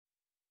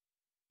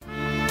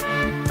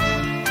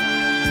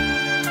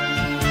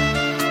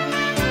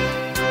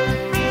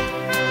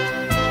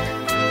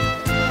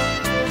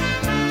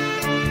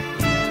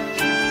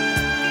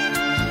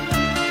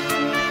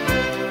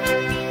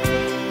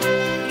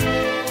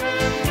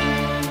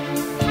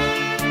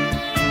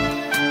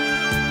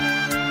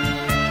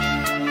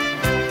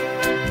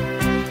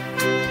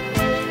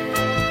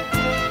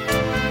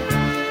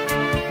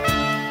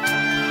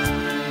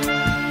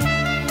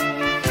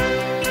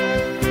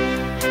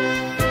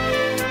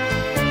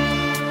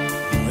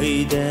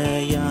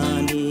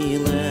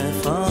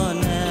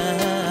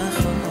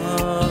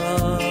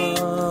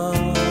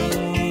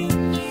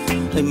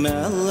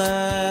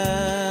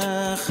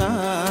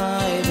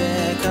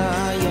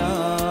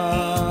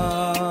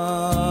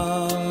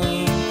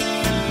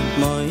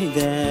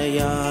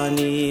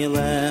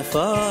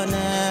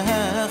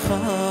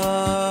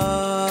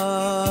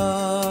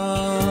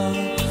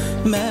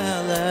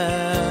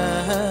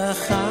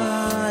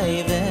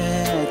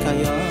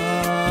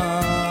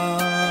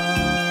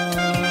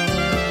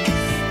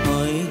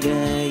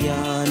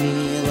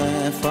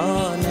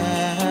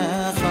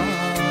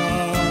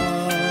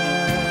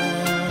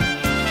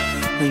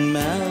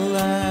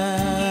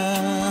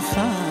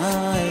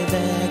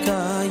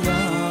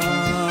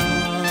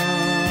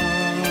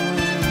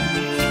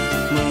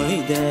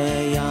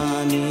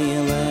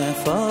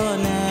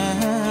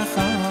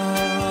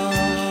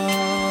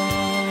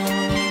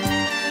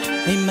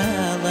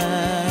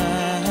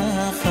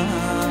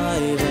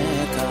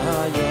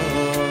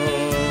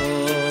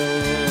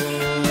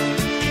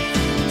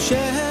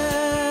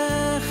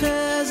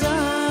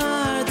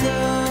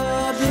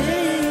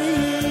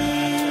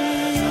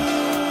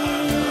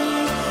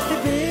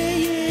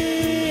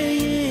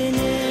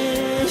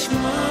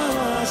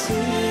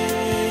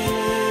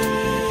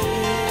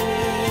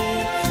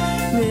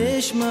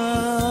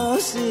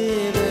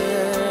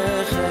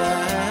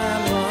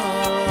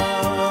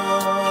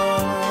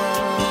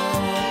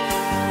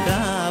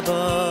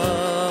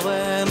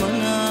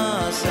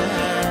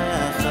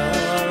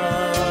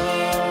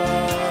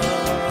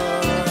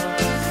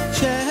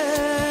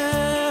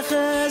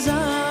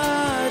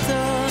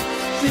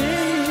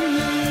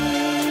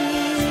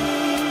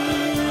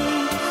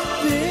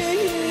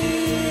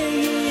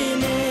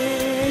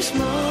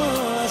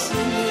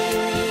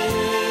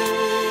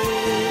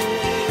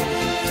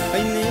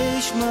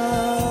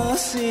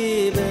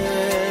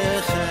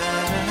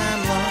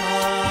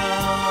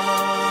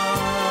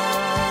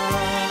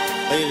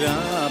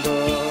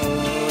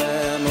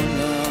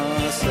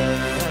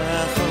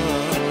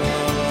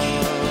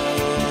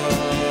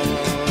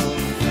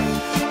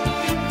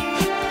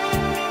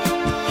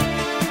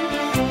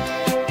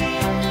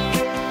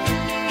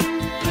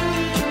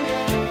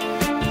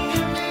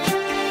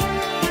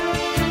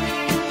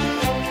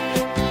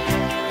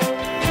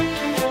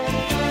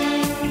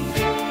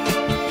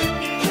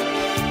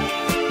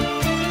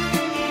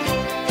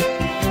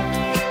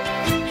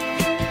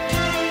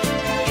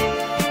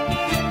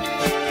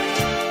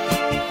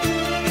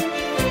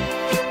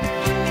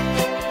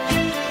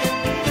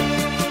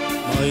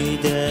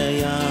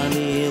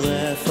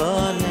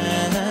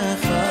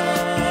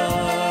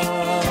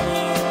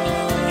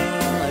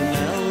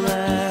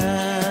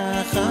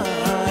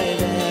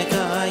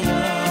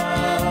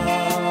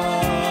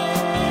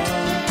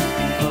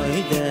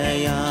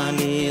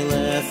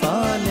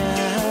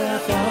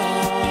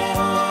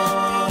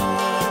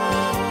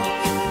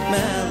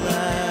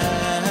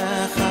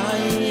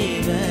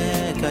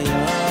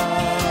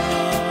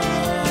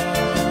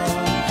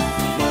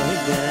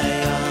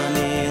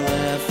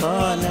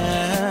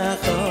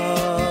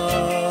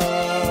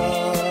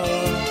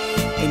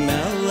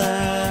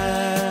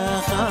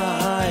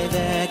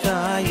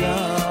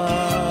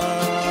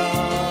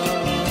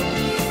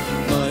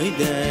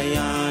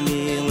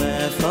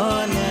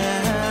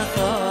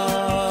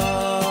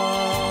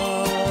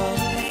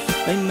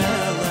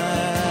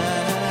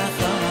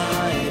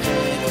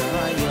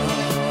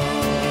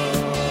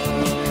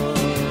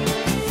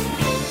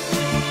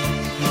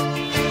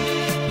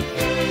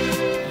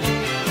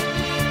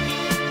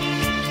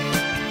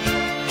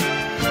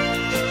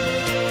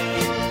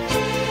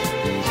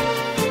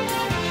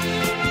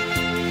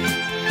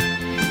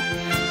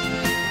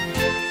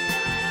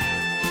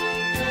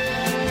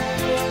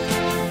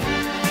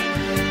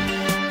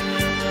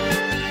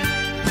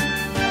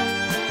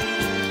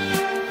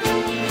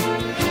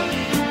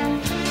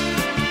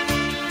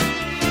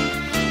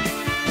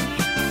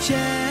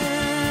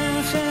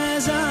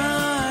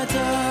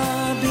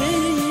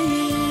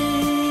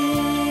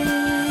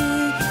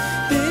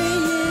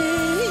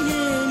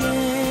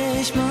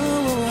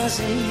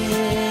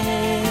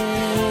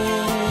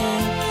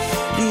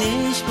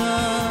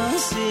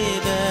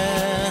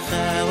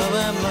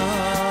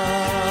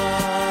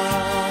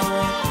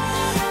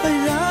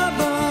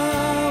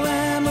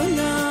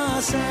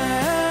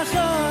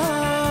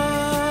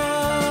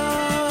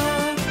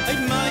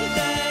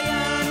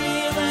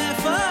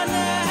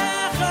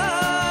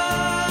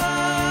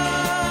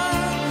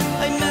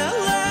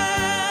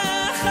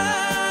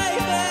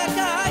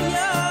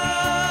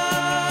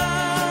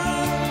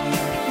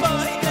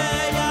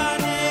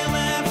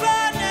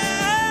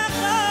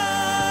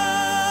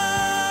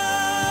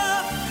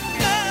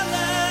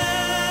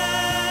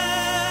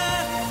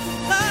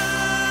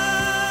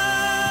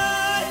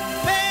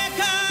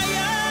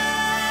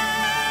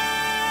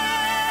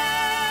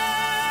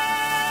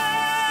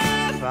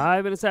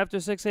5 minutes after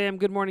 6 a.m.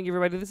 Good morning,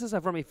 everybody. This is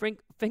Avrami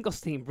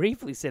Finkelstein,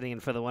 briefly sitting in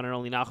for the one and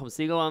only Nachum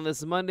Segal on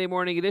this Monday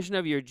morning edition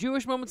of your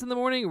Jewish Moments in the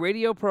Morning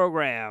radio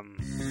program.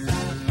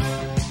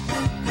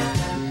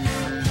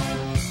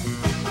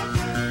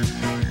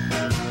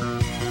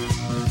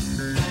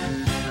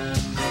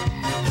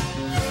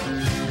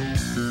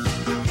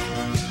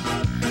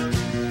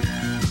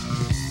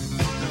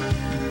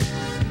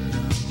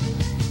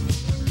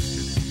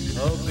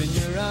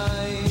 your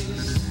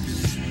eyes,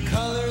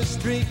 colors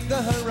streak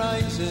the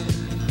horizon.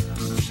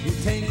 You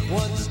take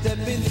one step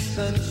in the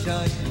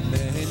sunshine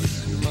and you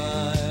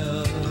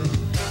smile.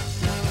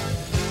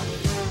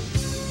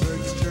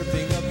 Birds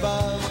chirping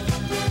above,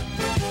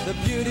 the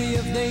beauty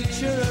of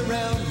nature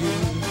around you.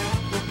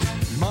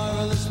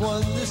 Marvelous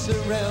wonders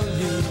surround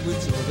you.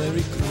 It's all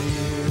very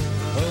clear,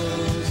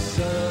 oh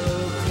so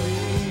clear.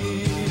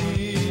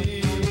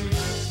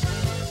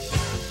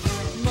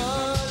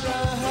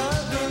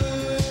 Marahabu,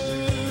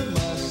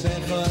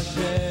 Masecha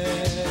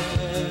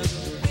Hashem.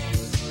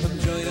 Come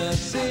join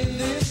us in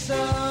this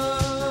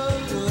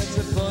song. Let's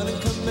have fun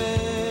and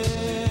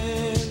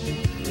command.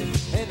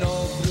 And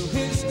all through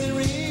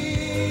history,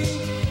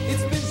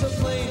 it's been so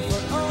plain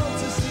for all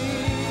to see.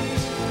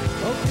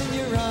 Open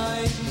your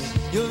eyes,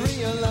 you'll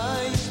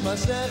realize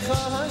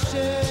Masecha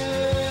Hashem.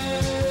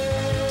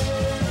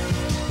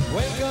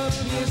 Wake up,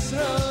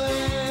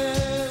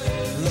 Yisrael.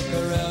 Look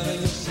around and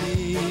you'll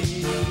see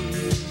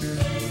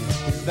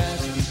His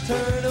vast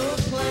eternal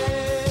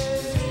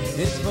plan.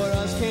 It's for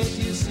us, can't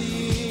you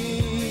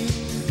see?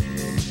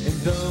 And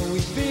though we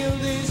feel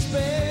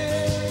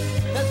despair,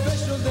 that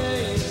special day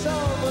is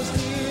almost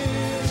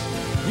here.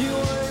 You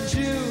are a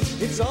Jew,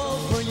 it's all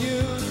for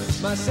you.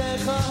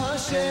 Masecha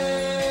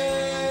Hashem.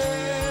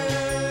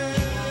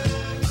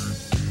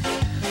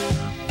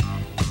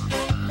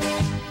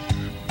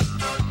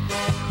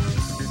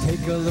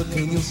 Take a look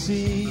and you'll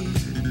see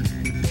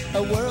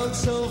a world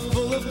so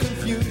full of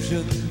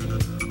confusion.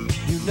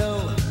 You know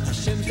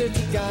Hashem's there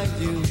to guide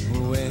you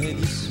when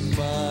you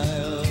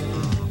smile.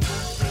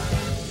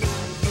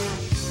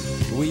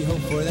 We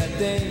hope for that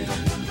day.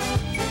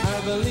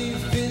 Our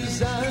belief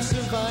is our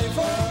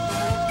survival.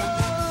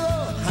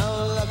 How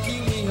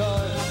lucky we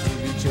are to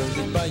be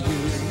chosen by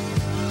you,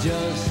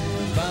 just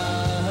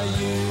by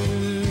you.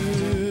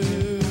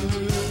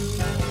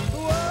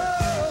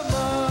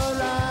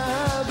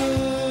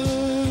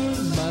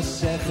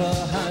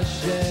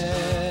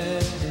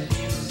 Hashem,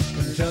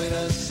 join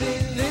us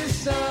in this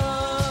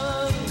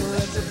song.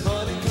 Let's have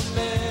fun and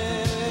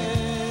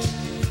command.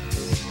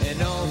 And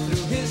all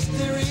through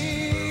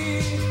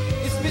history,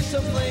 it's been so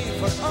plain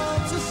for all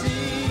to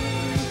see.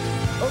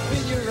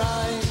 Open your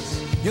eyes,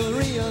 you'll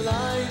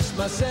realize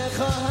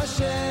Masecha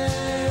Hashem.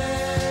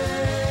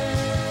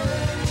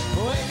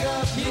 Wake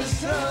up,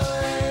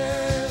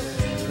 Yisrael.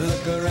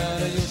 Look around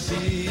and you'll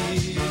see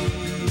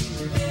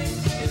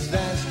His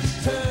vast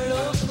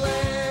eternal plan.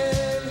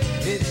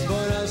 It's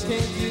for us,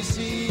 can't you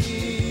see?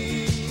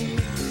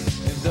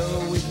 And though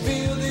we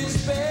feel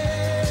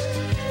despair,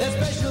 that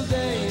special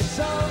day is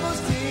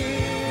almost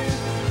here.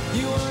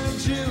 You are a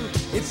Jew,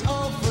 it's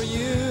all for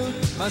you.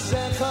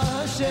 Masecha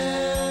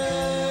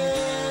Hashem.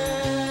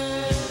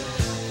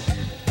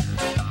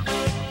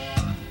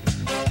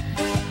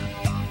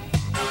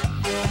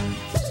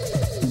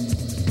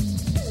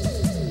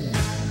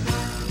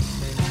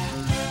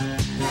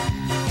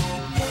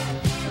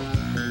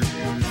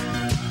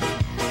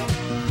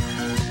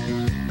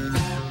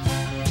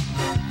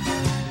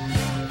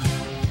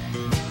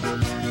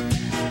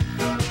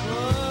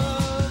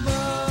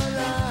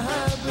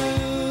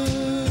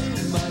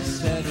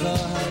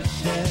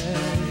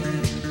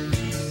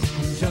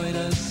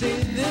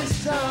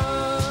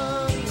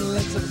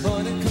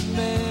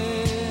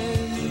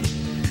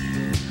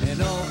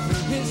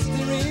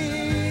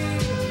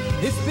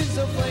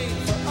 So plain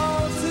for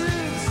all to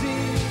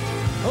see.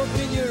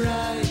 Open your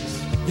eyes,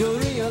 you'll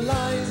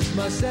realize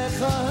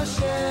Masecha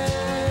Hashem.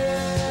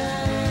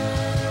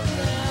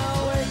 Now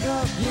wake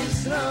up,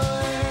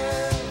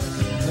 Yisrael.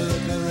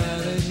 Look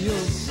around and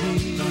you'll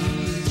see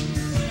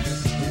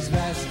His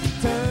vast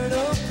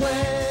eternal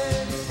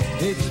plan.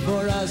 It's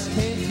for us,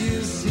 can't you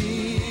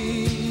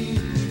see?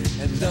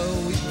 And though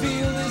we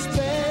feel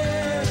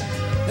despair,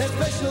 that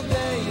special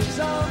day is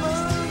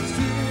almost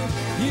here.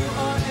 You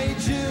are a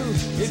Jew,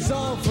 it's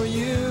all for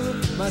you,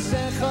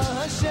 Masecha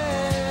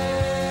Hashem.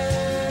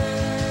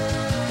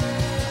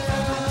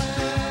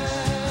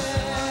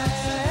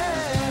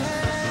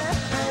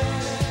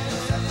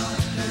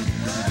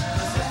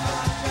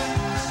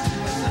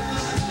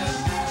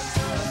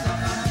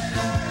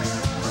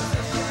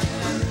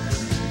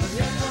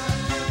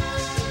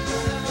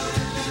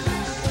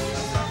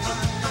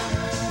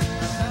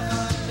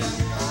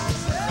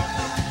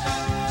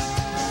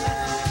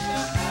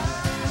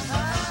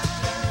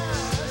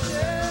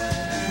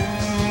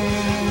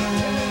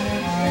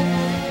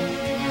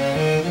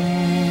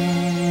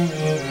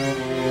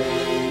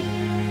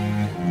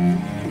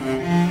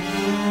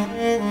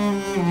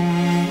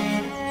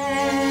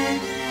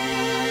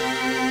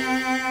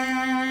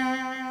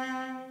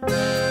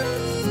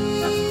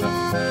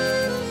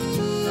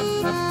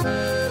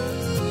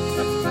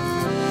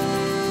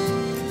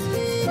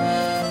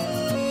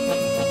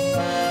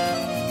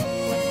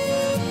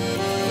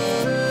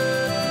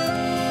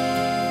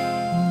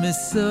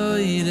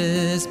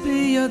 Soires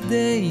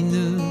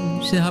biyadeinu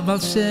shehaval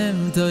shem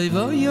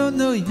toivo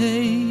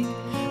yonoyei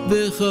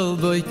bechol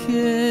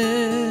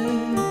boiker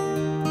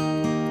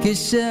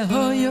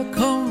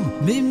kishehoyakom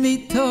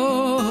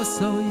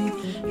mimitosoi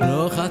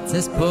Rochat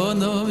es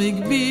pono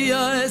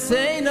migbia es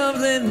ein of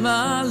the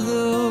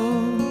malo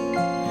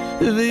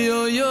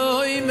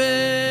V'yoyoy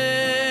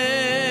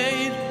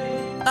meir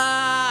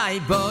Ay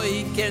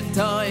boiker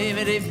toy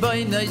V'ri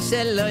boinoi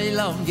sheloi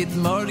lam Git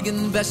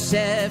morgen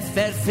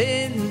beschefer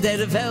fin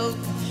der Welt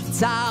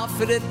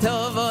Zafre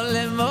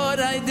tovole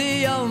morai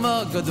di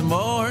alma Good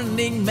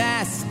morning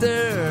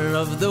master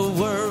of the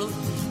world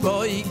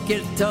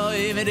Boiker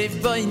toy V'ri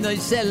boinoi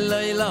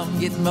sheloi lam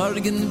Git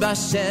morgen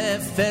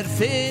beschefer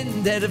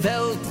fin der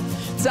Welt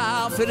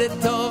Zafre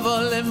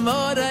tovole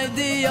morai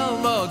di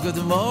alma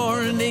Good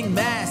morning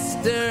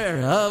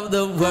master of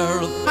the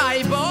world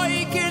Hi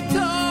boiker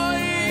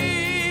toy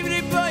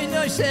V'ri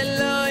boinoi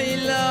sheloi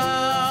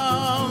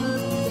lam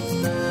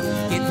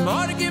Git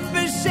morgen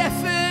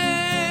beschefer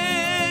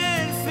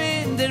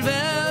der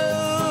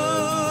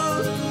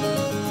Welt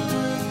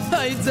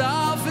Hey,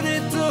 Zafre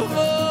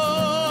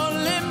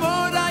tovole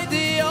morai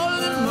di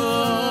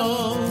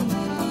alma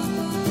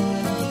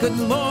Good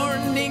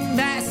morning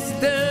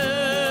master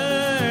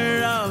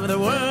of the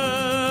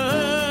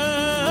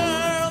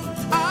world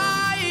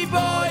Ay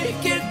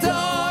boiker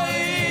toy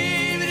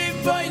V'ri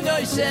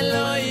boinoi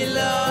sheloi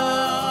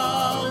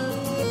lam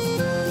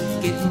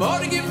Git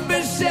morgen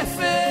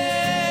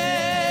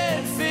beschefer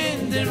fin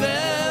der Welt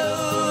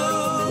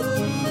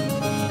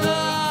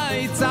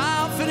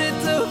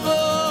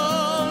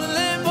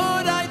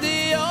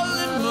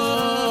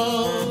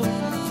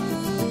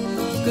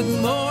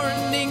Good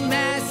morning,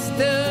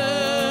 master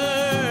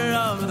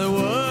of the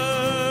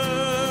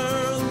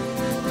world.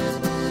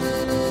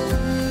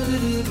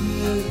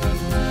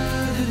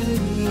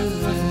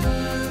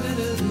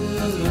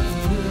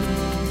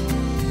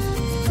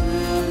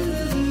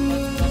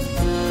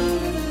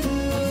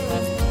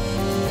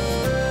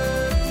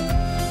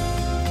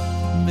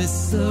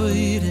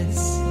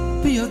 Mesoires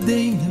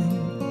biyodeinu,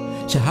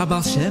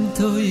 shehabal shem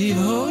toiv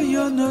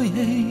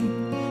hoyonoyei,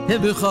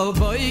 hebechol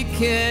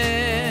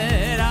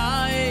boiker.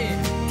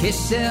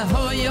 Kishe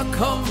hoya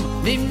kom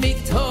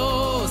mimito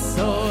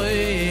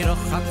soy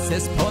rochatz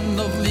es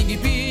ponov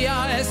ligibia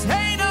es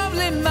heinov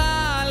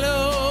limalo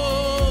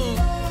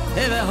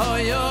eve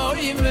hoya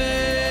ime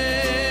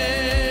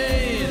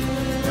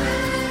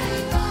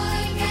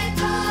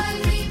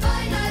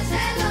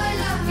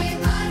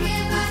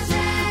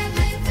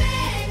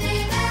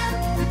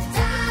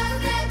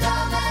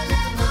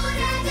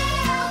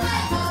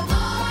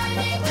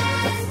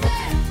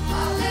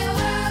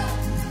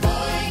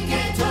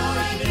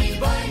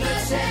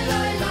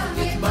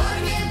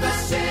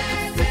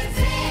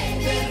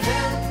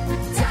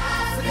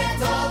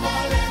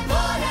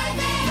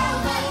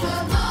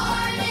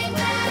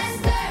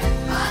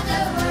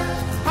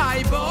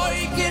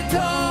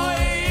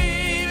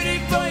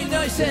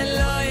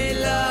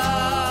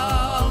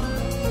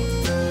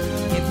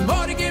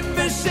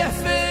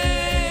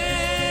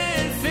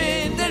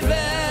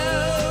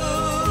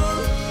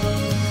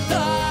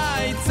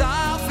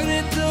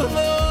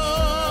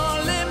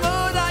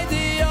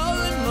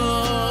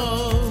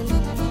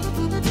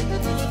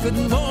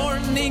Good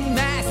morning,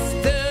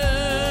 master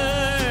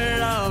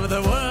of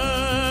the world.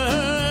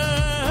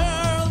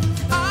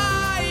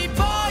 Ay,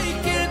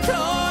 boiker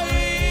toy,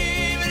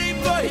 v'ri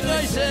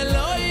boinoi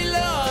sheloi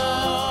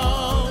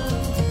lam.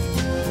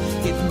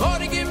 Git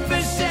morgen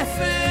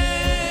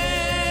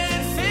beschefer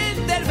fin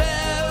der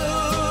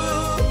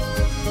Welt.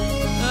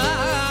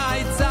 Ay,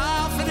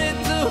 zafre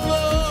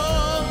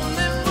tovon,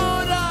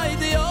 morai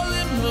di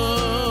olemo.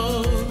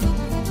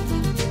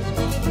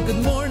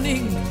 Good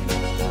morning,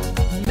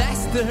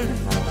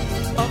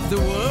 of the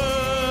world.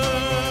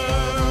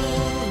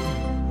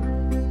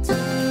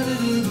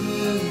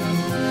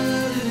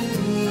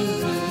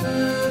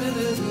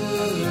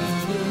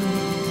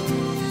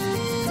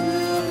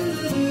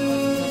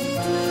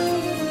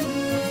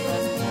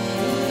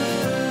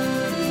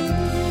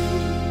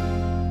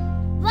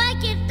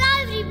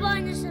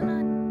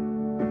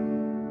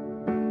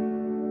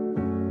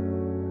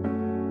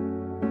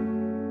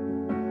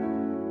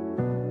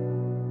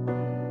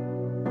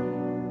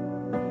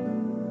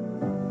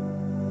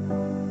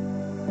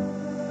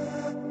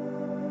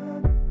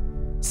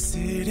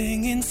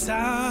 Sitting in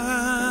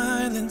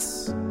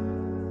silence,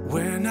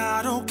 we're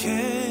not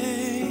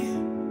okay.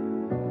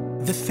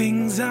 The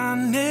things our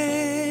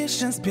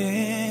nation's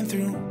been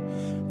through,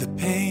 the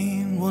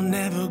pain will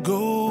never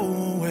go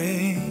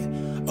away.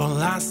 All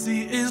I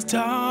see is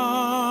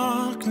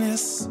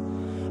darkness.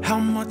 How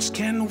much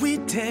can we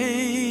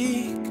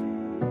take?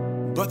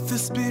 But the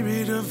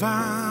spirit of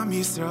Am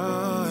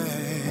Yisrael,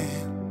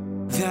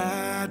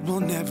 that will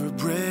never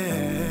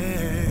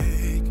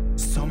break.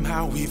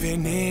 Somehow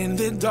even in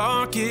the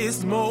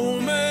darkest moments,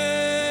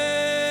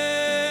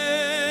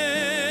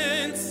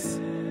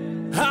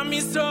 Am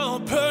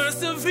Yisrael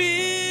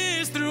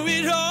perseveres through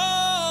it all.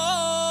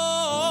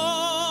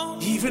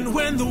 Even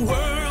when the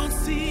world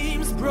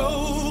seems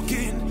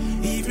broken,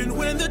 even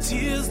when the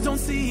tears don't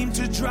seem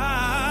to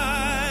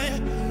dry,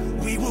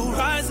 we will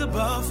rise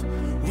above,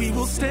 we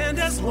will stand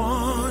as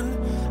one.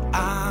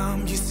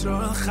 Am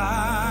Yisrael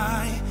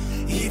Chai.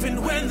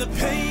 Even when the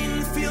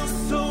pain feels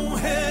so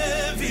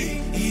heavy,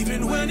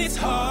 Even when it's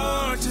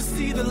hard to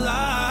see the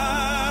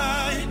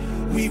light,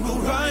 we will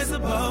rise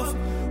above,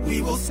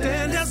 we will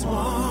stand as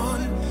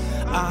one.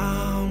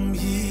 Am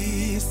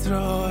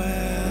Yisrael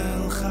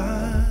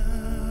Chai.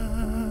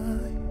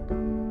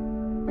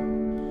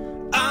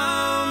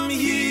 Am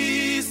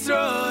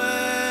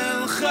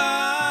Yisrael Chai.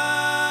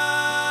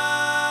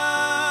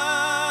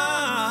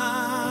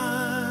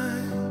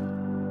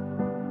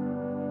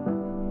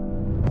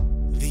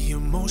 The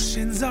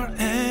emotions are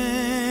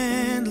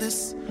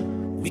endless.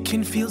 We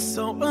can feel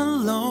so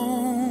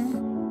alone,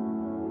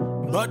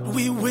 but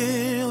we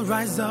will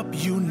rise up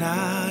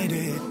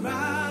united.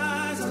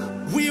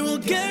 We will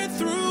get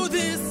through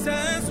this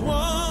as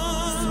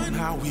one.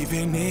 Somehow,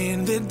 even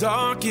in the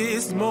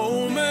darkest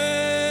moments,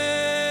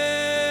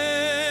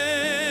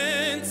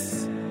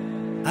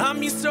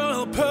 Am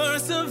Yisrael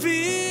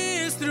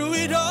perseveres through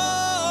it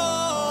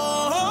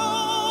all.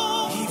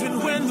 Even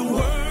when the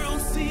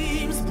world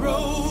seems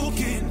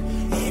broken,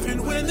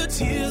 even when the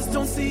tears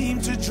don't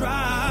seem to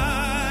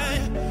dry,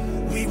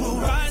 we will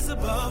rise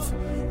above,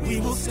 we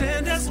will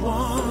stand as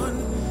one.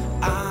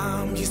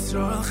 Am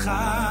Yisrael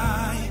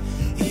Chai.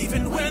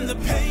 Even when the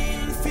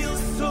pain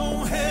feels so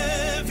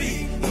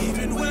heavy,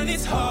 even when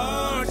it's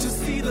hard to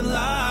see the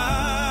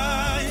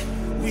light,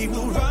 we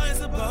will rise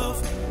above,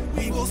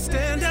 we will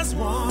stand as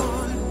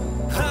one.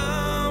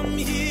 Am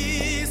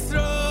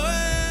Yisrael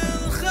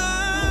Chai.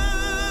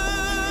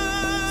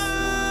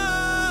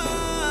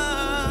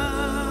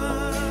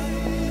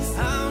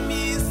 Am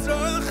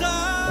Yisrael Chai.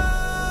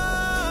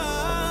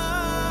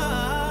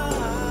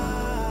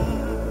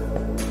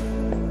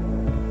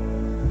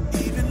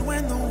 Even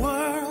when the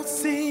world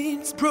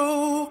seems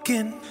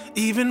broken,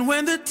 even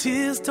when the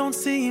tears don't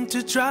seem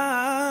to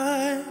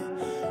dry,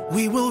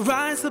 we will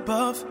rise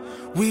above,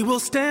 we will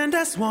stand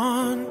as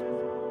one.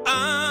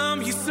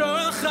 Am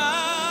Yisrael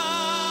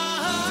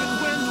Chai. Even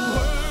when the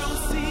world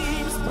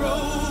seems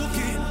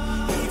broken,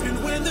 even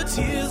when the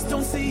tears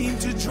don't seem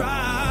to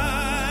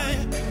dry,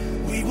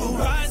 we will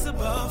rise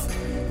above,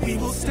 we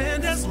will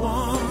stand as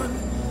one.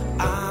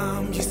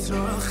 Am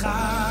Yisrael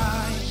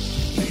Chai.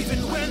 Even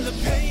when the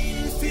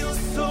pain feels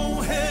so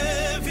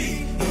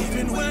heavy,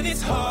 even when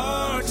it's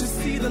hard to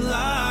see the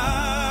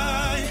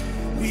light,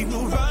 we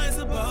will rise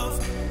above,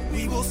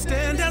 we will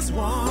stand as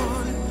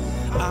one.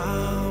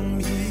 Am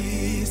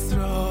Yisrael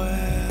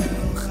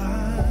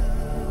Chai.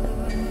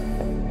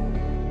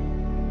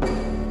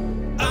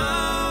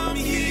 Am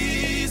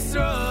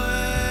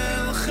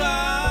Yisrael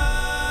Chai.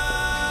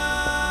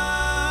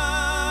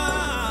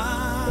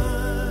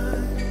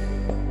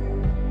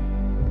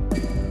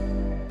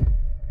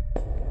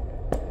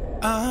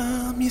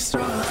 Am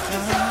Yisrael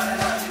Chai.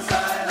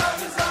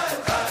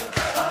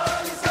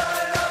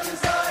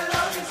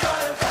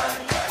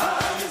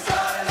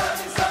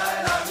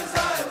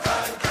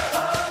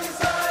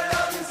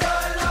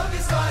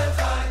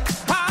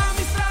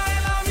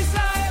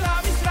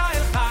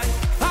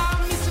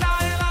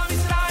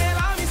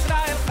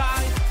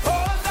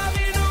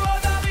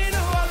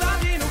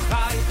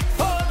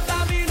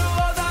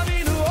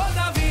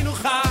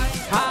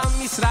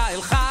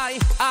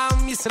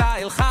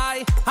 Israel,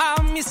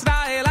 Am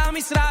Israel, Am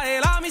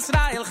Israel, Am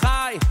Israel.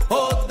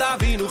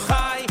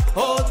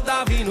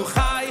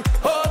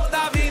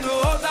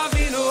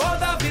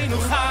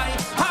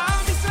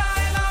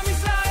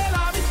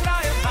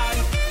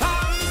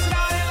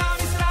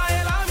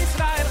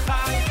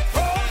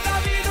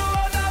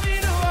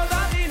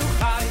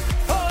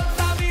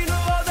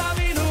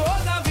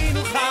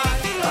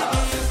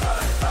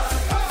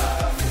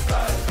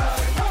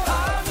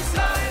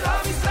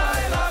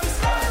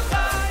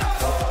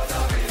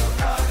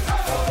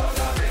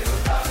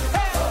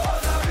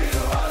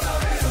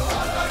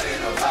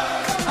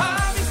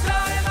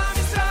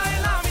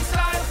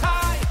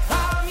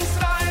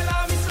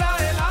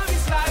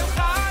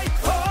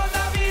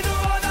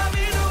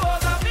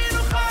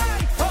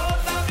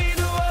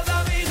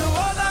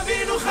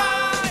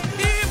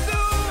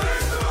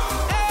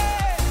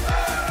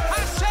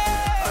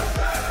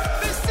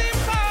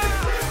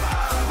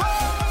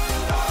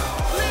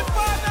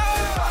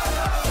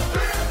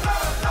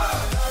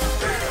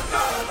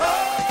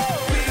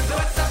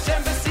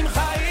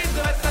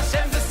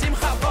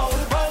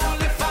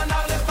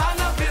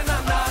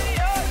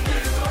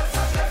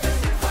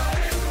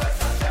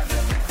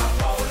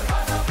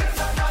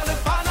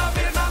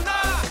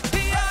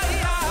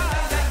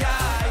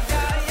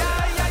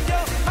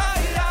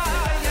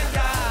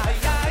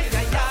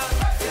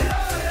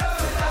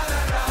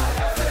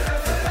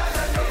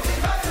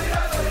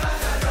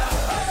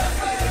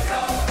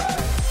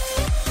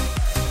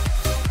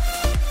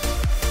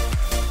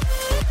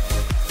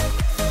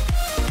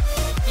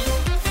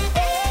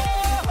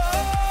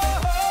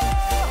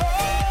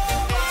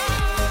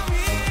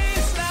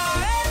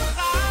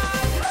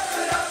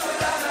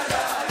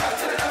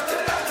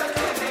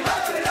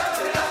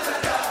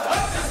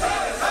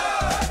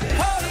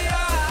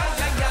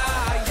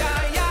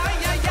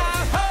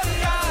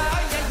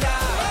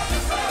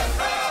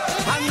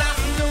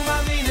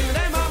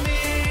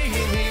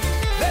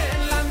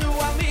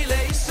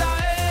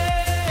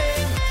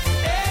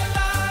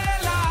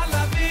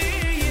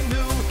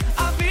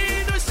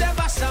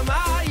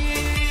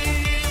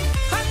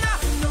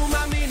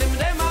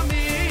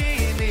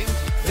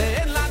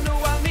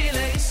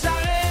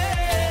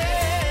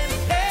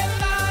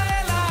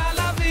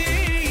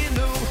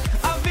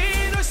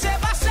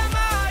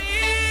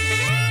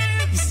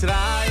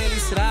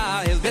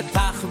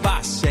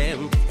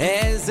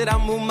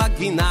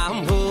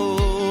 מגינם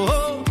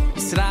הוא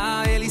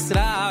ישראל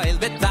ישראל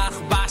בטח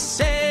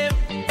בשם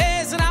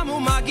עזרם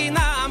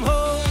ומגינם הוא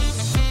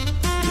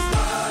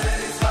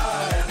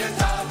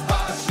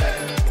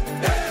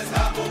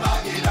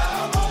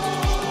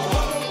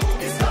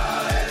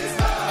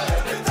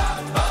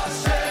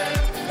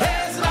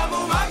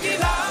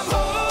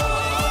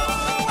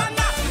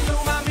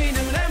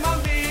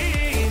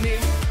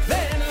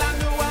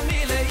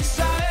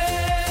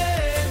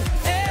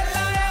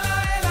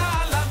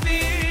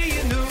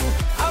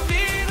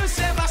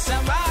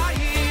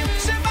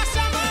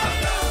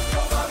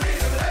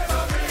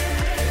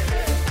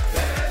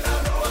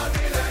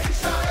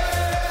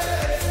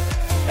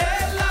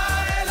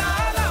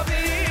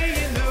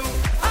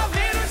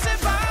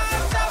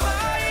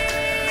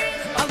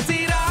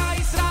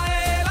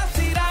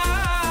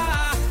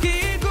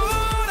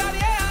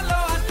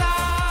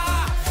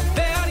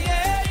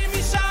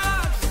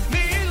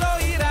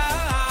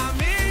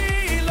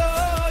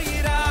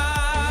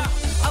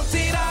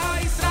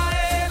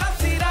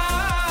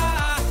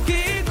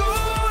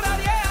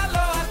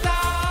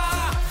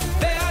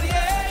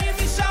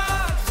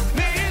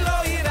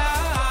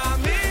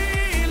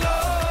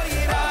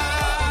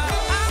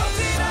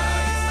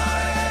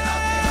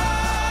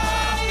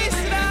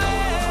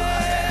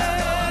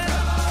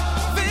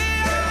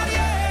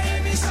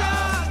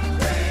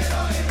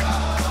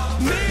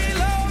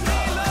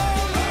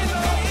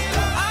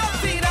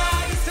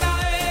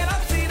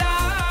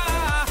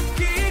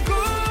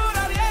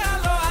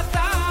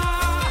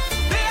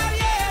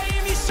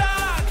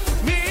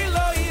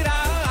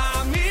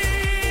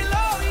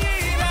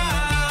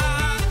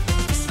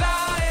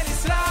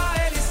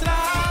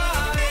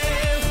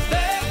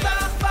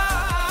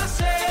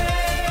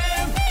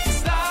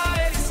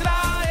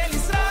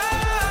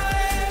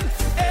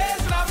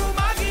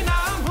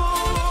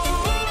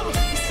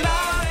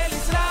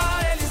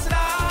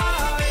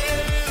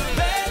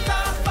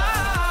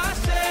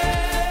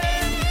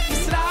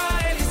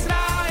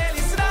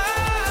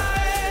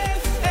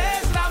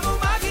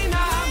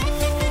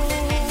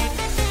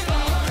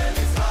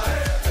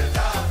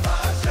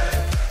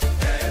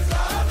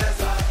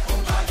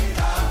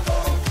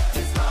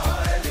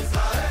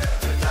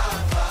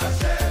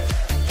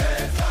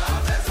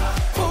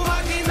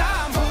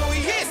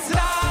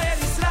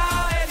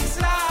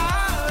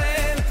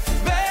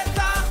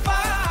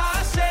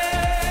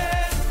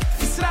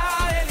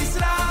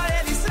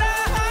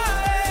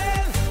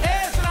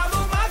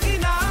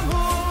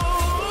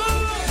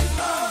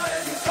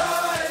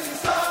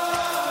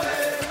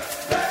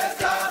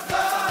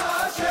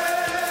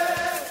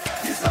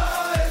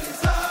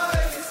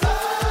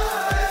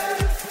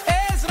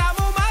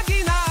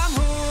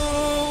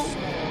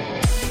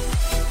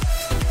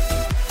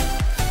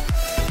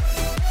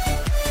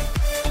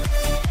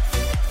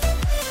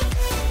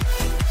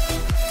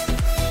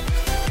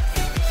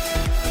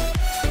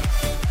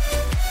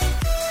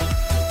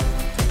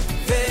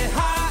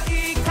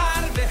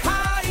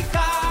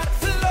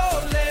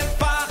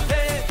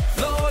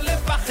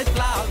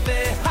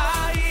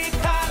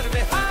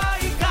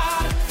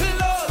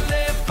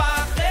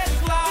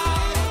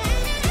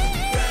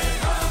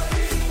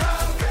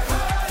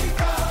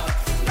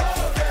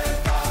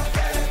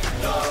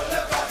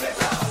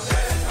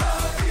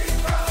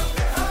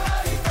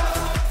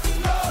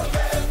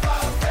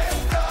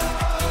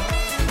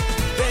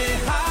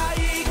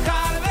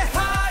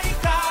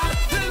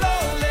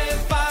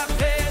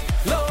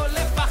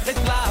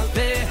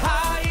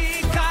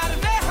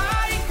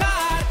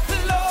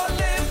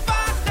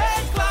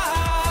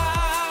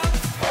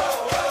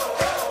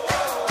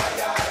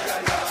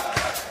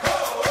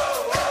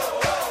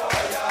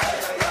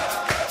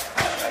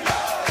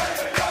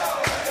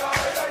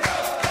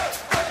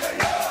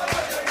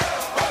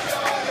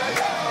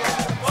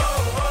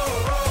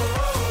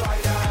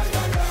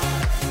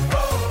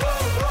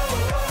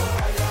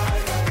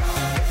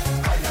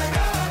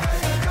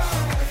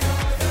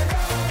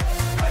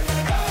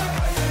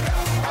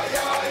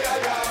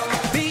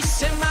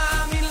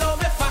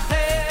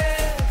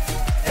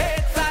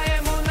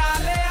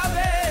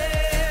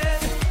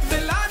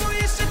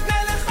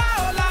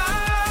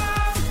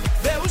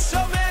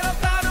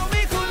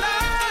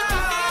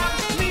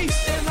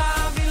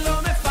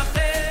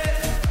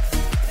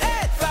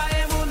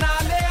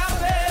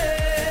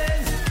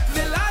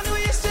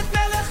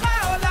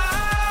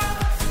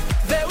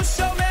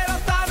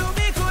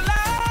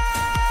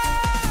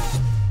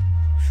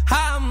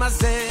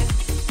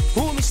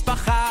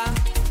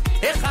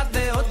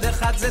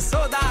זה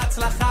סוד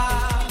ההצלחה.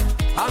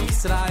 עם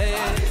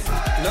ישראל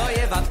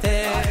לא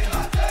יוותר,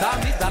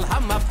 תמיד על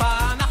המפה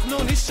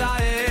אנחנו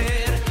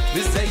נשאר,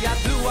 וזה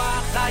ידוע,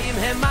 חיים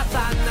הם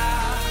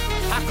מתנה,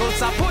 הכל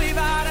צפוי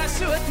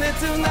והרשות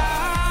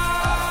נתונה.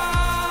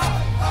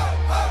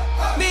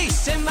 מי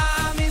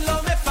שמאמין לא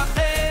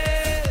מפחד,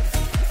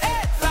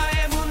 את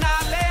האמונה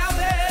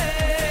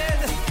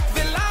לאבד,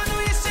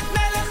 ולנו יש את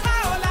מלך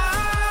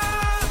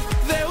העולם,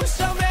 והוא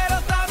שומר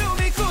אותנו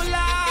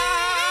מכולם.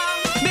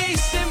 מי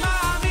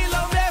שמאמין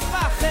לא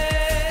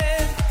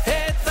מפחד,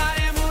 את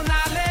האמונה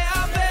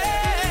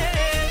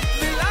לאבד,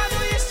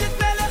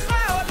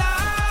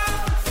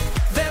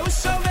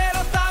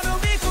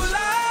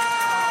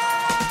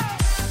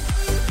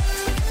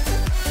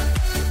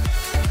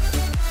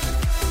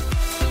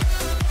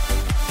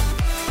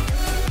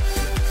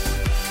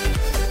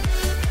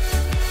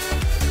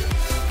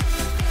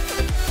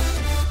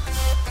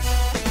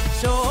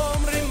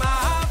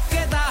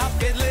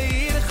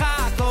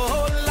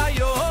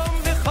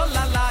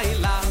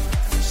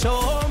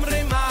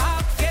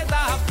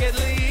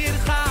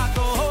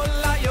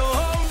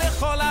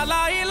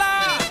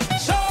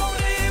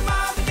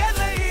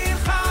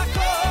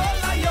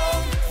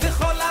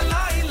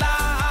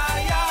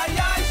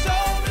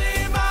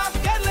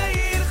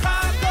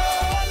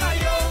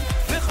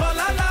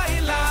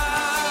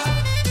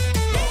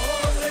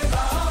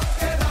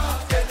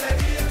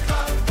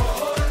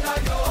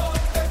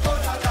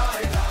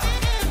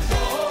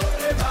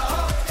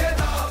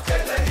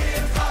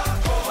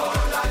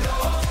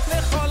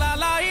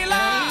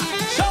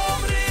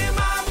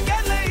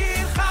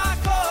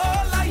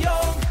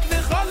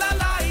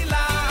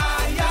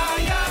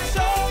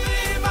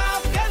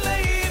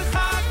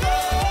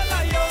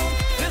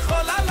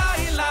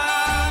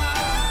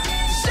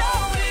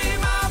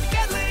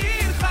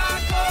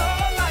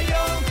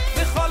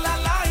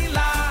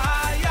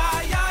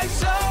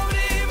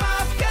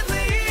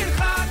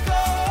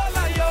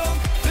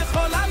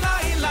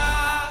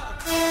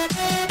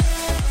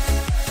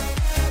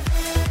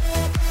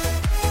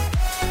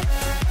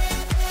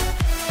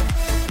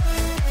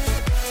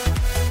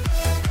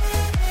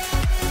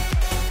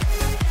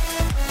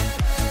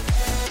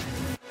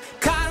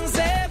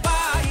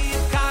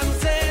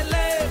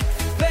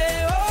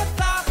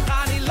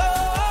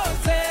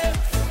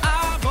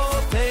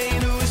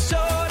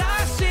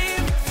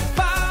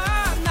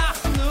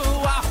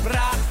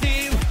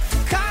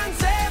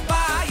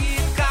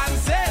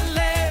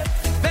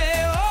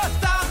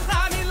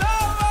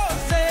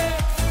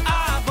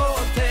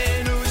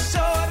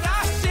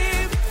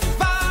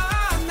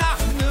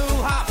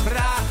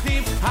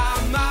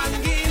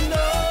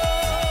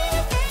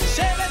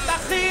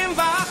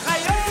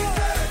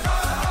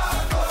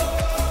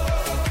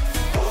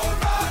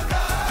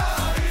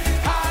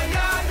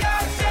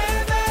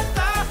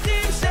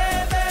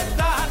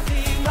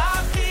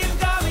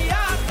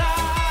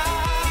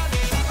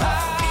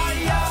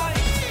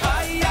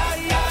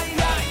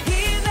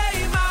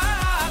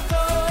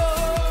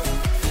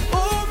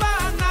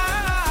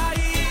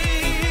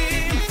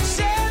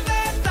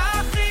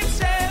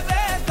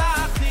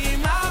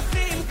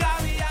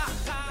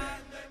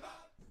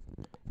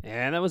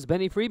 that was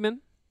Benny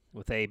Friedman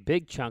with a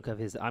big chunk of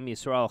his Am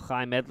Yisrael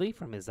Chai medley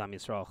from his Am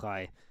Yisrael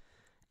Chai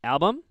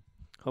album.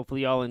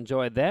 Hopefully you all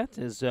enjoyed that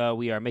as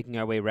we are making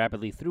our way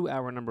rapidly through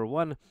hour number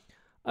 1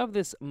 of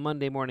this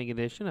Monday morning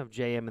edition of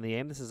JM and the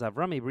AM. This is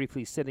Avrami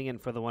briefly sitting in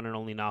for the one and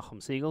only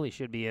Nachum Siegel. He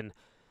should be in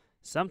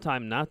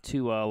sometime not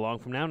too long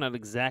from now, not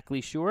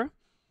exactly sure.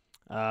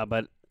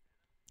 But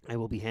I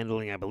will be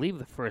handling, I believe,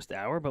 the first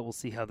hour, but we'll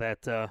see how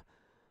that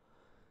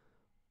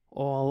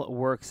all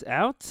works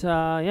out.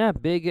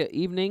 Big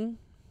evening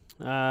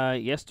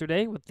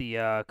yesterday with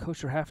the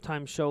Kosher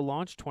Halftime Show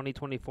launch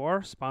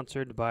 2024,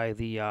 sponsored by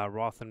the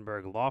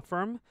Rothenberg Law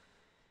Firm.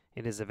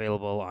 It is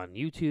available on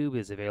YouTube,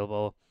 is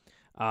available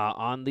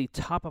on the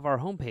top of our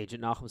homepage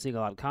at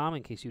NachumSiegel.com.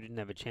 In case you didn't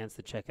have a chance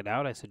to check it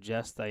out, I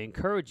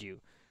encourage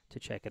you to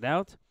check it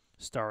out,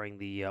 starring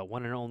the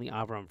one and only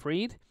Avram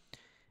Fried.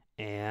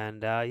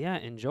 And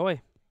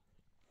enjoy.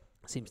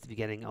 Seems to be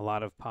getting a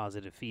lot of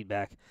positive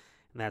feedback,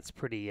 and that's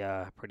pretty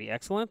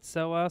excellent.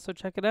 So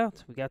check it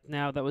out.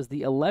 That was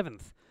the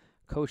 11th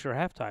Kosher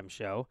Halftime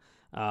Show,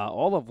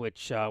 all of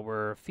which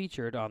were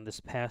featured on this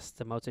past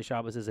Motzei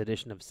Shabbos'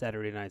 edition of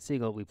Saturday Night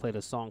Siegel. We played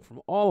a song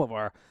from all of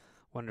our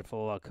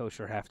wonderful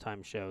Kosher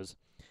Halftime shows,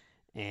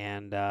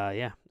 and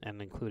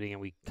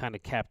we kind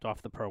of capped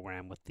off the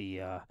program with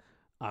the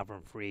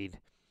Avram Fried,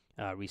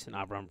 recent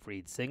Avram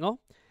Fried single.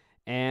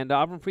 And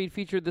Avram Fried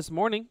featured this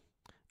morning,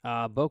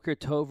 Boker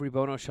Tov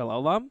Ribono Shel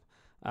Olam.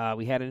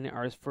 We had in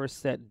our first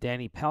set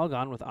Danny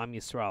Palgon with Am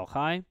Yisrael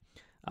Chai,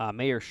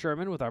 Meir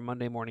Sherman with our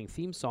Monday morning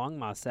theme song,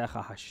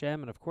 Maasecha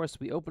Hashem, and of course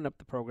we opened up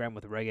the program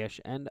with Regesh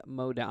and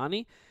Mo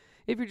Da'ani.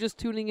 If you're just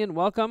tuning in,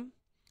 welcome.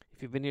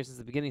 If you've been here since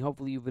the beginning,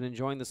 hopefully you've been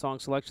enjoying the song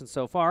selection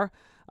so far.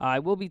 I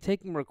will be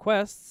taking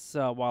requests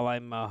while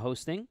I'm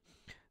hosting,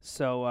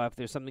 so if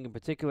there's something in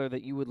particular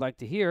that you would like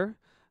to hear,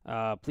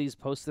 please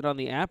post it on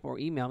the app or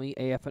email me,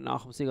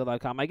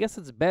 af@nachumsiegel.com. I guess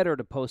it's better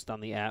to post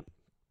on the app,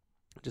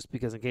 just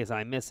because in case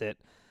I miss it,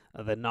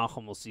 then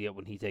Nachum will see it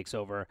when he takes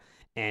over,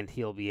 and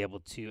he'll be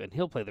able to, and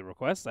he'll play the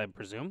request, I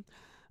presume.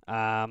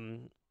 But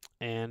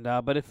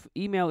if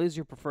email is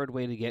your preferred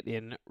way to get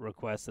in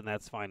requests, then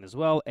that's fine as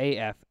well,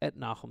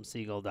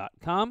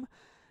 af@nachumsiegel.com.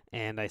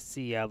 And I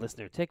see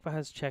listener Tikva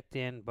has checked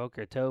in,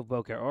 Boker Tov,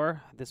 Boker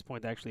Or. At this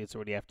point, actually, it's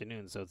already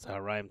afternoon, so it's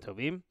Harayim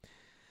Tovim.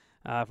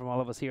 From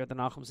all of us here at the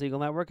Nachum Siegel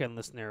Network, and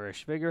listener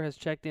Schwiger has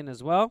checked in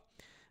as well.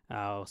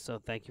 So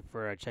thank you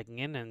for checking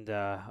in, and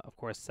of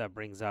course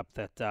brings up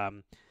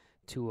that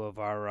two of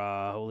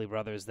our holy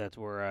brothers that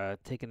were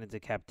taken into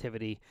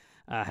captivity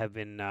have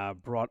been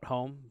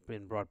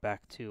brought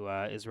back to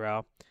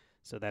Israel.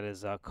 So that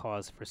is a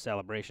cause for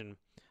celebration.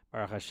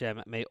 Baruch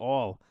Hashem, may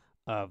all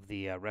of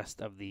the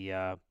rest of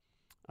the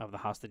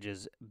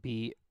hostages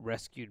be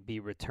rescued,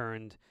 be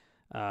returned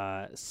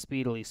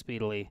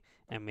speedily,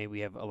 and may we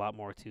have a lot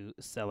more to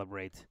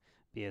celebrate,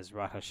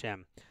 Be'ezrat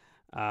Hashem.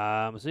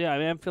 I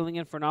am filling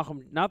in for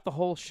Nachum, not the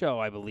whole show,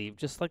 I believe,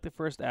 just like the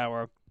first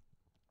hour,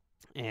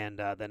 and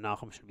then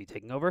Nachum should be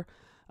taking over.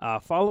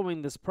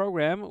 Following this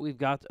program, we've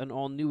got an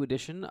all-new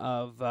edition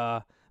of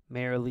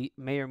Meir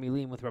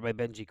Milim with Rabbi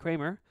Benji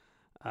Kramer.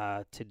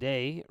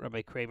 Today,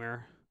 Rabbi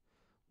Kramer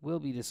will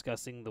be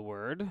discussing the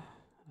word.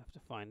 I have to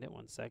find it.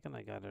 1 second.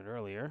 I got it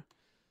earlier.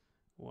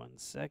 1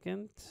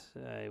 second.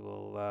 I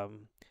will...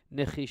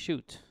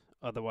 Nechishut,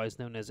 otherwise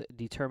known as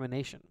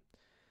determination.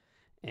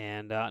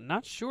 And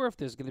not sure if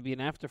there's going to be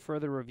an after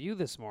further review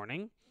this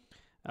morning.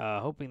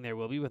 Hoping there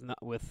will be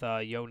with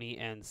Yoni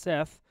and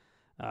Seth.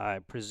 I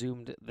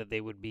presumed that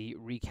they would be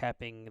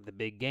recapping the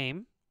big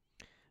game.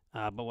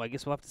 But I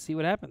guess we'll have to see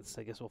what happens.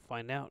 I guess we'll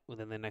find out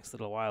within the next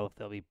little while if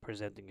they'll be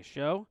presenting a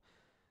show.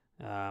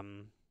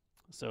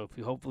 So if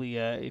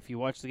you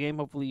watched the game,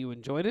 hopefully you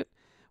enjoyed it.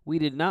 We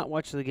did not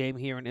watch the game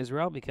here in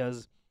Israel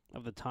because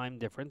of the time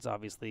difference.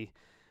 Obviously,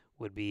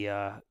 would be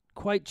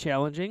quite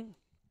challenging.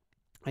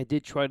 I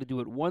did try to do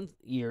it one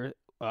year.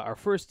 Our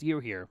first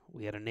year here,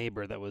 we had a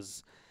neighbor that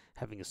was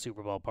having a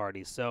Super Bowl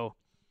party. So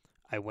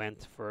I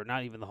went for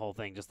not even the whole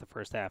thing, just the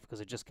first half, because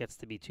it just gets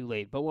to be too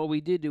late. But what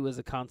we did do as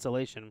a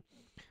consolation,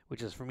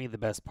 which is for me the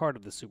best part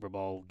of the Super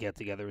Bowl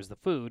get-together, is the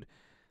food.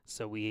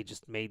 So we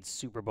just made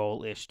Super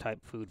Bowl-ish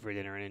type food for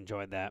dinner and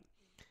enjoyed that.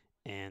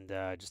 And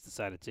just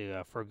decided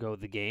to forgo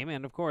the game.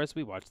 And, of course,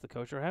 we watched the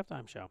Kosher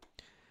Halftime Show.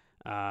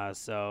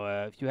 So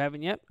if you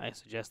haven't yet, I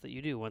suggest that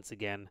you do. Once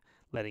again,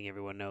 letting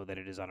everyone know that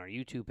it is on our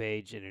YouTube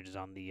page and it is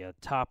on the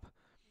top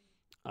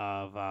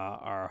of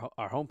our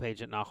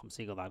homepage at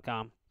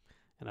NachumSiegel.com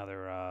and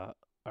our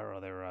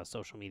other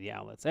social media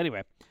outlets.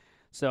 Anyway,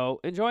 so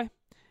enjoy.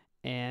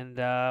 And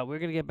we're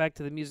going to get back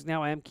to the music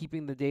now. I am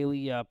keeping the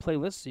daily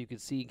playlist so you can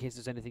see in case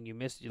there's anything you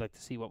missed, you'd like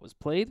to see what was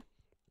played.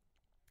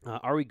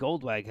 Ari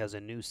Goldwag has a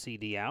new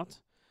CD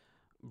out,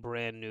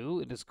 brand new.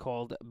 It is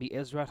called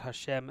Be'ezrat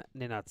Hashem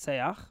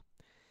Ninatseach,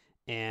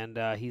 and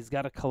he's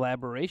got a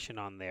collaboration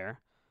on there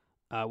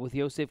with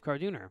Yosef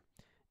Karduner,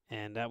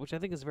 and which I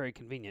think is very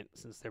convenient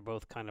since they're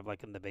both kind of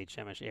like in the Beit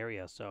Shemesh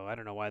area. So I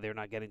don't know why they're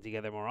not getting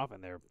together more often.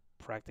 They're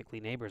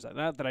practically neighbors.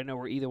 Not that I know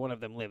where either one of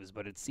them lives,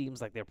 but it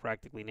seems like they're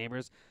practically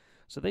neighbors.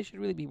 So they should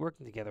really be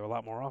working together a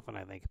lot more often,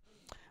 I think.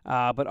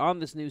 But on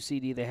this new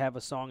CD, they have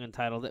a song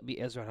entitled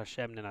Be'ezrat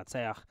Hashem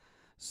Nenatzeach.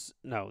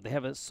 No, they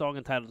have a song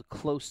entitled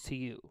Close to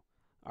You.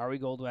 Ari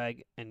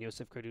Goldwag and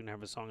Yosef Kardun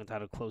have a song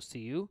entitled Close to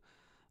You.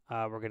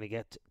 We're going to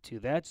get to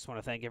that. Just want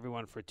to thank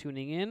everyone for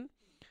tuning in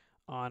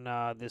on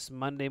this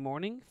Monday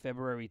morning,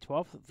 February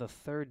 12th, the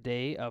third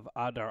day of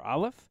Adar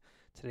Aleph.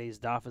 Today's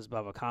daf is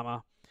Bava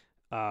Kama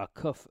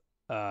Kuf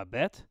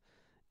Bet.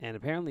 And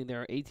apparently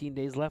there are 18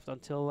 days left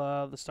until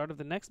the start of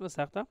the next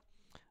Masechta.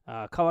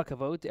 Kol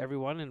hakavod to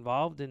everyone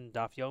involved in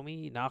Daf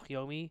Yomi, Nach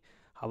Yomi,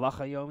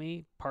 Halacha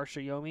Yomi,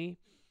 Parsha Yomi,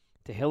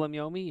 Tehillim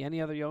Yomi,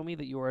 any other Yomi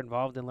that you are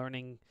involved in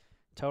learning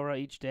Torah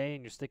each day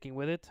and you're sticking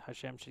with it.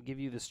 Hashem should give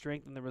you the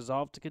strength and the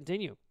resolve to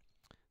continue.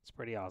 It's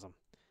pretty awesome.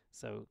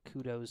 So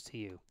kudos to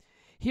you.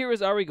 Here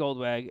is Ari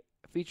Goldwag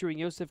featuring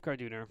Yosef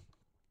Karduner.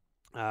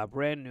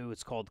 Brand new.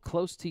 It's called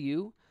Close to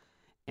You.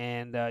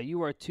 And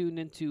you are tuned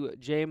into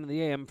JM and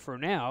the AM for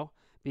now,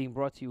 being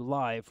brought to you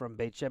live from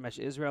Beit Shemesh,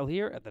 Israel,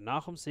 here at the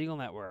Nachum Segal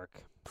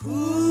Network.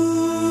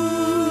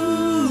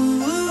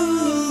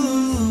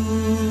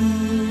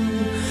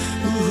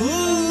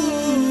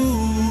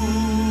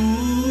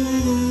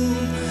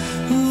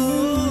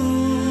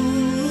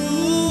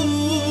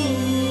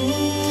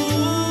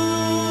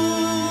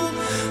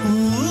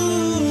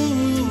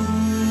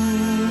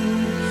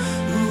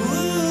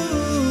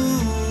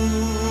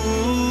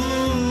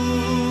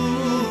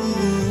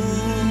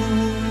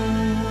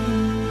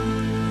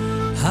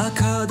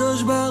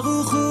 הקדוש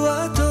ברוך הוא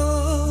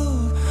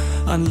הטוב,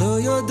 אני לא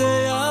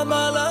יודע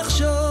מה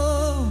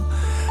לחשוב,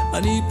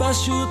 אני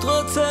פשוט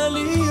רוצה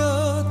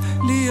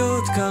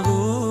להיות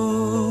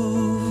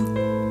קרוב.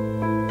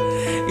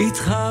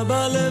 איתך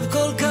בלב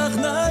כל כך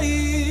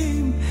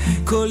נעים,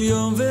 כל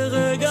יום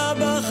ורגע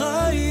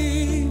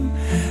בחיים,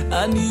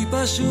 אני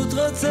פשוט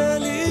רוצה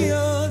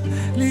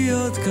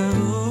להיות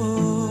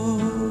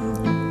קרוב.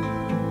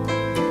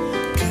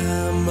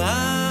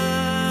 כמה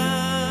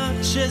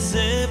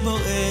שזה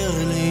בוער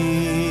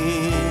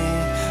לי,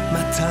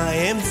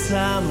 מתי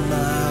אמצא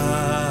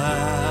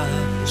מה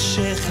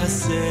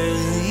שחסר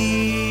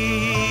לי,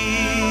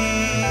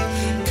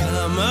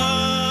 כמה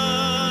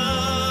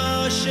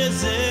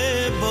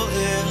שזה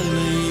בוער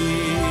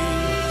לי,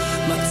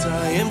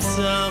 מתי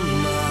אמצא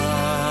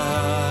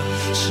מה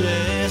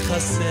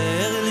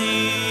שחסר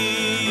לי.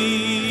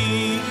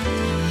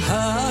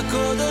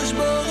 הקדוש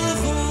ברוך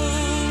הוא,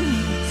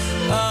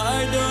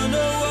 I don't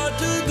know what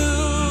to do,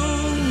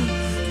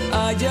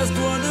 I just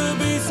want to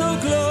be so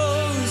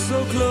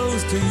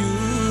close to you.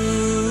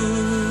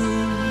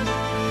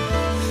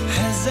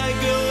 As I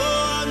go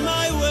on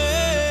my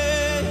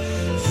way,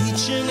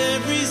 each and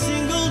every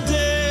single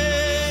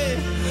day,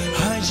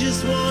 I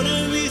just want to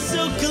be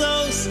so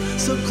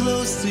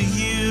close to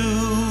you.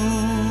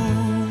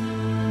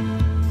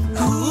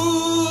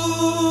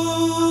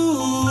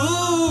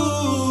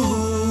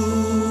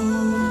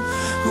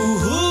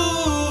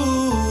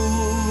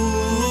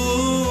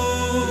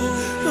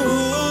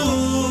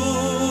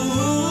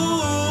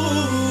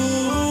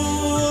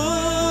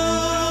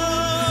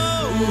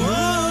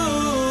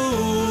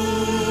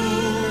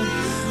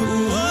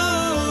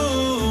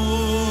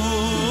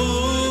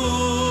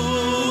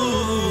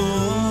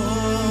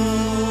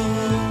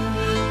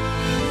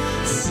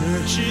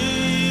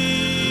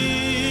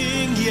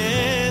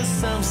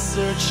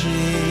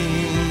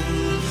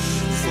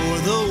 For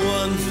the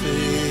one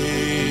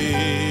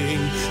thing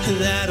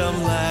that I'm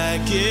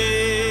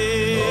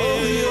lacking.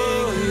 Oh,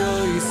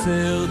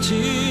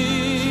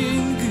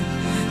 searching.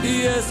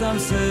 Yes, I'm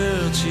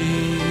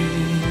searching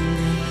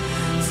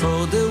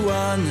for the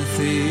one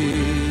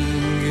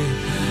thing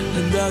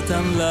that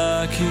I'm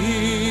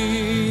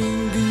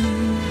lacking.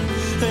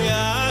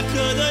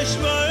 HaKadosh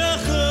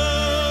Baruch Hu,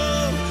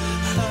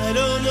 I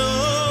don't know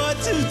what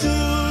to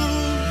do.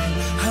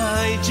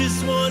 I just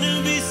want to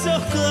be so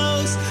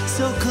close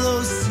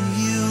to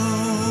you.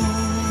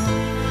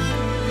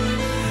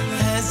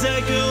 As I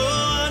go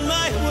on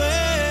my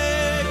way,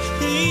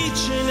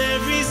 each and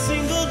every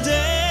single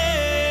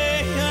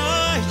day,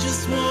 I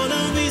just want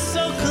to be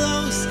so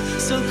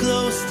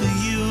close to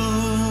you.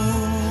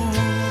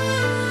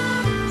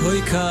 Oy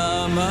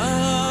kama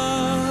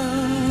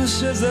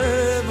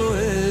שזה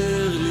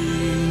בוער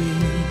לי,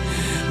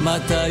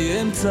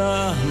 מתי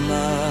אמצא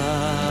מה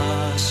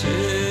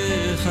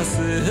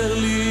חסר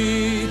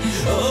לי.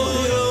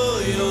 אוי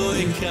אוי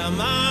אוי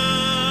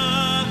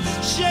כמה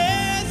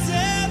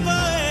שזה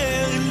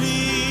בוער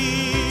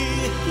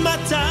לי,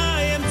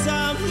 מתי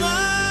אמצא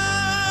מה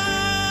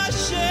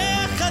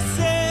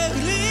שחסר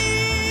לי.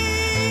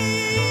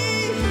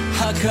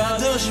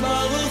 הקדוש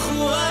ברוך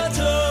הוא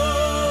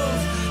הטוב,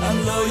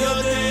 אני לא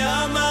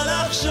יודע מה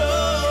לחשוב,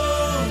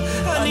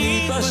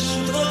 אני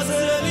פשוט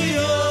רוצה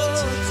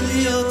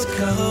להיות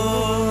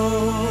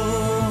קרוב.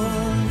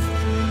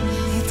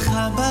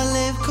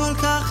 בלב כל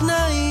כך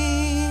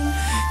נעים,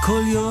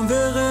 כל יום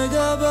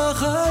ורגע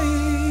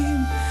בחיים,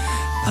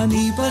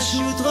 אני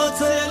פשוט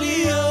רוצה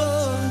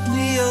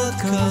להיות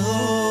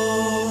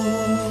קרוב.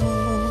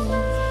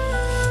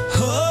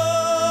 Oh,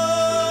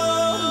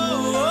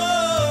 oh,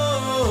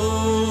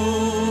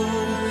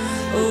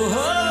 oh,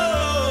 oh.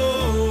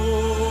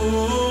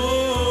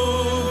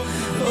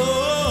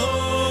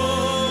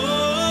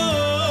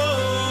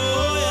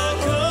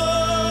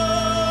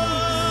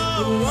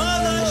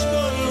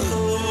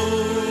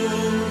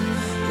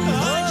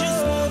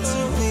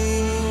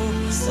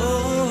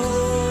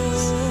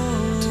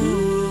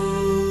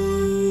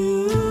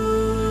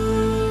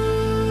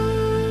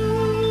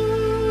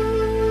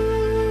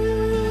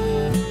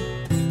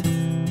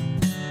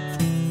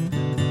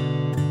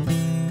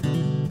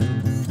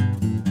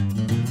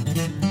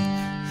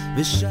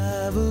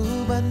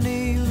 ושבו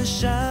בנים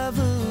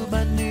ושבו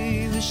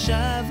בנים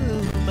ושבו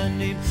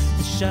בנים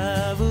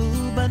ושבו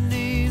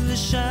בנים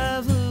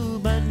ושבו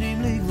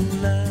בנים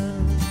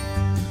לגבולם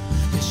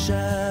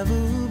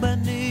ושבו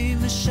בנים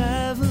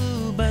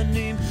ושבו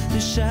בנים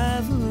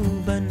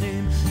ושבו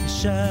בנים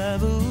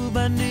ושבו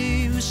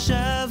בנים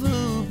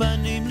ושבו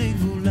בנים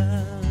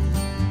לגבולם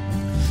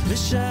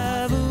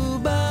ושבו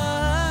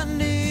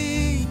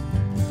בנים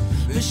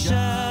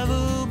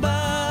ושבו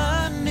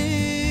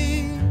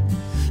בנים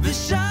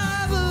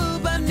ושבו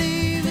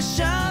בנים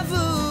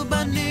ושבו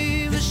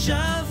בנים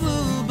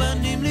ושבו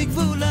בנים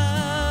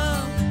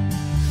לגבולם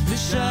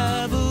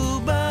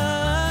ושבו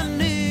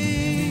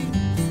בנים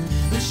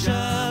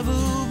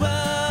ושבו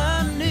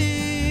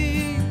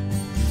בנים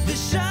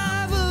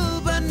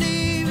ושבו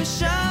בנים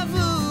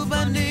ושבו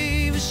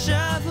בנים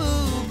ושבו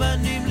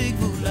בנים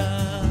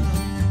לגבולם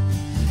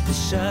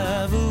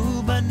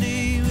ושבו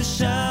בנים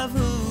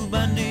ושבו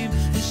בנים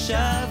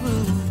ושבו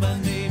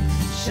בנים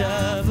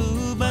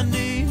ושבו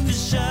בנים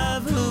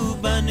ושבו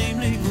בנים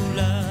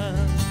לגבולם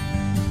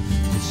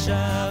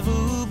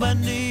ושבו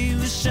בנים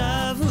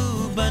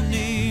ושבו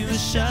בנים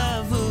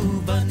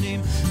ושבו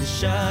בנים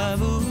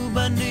ושבו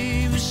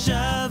בנים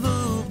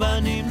ושבו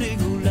בנים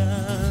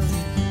לגבולם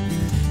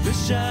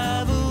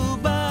ושבו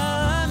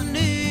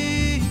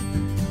בנים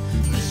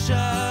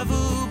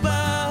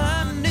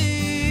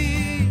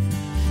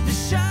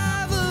ושבו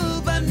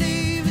בנים ושבו בנים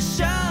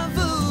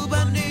ושבו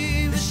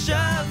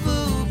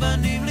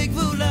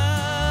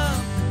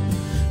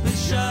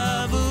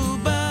בנים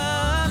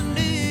ושבו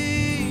בנים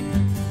לגבולם ושבו בנים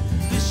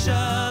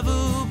ושבו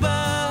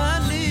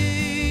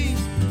בנים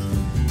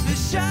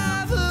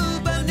ושבו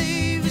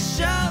בנים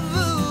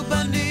ושבו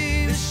בנים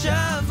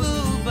ושבו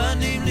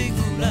בנים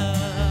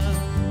לגבולם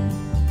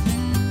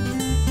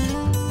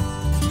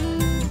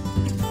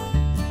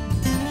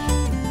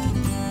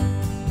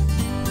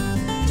ושבו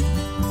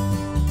בנים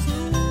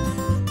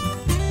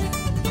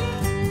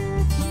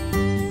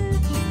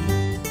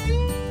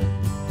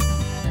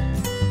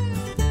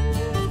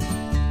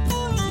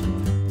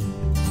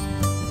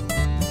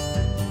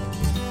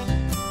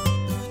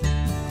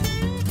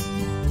בנים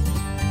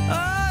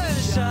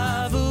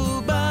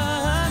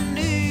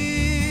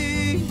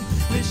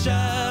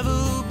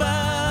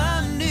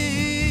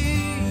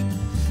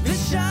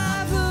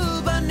ושבו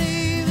בנים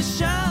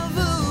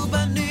ושבו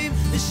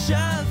בנים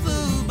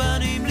ושבו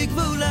בנים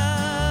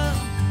לגבולם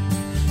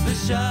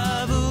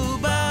ושבו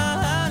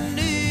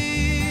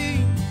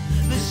בנים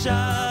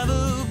ושבו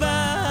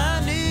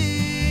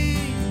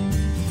בנים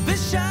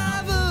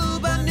ושבו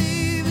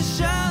בנים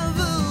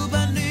ושבו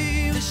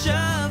בנים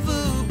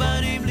ושבו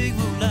בנים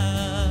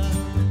לגבולם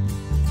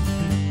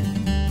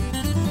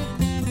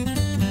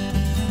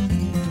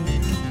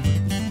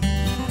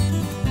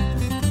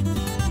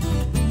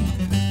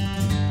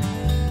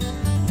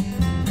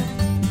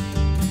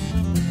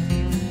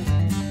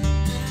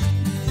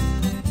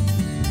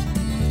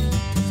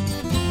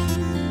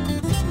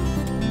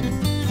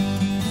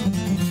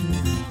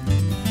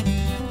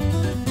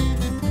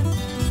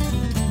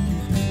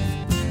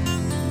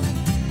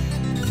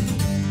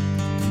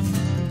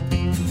ושבו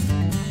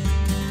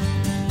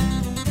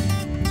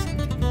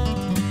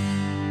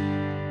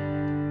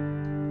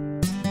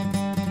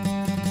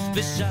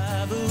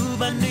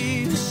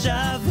בנים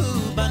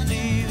ושבו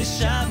בנים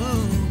ושבו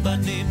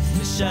בנים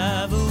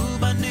ושבו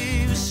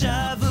בנים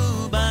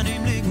ושבו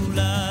בנים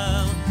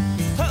לגבולם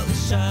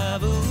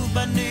ושבו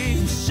בנים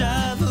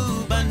ושבו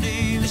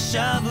בנים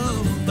ושבו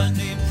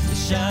בנים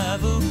ושבו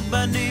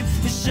בנים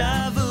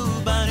ושבו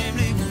בנים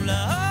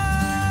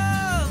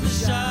לגבולם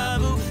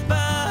ושבו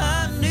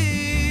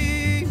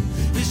בנים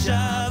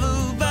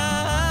ושבו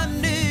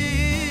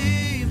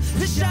בנים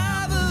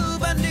ושבו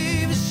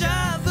בנים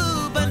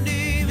ושבו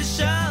בנים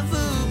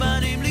ושבו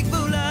בנים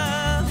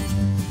לגבולם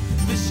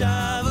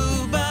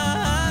ושבו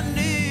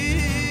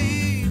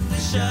בנים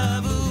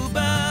ושבו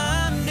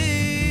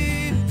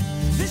בנים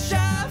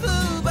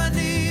ושבו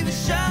בנים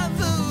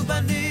ושבו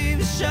בנים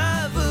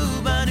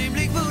ושבו בנים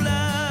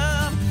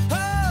לגבולם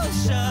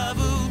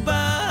ושבו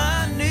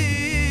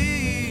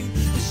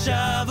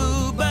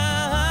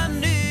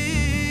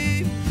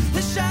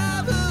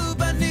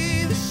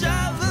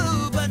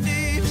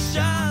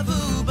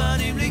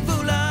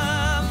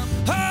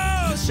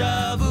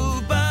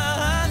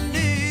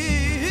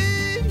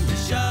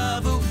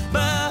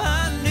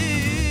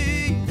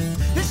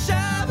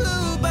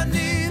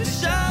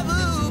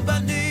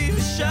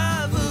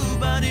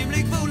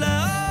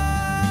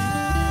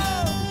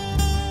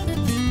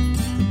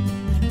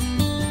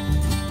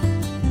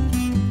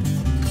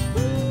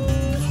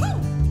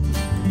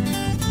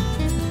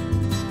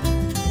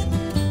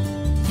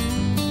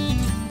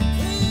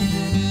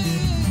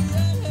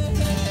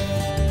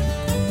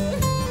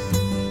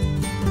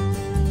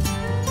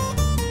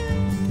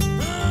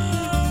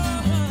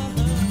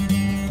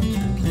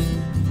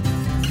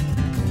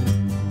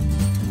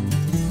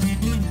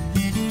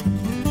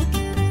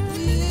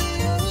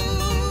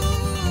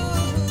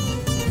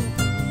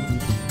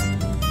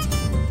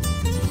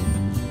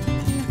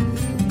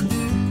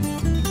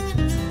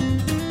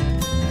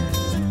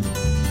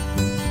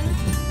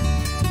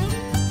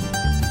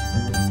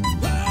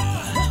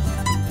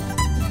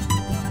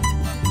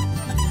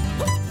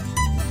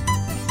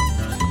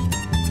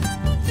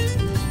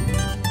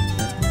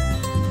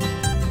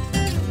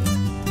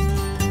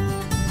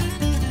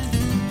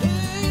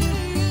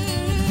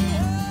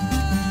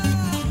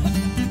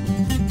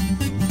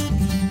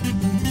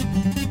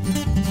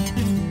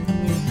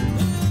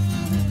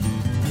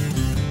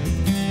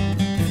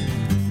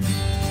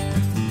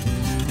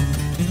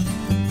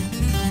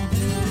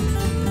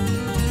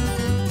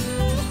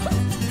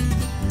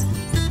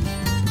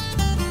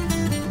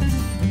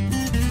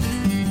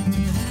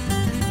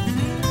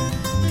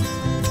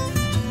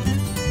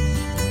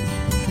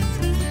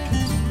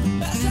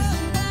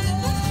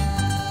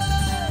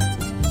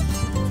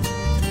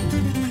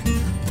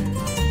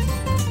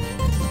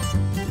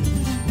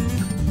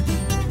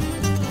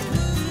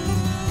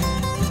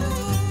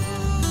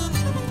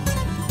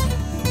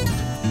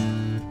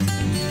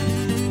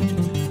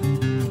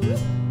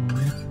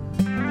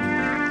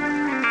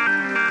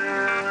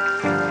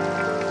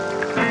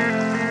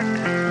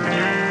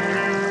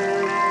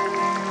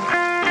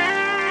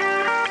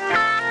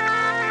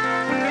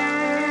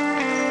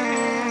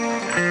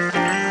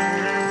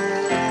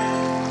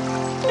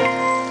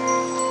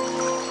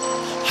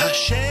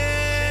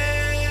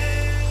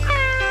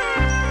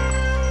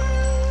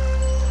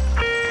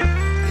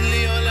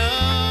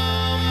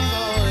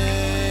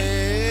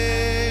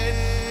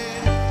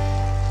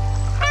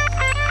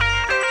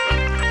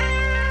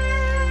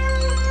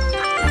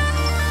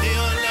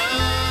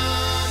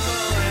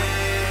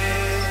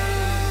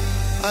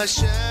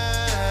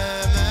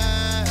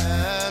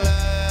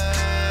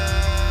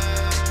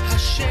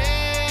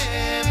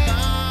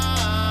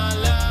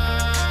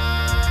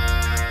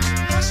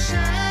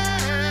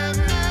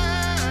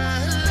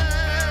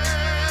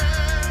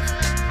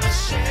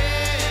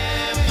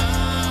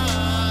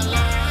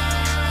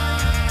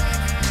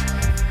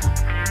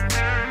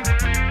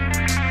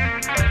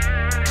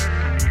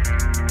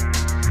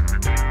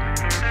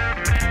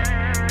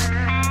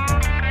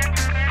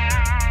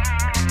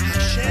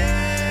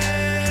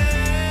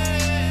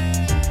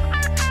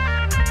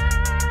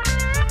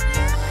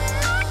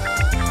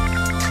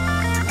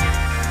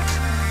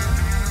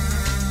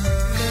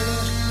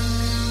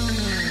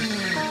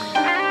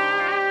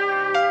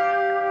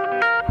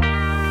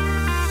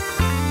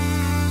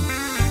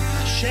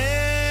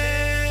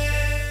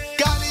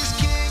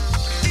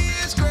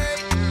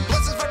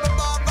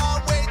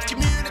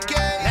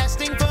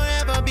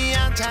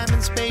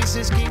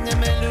His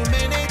kingdom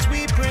illuminates,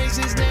 we praise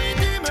his name.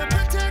 Redeemer,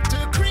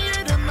 protector,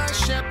 creator, my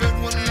shepherd,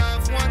 one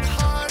love, one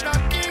heart, our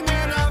king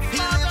and our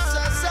father. He lifts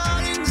us out,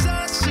 brings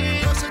us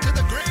in, closer to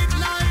the great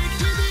light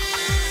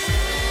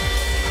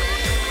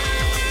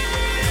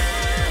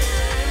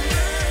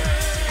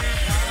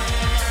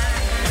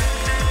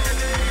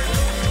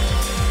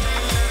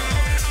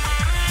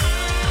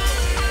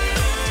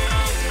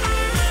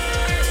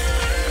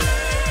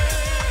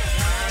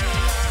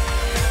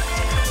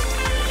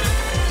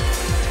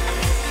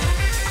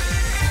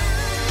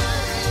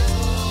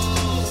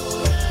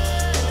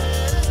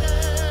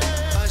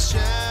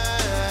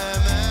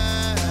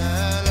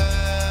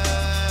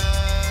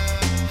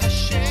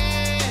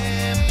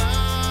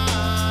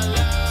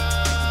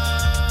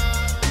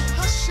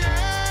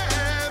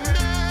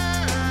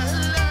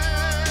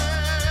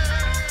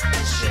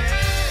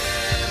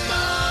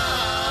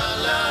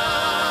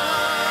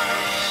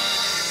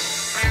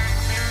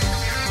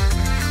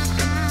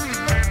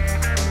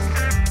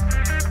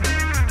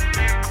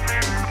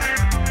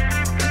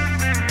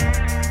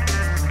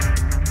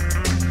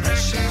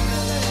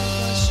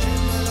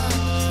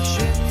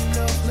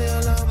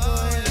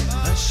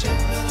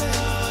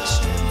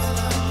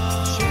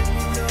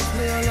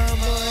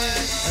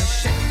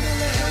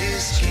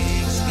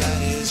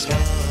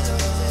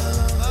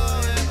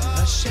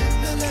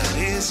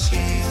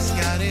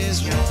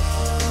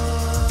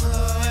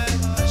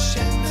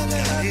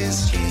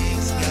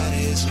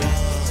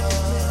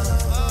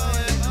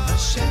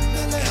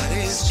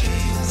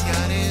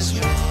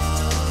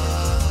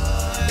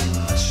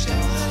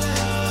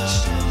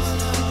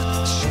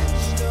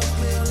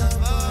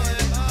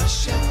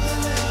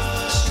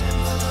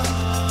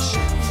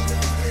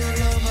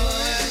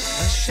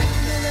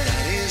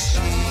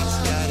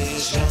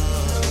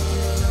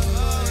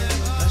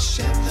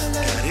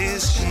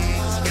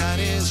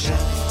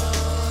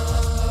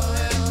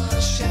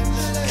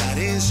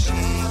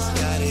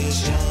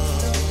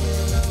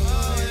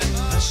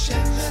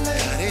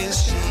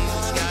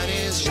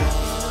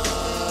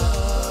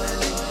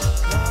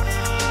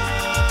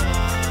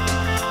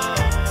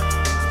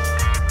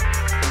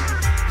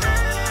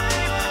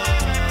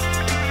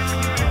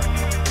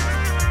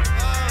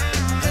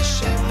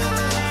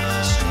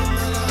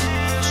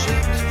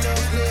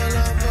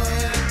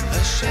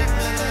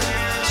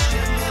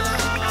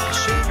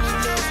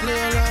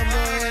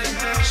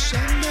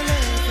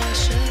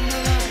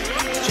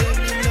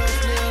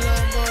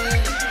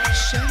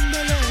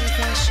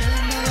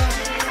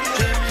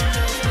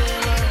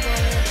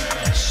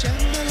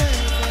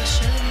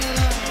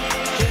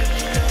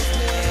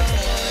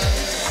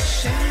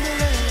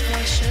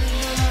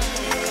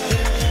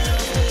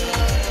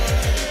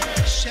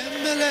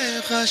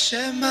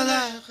Hashem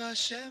Malach,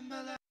 Hashem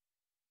Malach.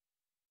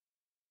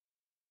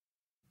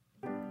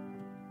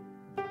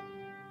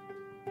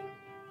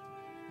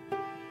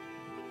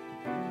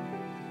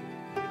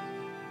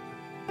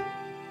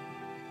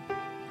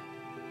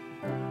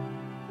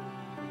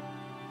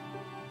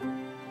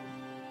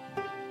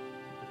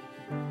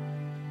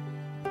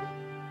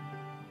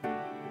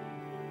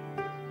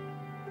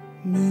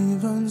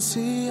 Mivan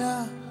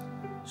siach,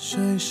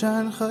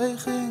 shoyshan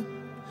chaychim,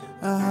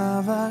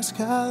 ahavas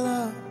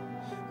kala.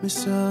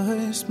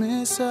 Misais,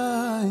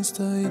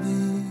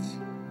 toidi.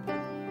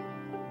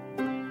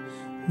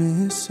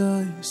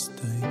 Misais,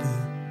 toidi.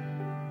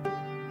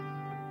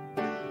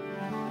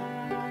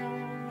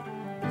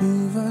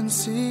 Mivan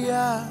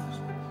siach,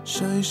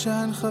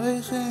 shoyshan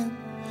chaychim,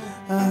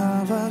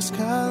 ahavas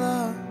kala.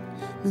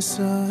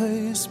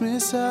 Misais,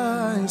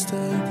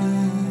 toidi.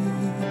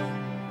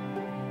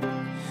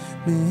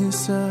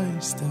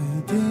 Misais,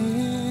 toidi.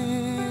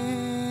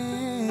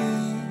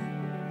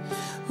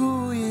 Hu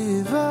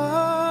yiva.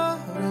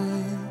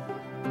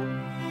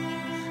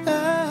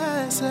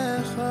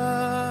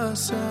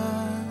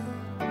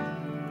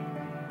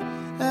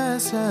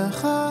 As a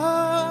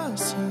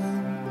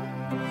chasan,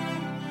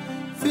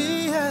 fi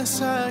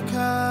hasakala,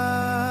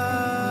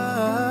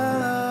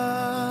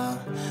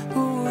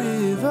 hu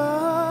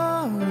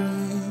ivari.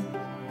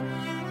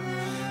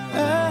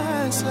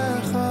 As a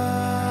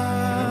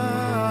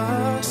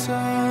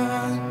chasan,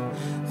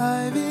 I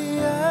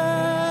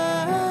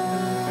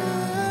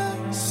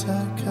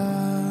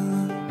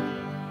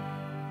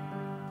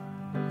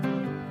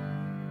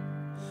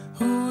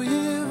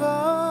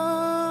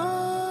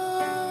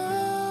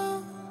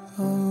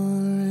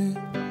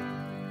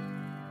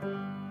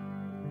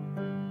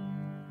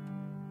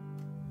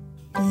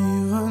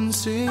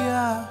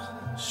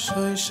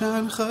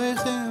Shoishan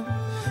Chaychim,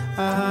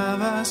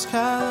 Ahavas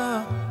Kala,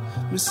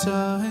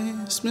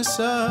 Messiahs,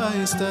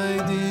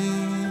 Taidin,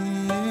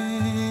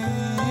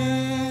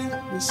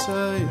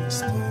 Messiahs,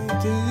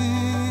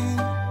 Taidin,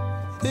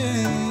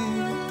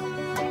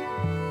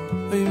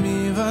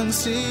 Oimivan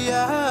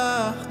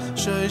Siach,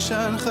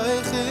 Shoishan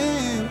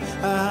Chaychim,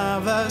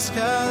 Ahavas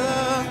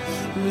Kala,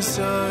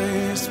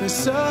 Messiahs,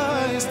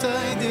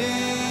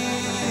 Taidin,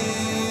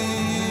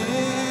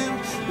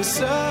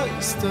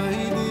 Messiahs,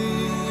 Taidin.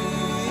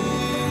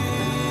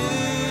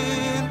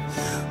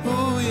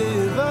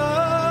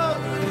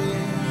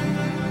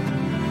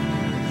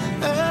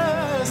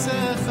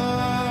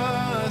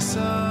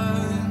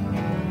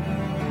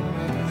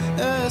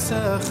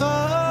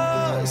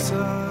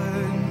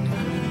 Chasan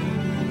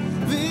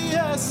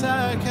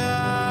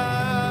v'yasakala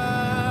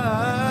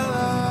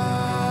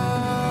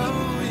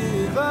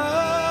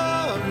u'yivarei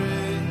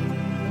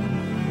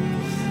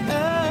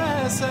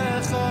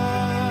esechasan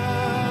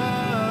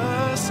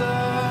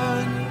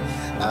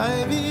ay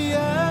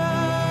v'yasakala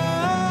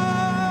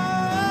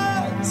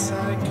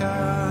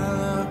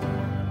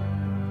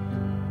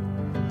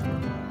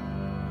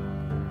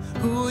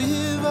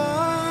u'yivarei.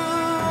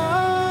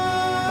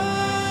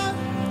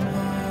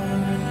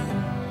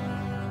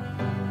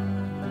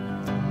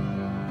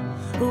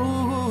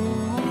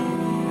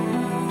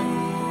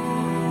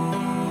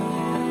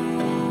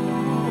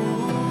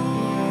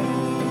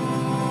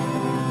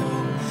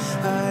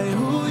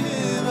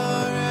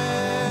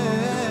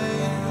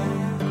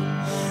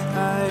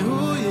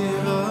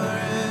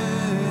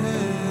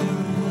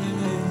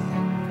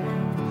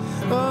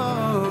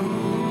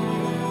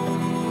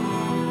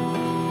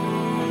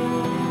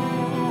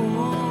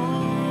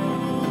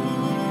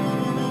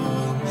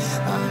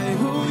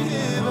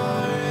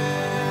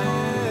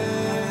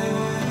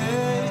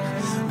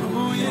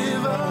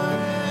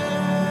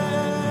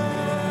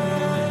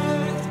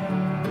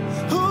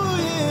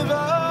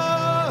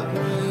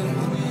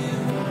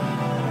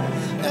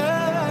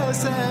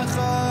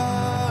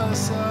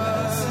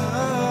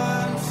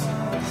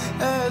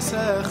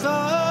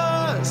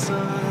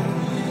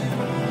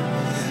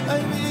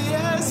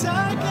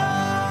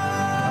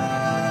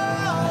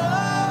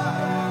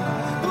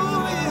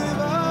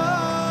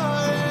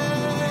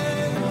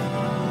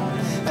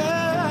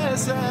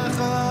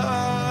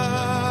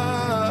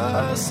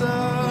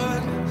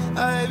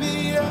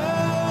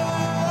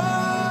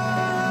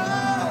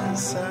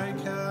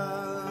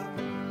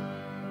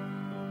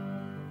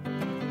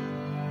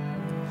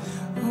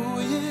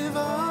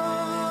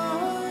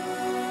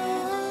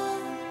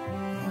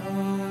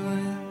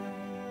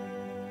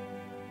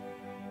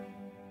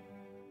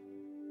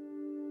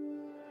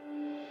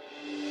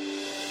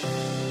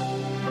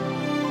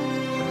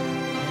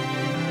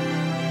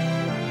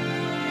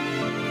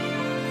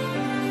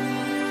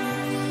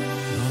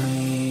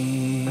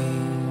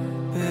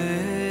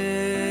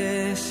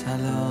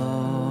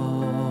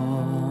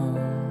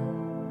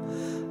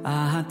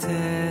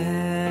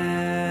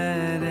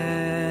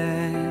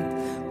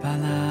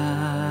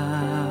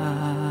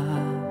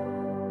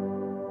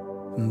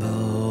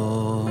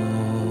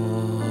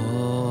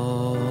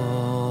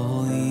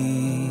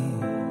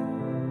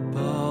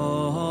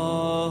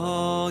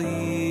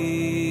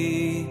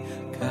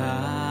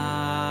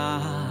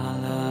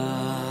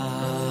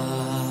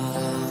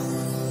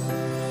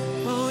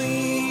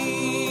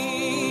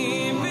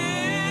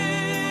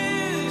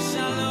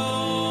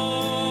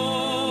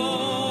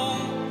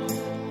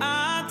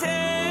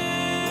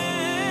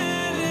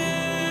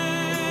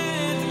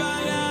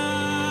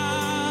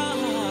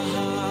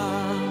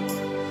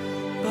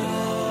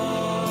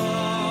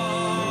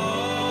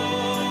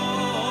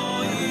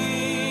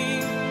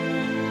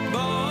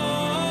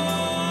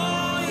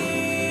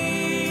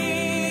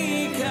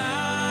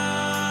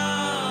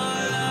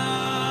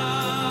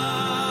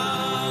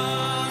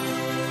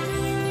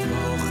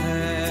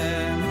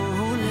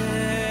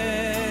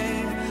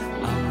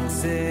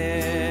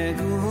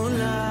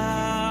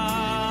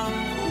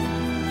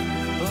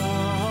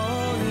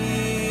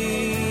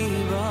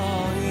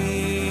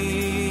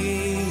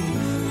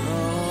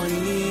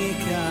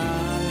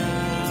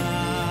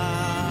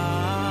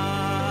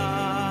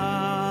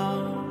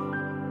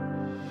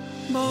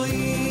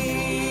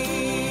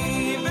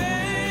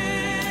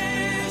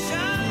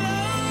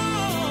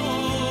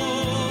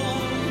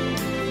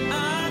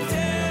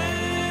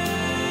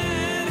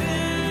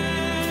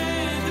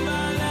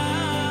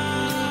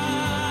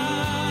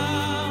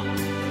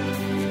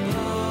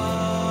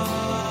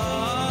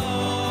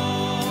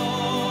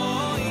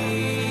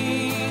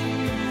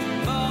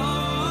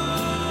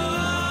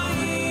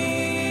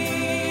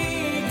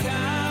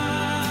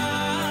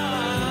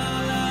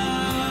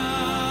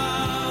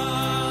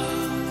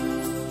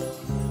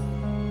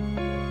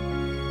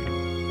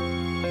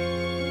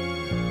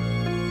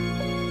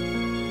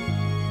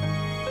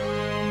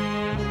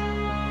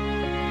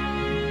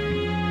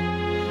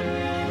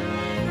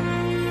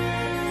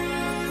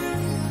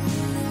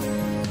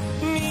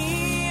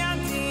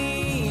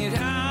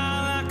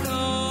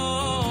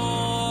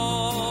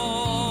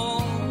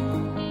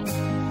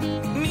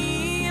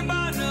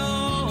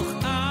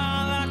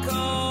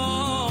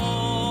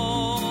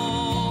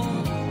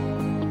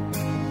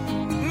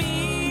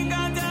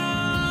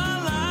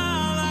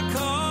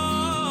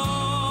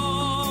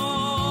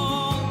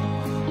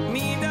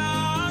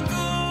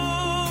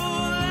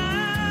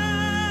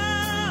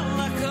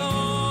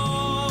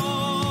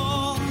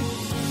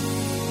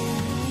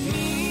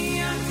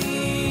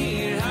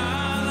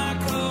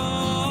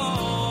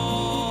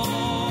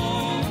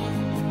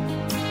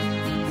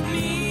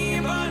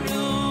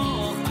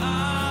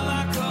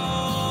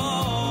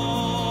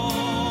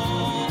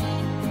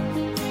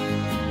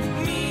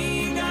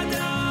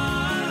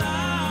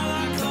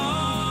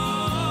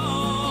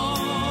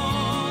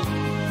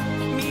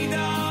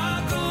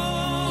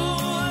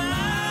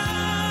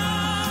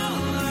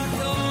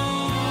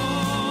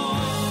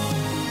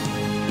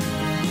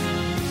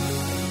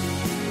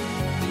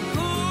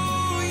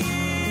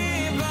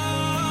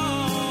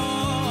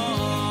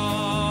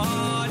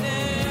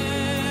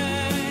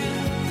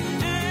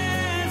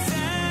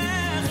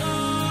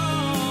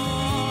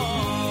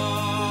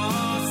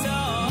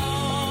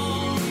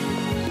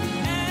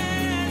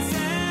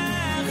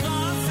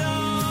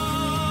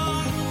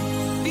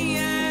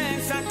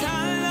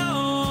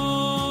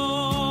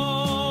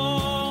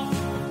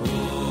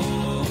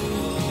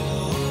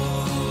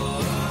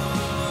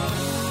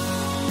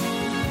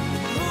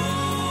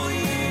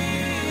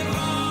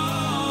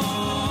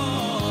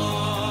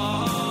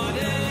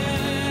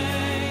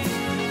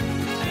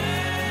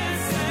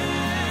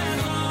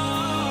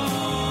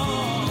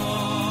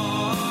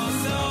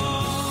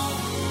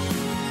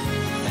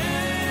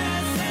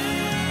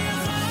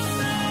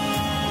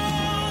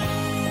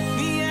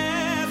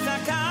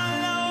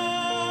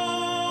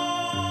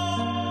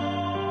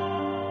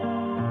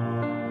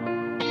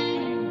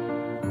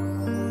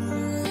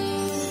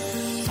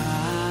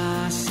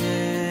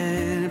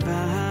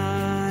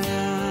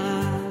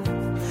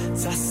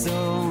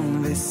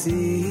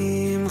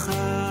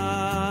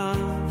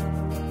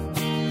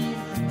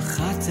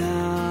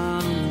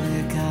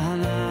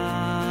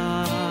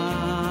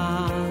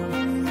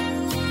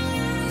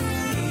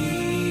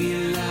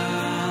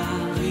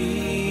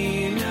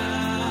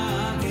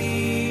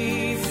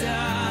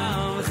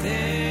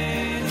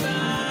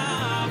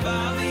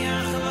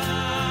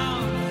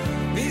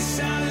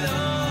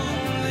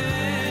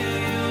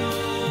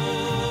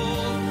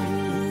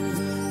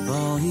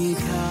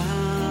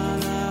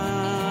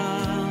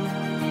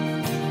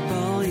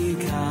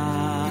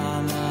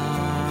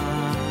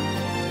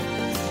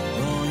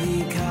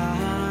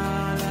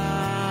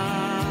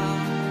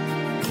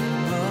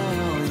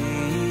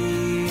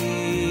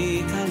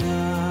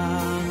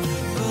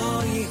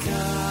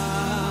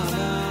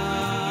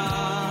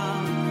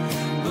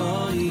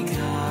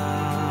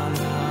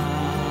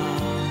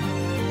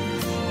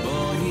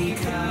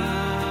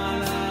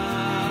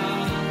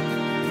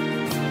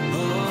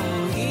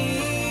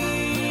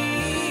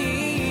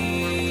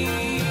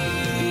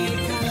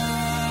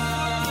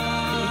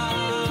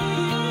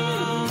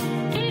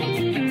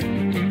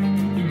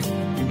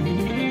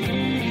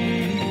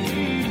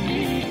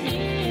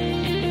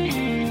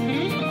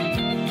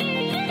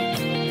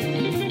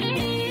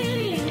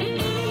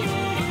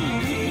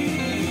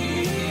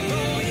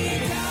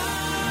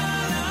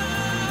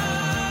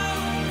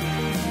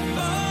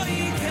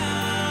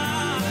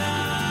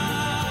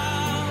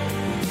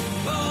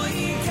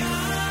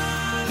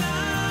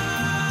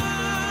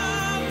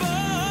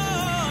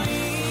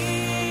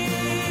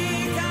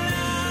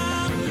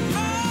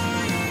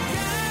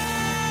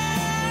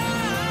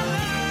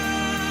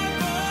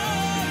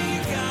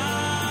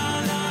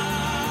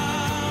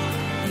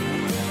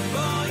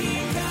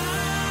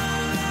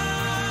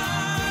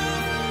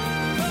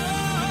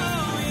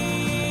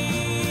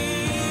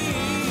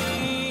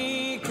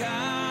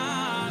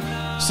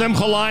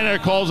 Simcha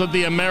Leiner calls it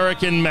the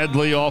American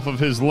medley off of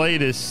his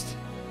latest,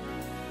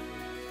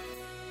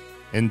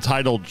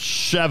 entitled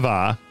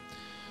Sheva,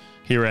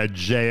 here at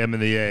JM in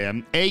the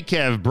AM.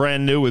 Akev,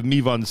 brand new with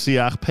Mivon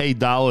Siach. Pei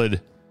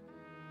Dalid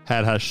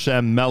had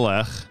Hashem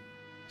Melech.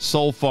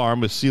 Soul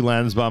Farm with C.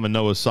 Lansbaum and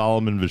Noah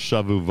Solomon,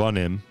 Vishavu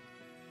Vanim.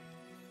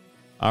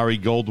 Ari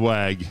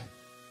Goldwag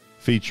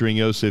featuring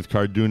Yosef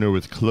Karduner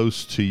with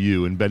Close to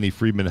You. And Benny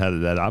Friedman had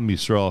that Am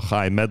Yisrael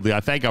Chai medley. I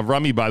thank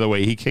Avrami, by the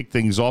way. He kicked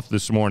things off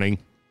this morning.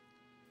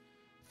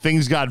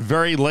 Things got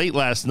very late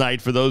last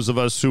night for those of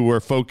us who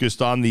were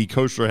focused on the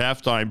Kosher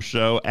Halftime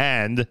Show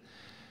and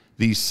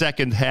the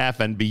second half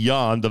and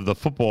beyond of the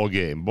football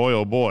game. Boy,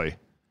 oh boy.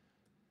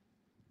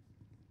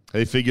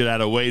 They figured out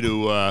a way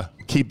to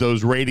keep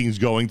those ratings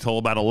going till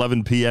about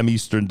 11 p.m.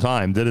 Eastern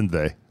time, didn't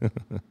they?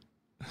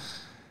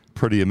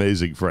 Pretty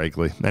amazing,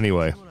 frankly.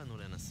 Anyway.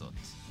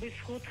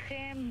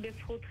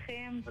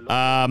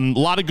 A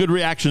lot of good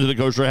reaction to the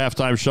Kosher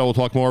Halftime Show. We'll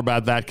talk more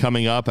about that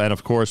coming up. And,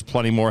 of course,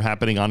 plenty more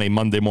happening on a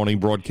Monday morning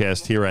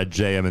broadcast here at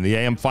JM in the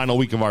AM. Final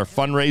week of our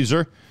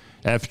fundraiser,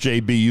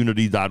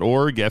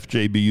 fjbunity.org,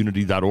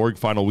 fjbunity.org.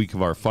 Final week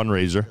of our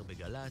fundraiser.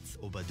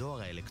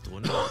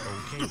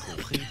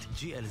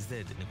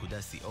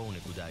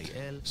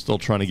 Still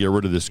trying to get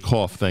rid of this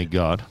cough, thank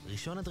God.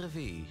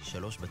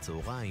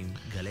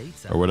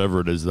 Or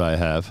whatever it is that I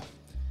have.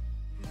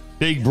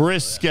 Big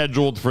bris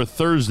scheduled for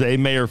Thursday.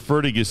 Mayor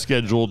Fertig is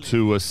scheduled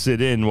to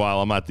sit in while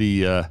I'm at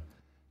the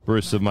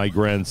bris of my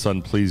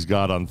grandson, please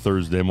God, on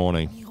Thursday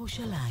morning.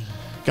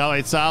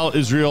 Galei Tzahal,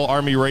 Israel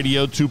Army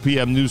Radio, 2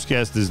 p.m.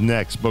 newscast is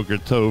next. Boker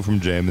Tov from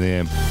JM in the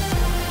AM.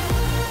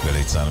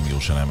 גלי צהל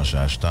מירושלים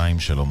השעה 2,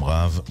 שלום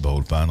רב,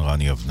 באולפן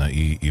רני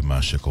אבנאי עם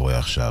מה שקורה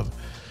עכשיו.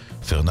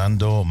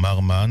 פרננדו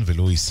מרמן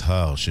ולואיס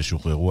הר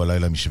ששוחררו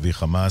הלילה משבי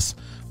חמאס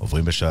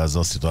עוברים בשעה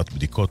זו סדרת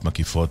בדיקות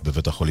מקיפות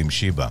בבית החולים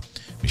שיבה.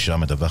 משם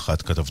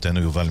מדווחת כתבתנו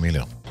יובל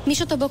מילר.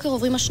 משעות הבוקר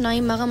עוברים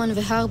השניים, מרמן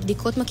והר,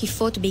 בדיקות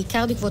מקיפות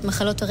בעיקר בעקבות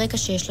מחלות הרקע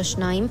שיש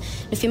לשניים.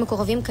 לפי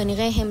מקורבים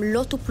כנראה הם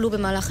לא טופלו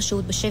במהלך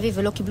השהות בשבי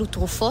ולא קיבלו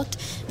תרופות,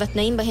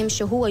 והתנאים בהם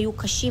שהוא היו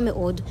קשים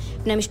מאוד.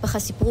 בני המשפחה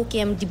סיפרו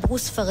כי הם דיברו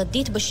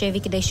ספרדית בשבי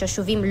כדי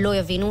שהשובים לא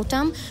יבינו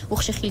אותם,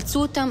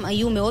 וכשחילצו אותם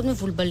היו מאוד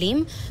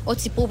מבולבלים. עוד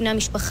סיפרו בני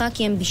המשפחה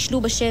כי הם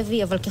בישלו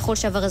בשבי, אבל ככל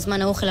שעבר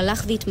הזמן האוכל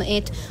הלך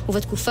והתמעט,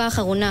 ובתקופה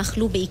האחרונה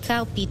אכלו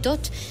בעיקר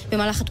פיתות.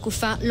 במהלך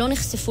התקופה לא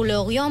נחשפו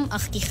לאור יום,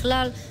 אך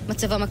ככלל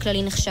מצבם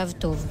הכללי נחשב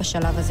טוב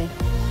בשלב הזה.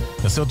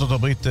 נשיא ארצות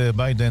הברית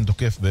ביידן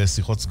תוקף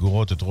בשיחות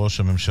סגורות את ראש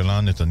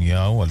הממשלה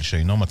נתניהו על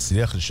שאינו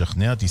מצליח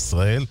לשכנע את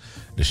ישראל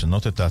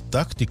לשנות את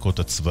הטקטיקות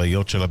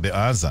הצבאיות שלה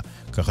בעזה,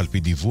 כך על פי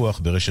דיווח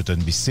ברשת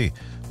NBC.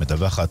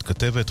 מדווחת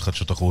כתבת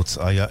חדשות החוץ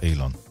איה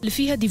אילון.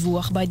 לפי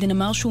הדיווח, ביידן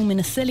אמר שהוא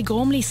מנסה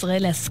לגרום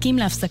לישראל להסכים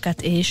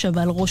להפסקת אש,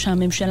 אבל ראש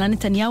הממשלה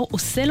נתניהו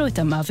עושה לו את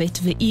המוות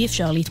ואי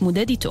אפשר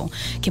להתמודד איתו.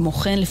 כמו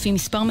כן, לפי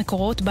מספר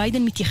מקורות,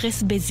 ביידן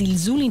מתייחס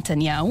בזלזול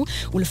לנתניהו,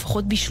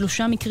 ולפחות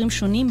ב3 מקרים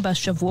שונים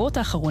בשבועות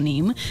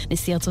האחרונים,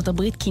 נשיא ארצות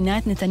הברית כינה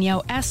את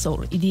נתניהו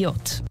אסול,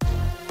 אידיוט.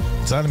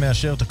 צה"ל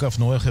מאשר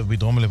תקפנו רכב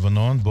בדרום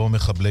לבנון בו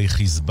מחבלי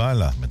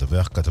חיזבאללה,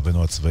 מדווח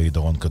כתבנו הצבאי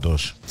דורון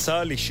קדוש.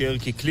 צה"ל אישר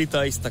כי כלי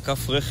טיס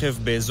תקף רכב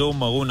באזור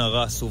מרון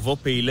הרס ובו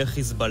פעילי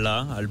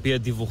חיזבאללה. על פי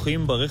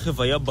הדיווחים,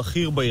 ברכב היה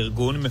בכיר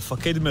בארגון,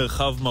 מפקד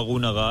מרחב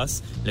מרון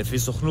הרס. לפי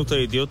סוכנות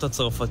הידיעות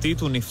הצרפתית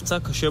הוא נפצע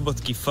קשה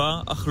בתקיפה,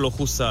 אך לא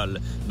חוסל.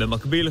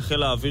 במקביל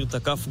חיל האוויר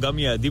תקף גם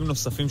יעדים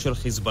נוספים של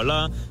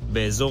חיזבאללה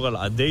באזור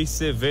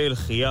אל-עדייסה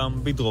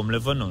ואל-חיאם בדרום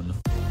לבנון.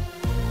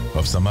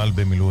 רב סמל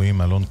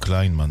במילואים אלון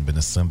קליינמן, בן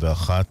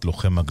 21,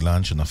 לוחם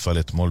מגלן שנפל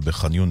אתמול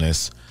בח'אן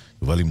יונס,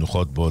 יובא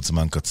למנוחות בעוד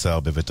זמן קצר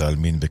בבית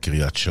העלמין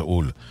בקריית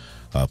שאול.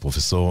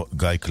 הפרופסור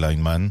גיא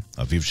קליינמן,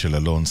 אביו של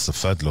אלון,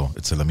 ספד לו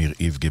אצל אמיר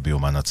איבגי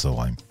ביומן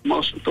הצהריים.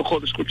 ממש תוך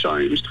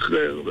חודש-חודשיים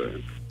משתחרר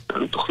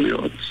ואין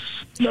תוכניות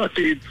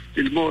לעתיד,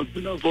 ללמוד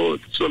ולעבוד,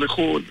 לצוע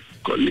לחוד.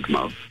 הכל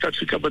נגמר. קצת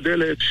דפיקה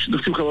בדלת,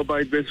 דופקים לך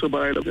בבית ב10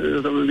 בלילה,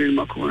 אתה מבין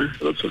מה קורה,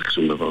 לא צריך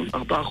שום דבר.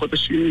 4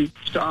 חודשים,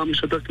 שאתה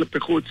משדר כלפי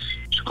חוץ,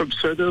 שכל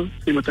בסדר,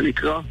 אם אתה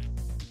נקרא.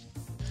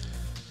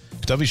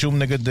 כתב אישום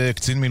נגד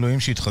קצין מילואים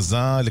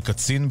שהתחזה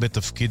לקצין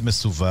בתפקיד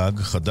מסווג,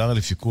 חדר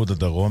לפיקוד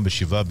הדרום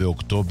ב7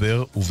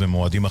 באוקטובר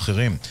ובמועדים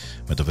אחרים.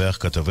 מדווח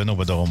כתבנו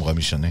בדרום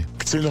רמי שני.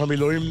 קצין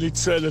המילואים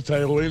ניצל את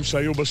האירועים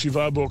שהיו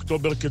ב7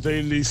 באוקטובר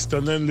כדי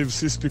להסתנן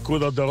לבסיס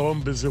פיקוד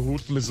הדרום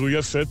בזהות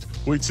מזויפת.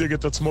 הוא הציג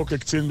את עצמו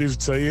כקצין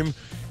מבצעים,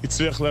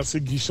 הצליח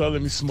להשיג גישה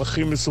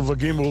למסמכים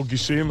מסווגים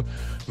ורגישים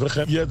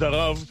וכן ידע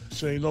רב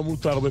שאינו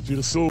מותר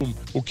בפרסום.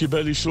 הוא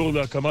קיבל אישור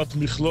להקמת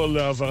מכלול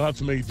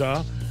להעברת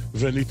מידע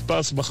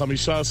ונתפס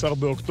ב-15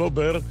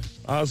 באוקטובר,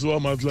 אז הוא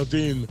עמד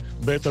לדין.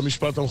 בית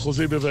המשפט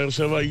המחוזי בבאר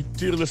שבע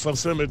התיר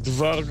לפרסם את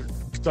דבר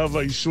כתב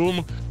האישום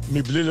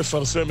מבלי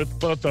לפרסם את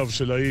פרטיו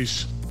של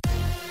האיש.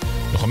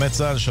 לוחמי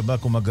צה"ל,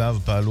 שב"כ ומג"ב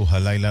פעלו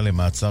הלילה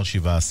למעצר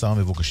 17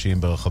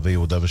 מבוקשים ברחבי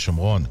יהודה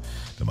ושומרון.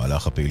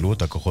 במהלך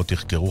הפעילות הכוחות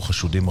תחקרו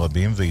חשודים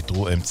רבים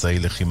ויתרו אמצעי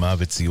לחימה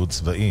וציוד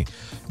צבאי.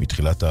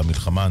 מתחילת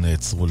המלחמה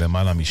נעצרו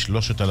למעלה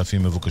מ3,000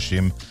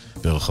 מבוקשים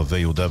ברחבי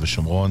יהודה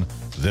ושומרון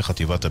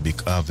וחטיבת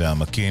הבקעה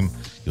והעמקים,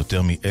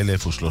 יותר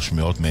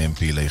מ1,300 מהם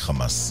פעילי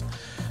חמאס.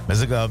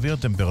 מזג האוויר,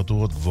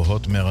 טמפרטורות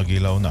גבוהות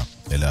מהרגיל לעונה.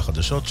 אלה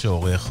החדשות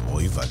שעורך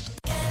רועי ולד.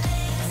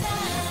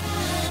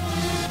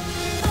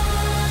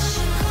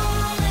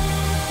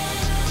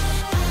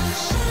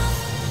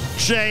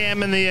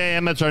 JM and the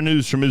AM, that's our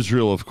news from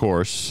Israel, of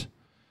course,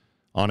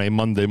 on a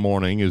Monday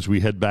morning as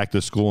we head back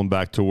to school and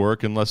back to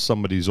work, unless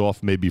somebody's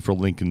off maybe for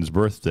Lincoln's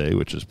birthday,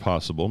 which is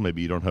possible.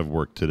 Maybe you don't have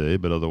work today,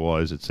 but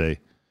otherwise it's a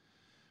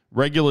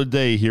regular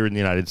day here in the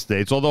United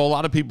States, although a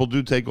lot of people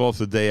do take off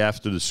the day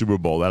after the Super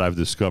Bowl, that I've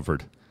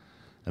discovered,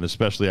 and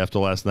especially after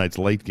last night's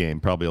late game.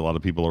 Probably a lot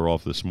of people are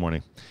off this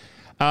morning.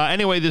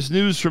 Anyway, this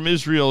news from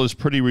Israel is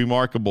pretty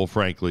remarkable,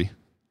 frankly.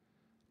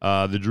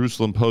 The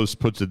Jerusalem Post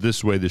puts it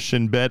this way. The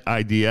Shin Bet,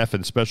 IDF,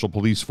 and Special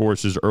Police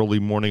Forces early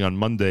morning on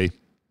Monday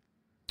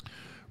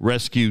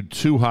rescued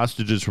 2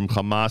 hostages from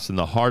Hamas in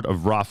the heart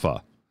of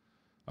Rafah.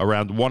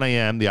 Around 1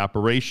 a.m., the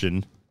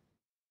operation,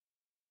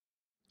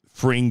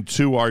 freeing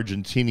 2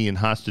 Argentinian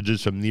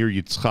hostages from Nir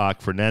Yitzchak,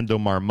 Fernando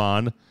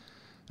Marman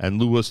and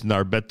Luis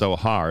Narbeto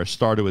Har,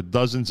 started with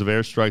dozens of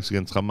airstrikes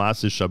against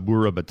Hamas's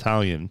Shabura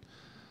battalion,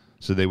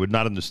 so they would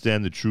not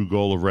understand the true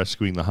goal of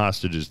rescuing the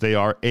hostages. They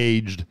are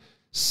aged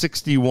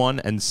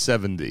 61 and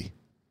 70.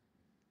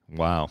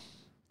 Wow.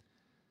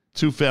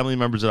 2 family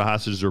members of the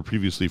hostages were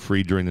previously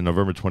freed during the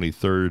November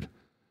 23rd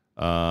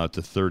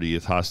to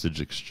 30th hostage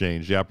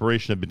exchange. The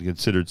operation had been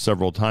considered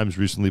several times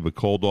recently, but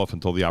called off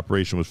until the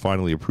operation was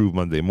finally approved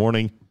Monday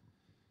morning.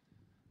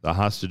 The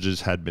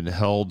hostages had been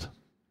held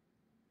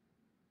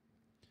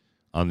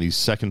on the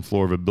second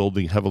floor of a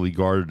building, heavily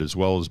guarded, as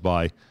well as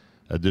by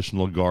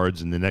additional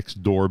guards in the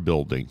next door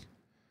building.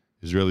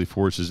 Israeli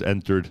forces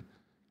entered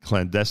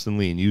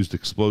clandestinely and used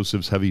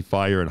explosives, heavy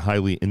fire, and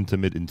highly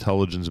intimate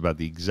intelligence about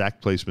the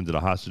exact placement of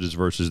the hostages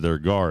versus their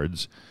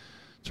guards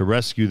to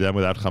rescue them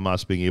without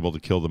Hamas being able to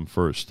kill them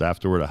first.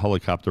 Afterward, a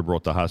helicopter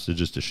brought the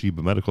hostages to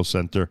Sheba Medical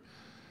Center,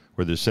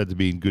 where they're said to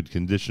be in good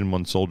condition.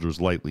 1 soldier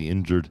was lightly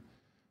injured.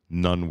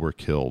 None were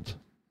killed.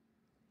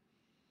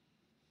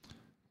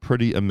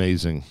 Pretty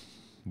amazing.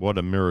 What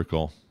a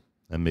miracle.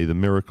 And may the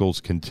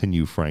miracles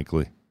continue,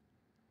 frankly.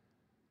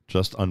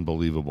 Just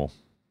unbelievable.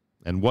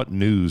 And what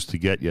news to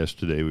get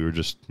yesterday. We were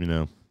just,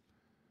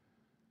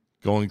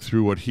 going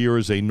through what here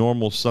is a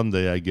normal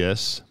Sunday, I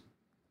guess.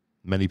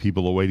 Many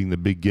people awaiting the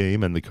big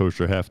game and the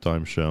kosher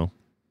halftime show.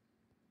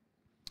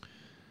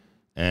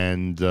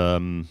 And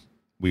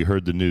we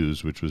heard the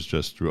news, which was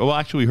just... Oh,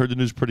 actually, we heard the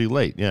news pretty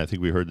late. Yeah, I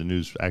think we heard the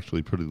news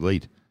actually pretty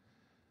late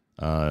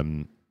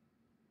in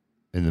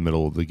the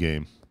middle of the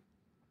game.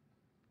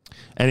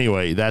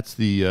 Anyway, that's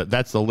the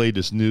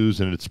latest news,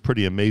 and it's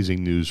pretty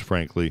amazing news,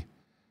 frankly.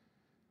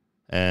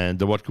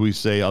 And what can we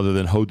say other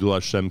than Hodul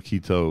Hashem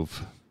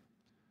Kitov?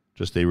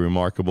 Just a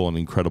remarkable and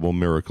incredible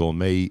miracle.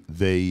 May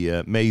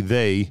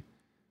they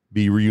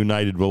be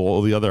reunited with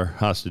all the other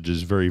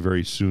hostages very,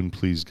 very soon.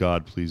 Please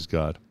God, please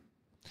God.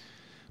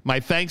 My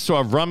thanks to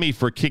Avrami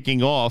for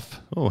kicking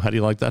off. Oh, how do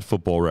you like that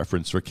football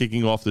reference? For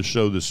kicking off the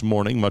show this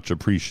morning. Much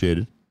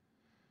appreciated.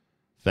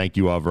 Thank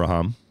you,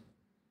 Avraham.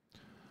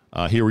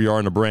 Here we are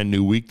in a brand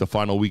new week, the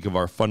final week of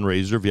our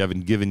fundraiser. If you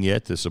haven't given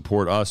yet to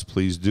support us,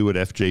 please do it,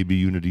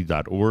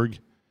 fjbunity.org,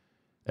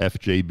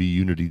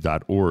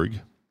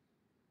 fjbunity.org.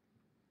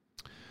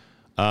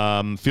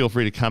 Feel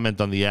free to comment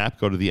on the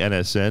app. Go to the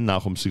NSN,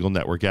 Nachum Segal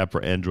Network app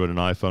for Android and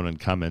iPhone, and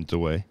comment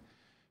away.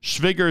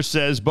 Schwiger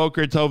says,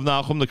 Boker Tov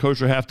Nachum, the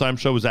kosher halftime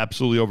show was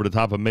absolutely over the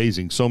top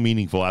amazing, so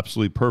meaningful,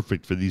 absolutely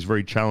perfect for these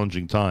very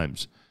challenging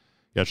times.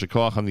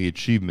 Yashikoach on the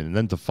achievement, and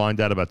then to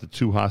find out about the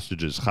 2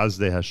 hostages,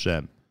 Chazdei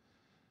Hashem.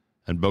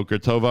 And Boker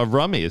Tov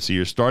Avrami, I see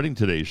you're starting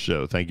today's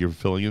show. Thank you for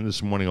filling in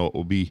this morning. It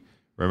will be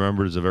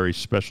remembered as a very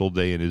special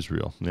day in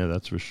Israel. Yeah,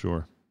 that's for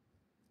sure.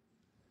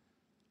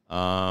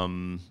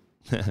 Listener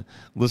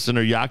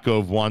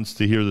Yaakov wants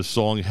to hear the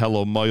song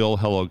Hello Moyel,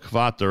 Hello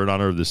Kvater in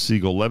honor of the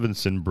Siegel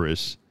Levinson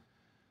bris.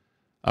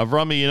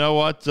 Avrami, you know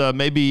what?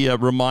 Maybe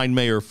remind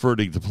Mayor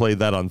Fertig to play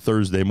that on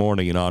Thursday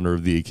morning in honor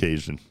of the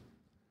occasion.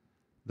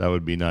 That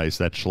would be nice,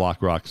 that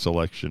Schlock Rock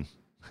selection.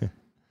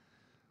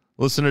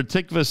 Listener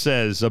Tikva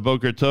says,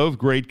 Boker Tov,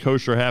 great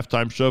kosher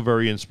halftime show,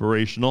 very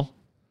inspirational.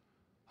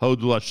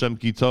 Hodul Hashem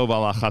Ki Tov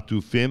ala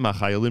chatufim,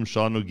 achayelim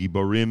shalanu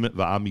giborim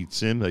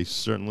va'amitzim. They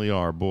certainly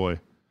are, boy.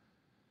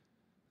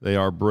 They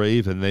are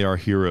brave and they are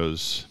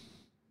heroes.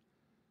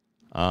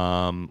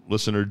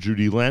 Listener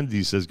Judy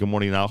Landy says, good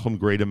morning, Nachum.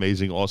 Great,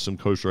 amazing, awesome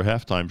kosher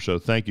halftime show.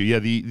 Thank you. Yeah,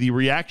 the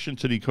reaction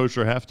to the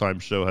kosher halftime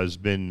show has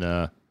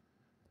been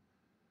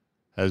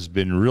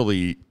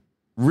really,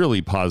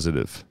 really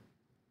positive.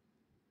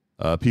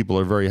 People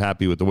are very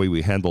happy with the way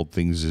we handled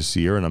things this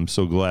year, and I'm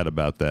so glad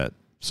about that.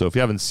 So if you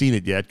haven't seen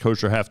it yet,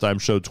 Kosher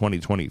Halftime Show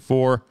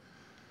 2024,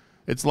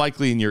 it's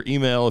likely in your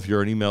email if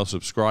you're an email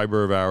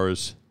subscriber of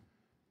ours.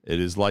 It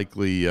is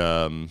likely,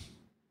 God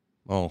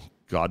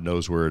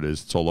knows where it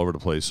is. It's all over the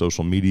place.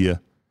 Social media,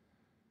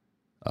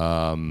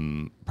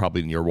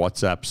 probably in your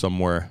WhatsApp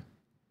somewhere.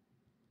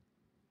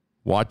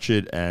 Watch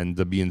it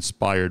and be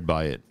inspired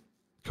by it.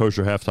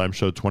 Kosher Halftime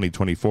Show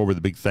 2024 with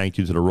a big thank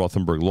you to the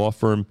Rothenberg Law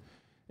Firm,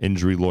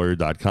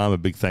 InjuryLawyer.com. A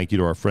big thank you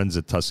to our friends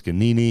at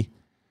Tuscanini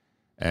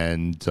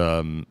and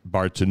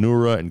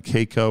Bartanura and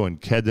Keiko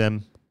and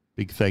Kedem.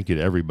 Big thank you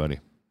to everybody.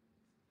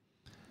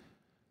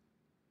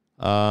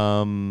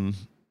 Listener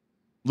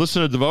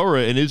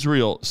Devora in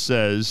Israel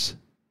says,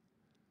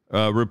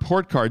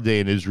 report card day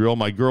in Israel.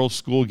 My girl's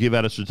school gave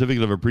out a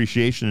certificate of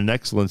appreciation and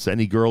excellence to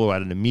any girl who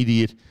had an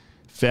immediate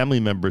family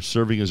member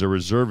serving as a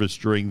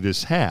reservist during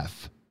this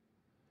half.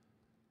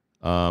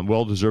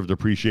 Well-deserved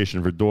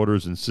appreciation for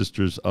daughters and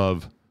sisters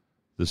of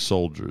the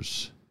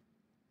soldiers.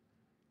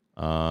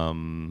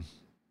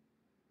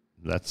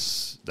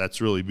 That's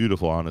really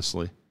beautiful,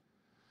 honestly,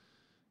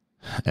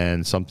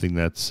 and something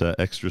that's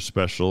extra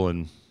special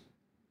and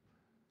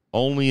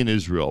only in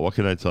Israel. What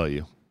can I tell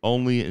you?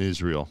 Only in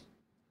Israel.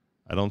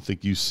 I don't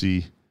think you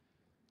see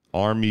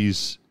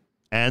armies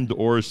and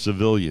or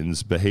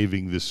civilians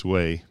behaving this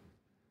way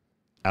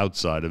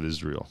outside of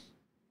Israel.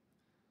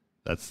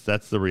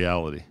 That's the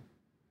reality.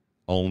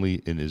 Only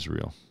in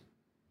Israel.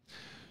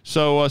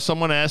 So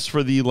someone asked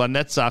for the La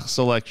Netzach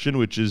selection,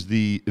 which is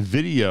the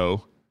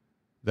video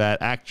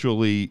that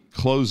actually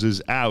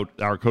closes out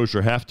our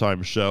Kosher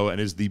Halftime Show and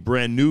is the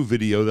brand new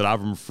video that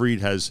Avram Fried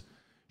has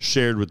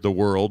shared with the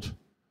world,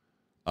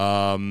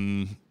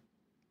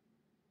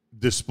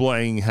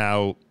 displaying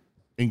how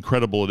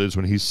incredible it is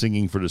when he's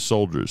singing for the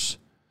soldiers.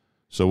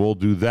 So we'll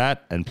do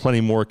that and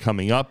plenty more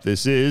coming up.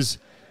 This is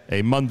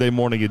a Monday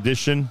morning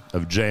edition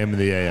of JM in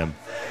the AM.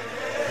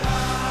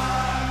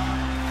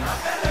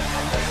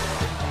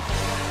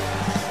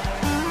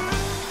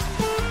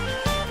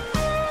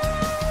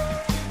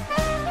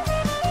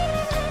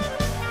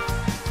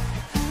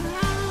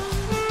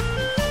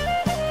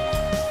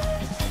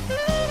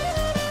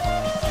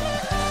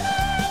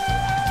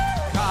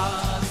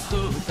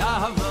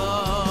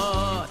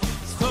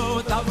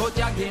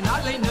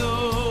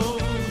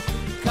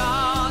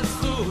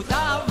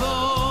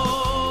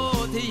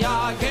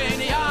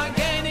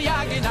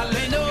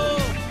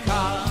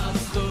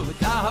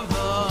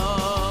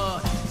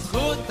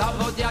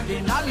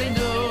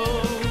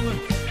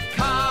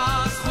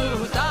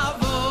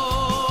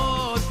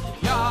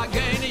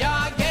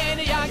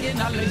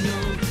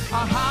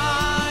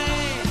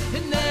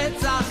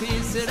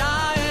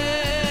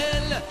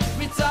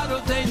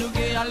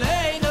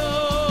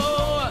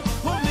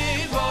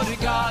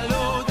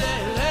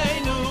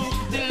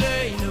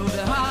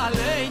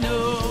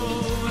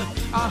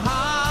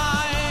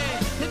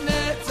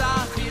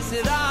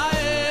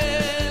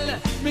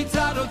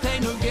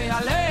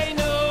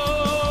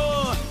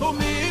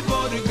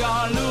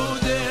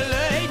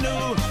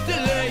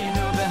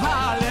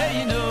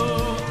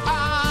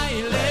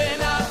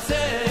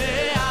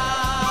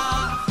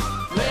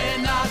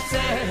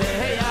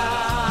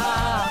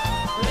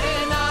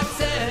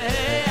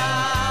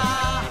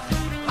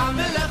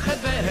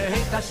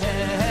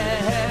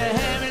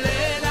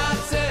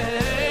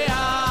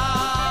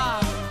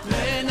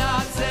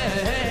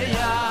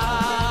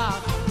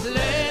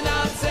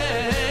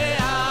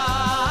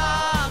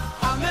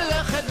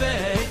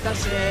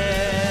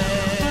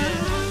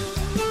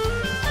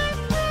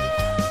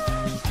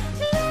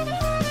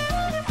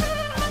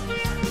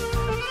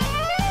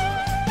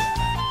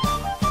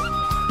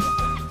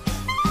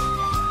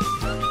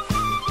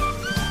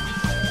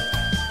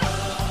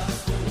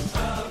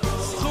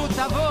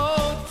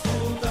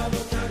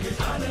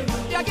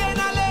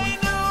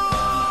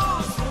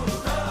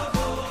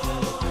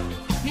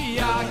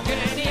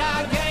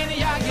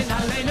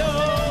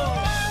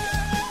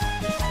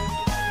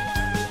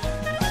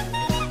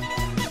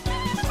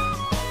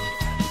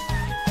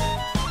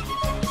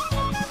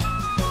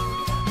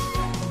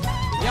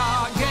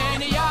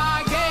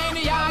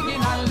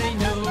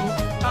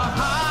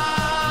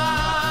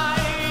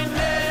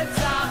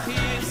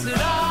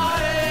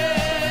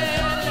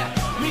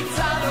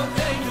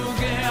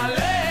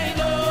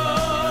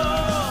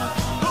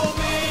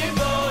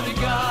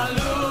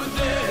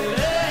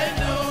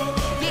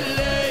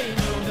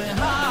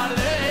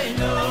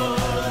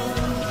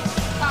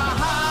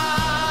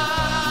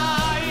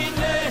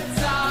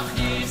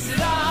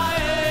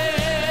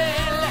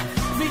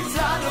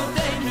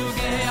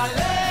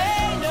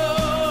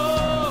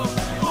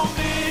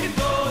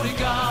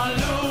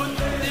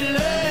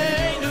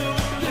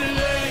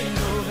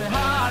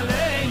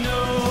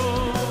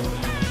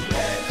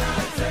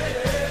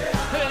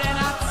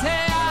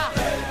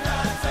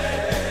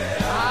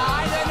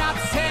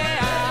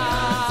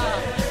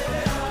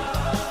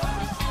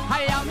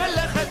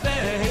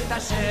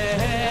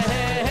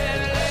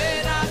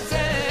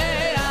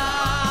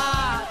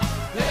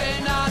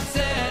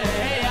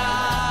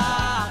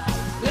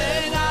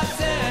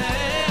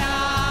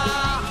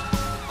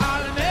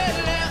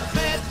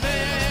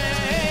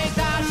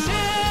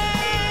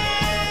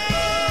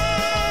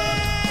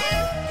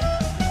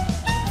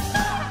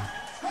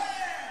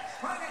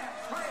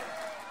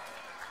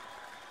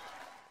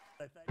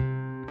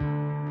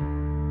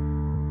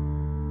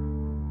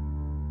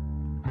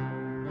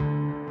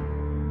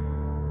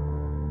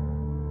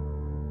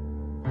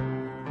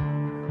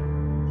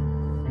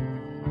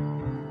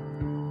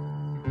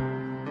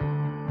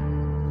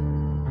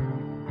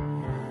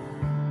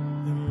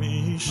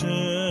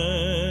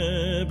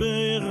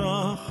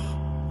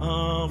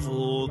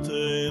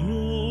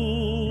 אבותינו,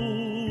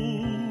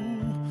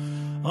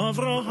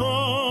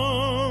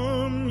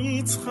 אברהם,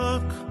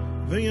 יצחק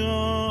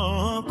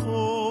ויעקב,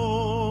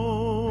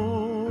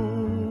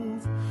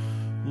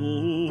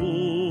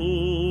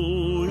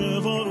 הוא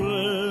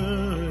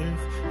יברך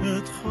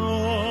את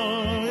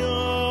חיילי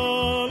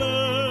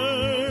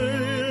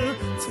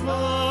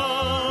צבא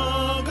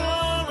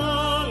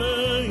הגנה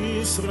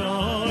לישראל,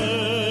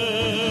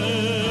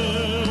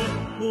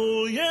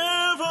 הוא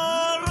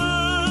יברך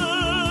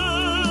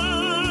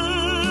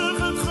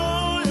את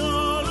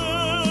חיילי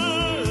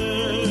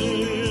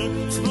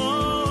צבא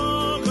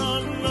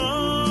הגנה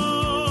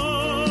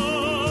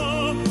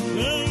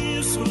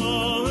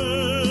לישראל,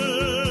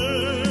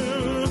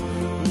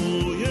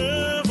 הוא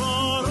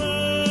יברך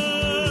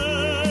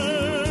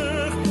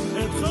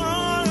את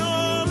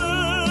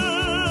חיילי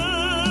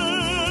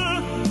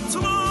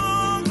צבא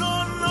הגנה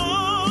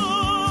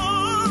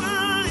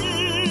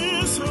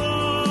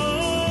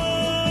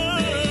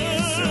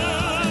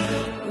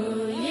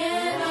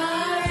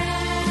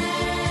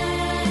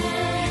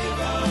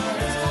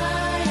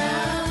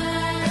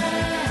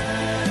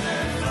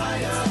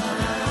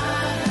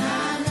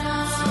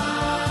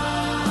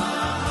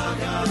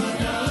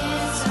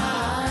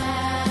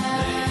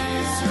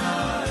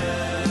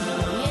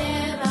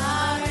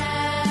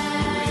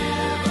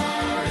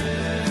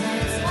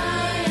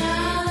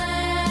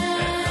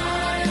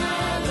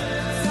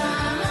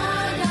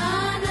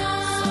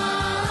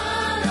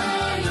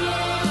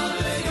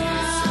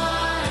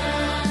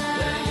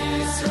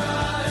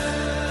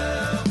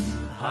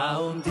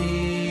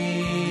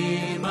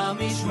העומדים על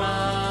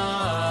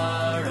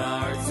משמר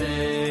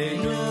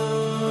ארצנו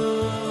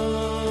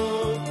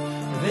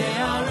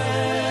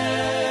וערי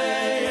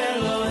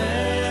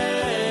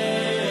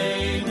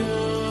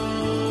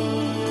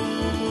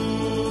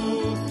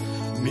אלוהינו,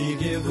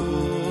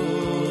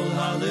 מגבול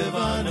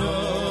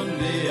הלבנון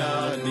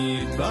ועד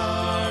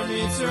מדבר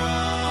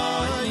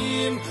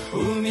מצרים,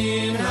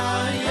 ומן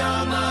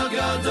הים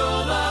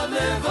הגדול עד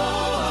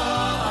לבוא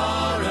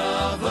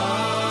הערבה,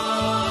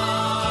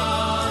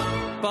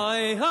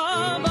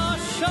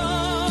 ביבשה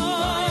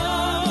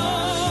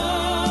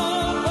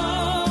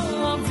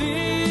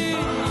באוויר,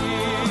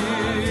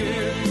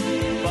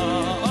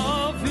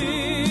 באוויר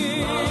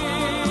ובים,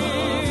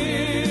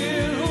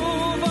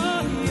 הוא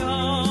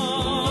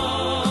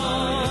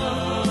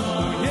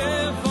יברך את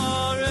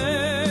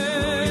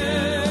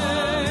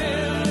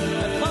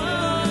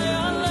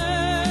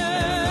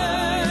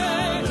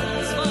חיילי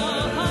צבא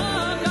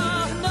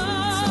הגנה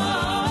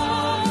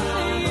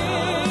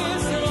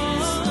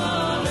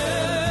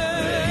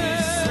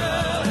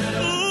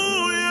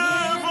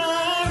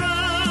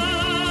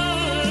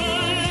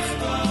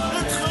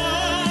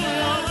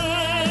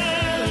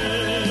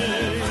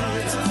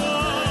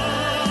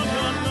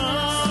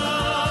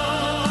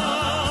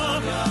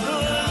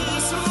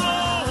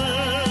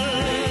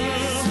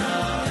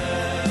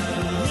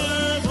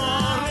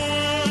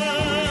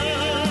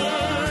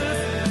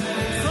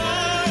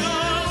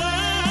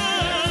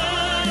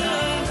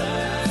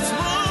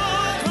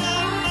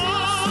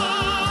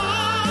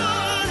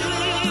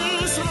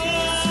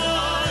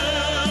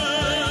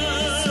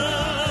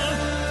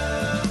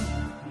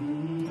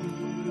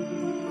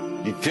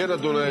ייתן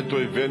אדוני את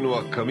אויבינו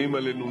הקמים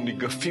עלינו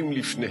ניגפים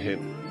לפניהם.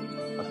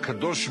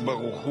 הקדוש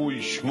ברוך הוא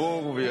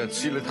ישמור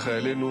ויציל את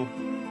חיילינו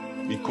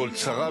מכל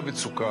צרה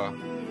וצוקה,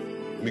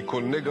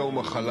 מכל נגע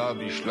ומחלה,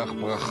 וישלח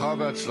ברכה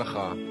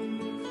והצלחה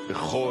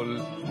בכל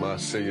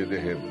מעשה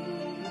ידיהם.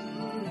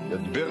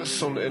 ידבר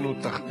שונאינו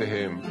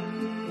תחתיהם,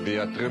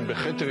 ויעטרם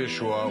בכתר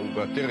ישועה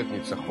ובעטרת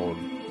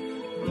ניצחון,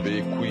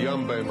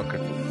 ויקוים בהם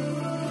הכתוב.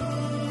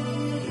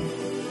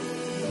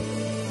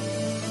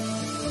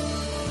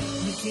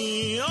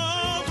 כי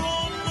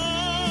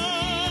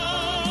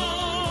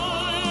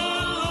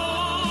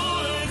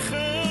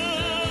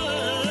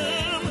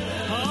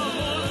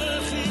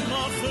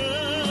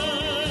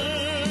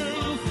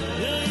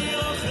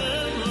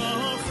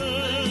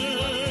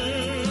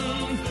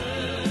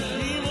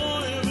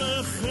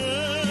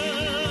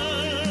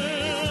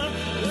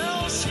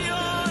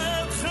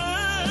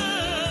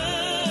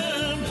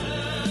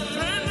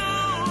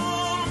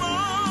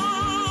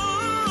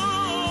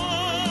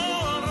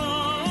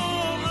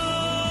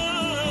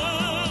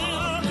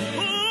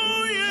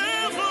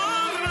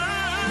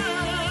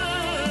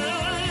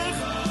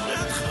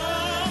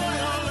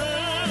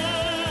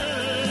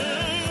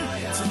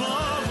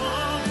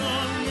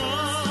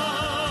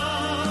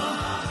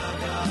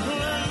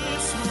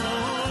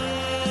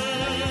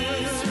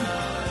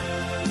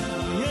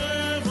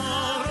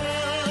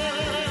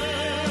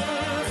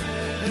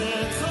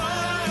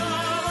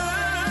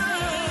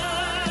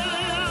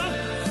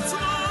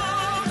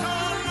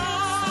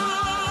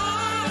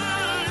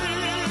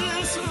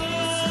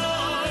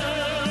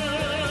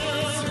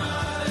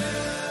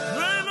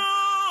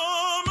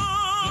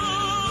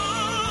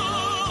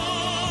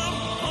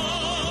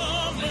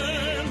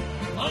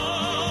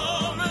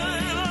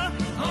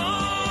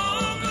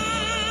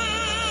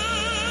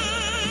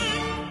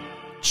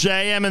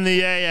JM in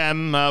the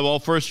AM. Well,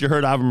 first you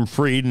heard Avram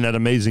Fried in that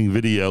amazing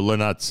video,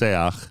 Lenat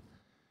Seach.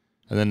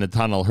 And then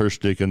Nathaniel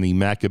Hirschtick and the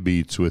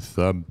Maccabees with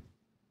the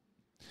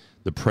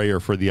prayer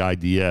for the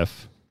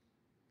IDF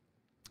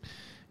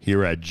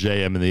here at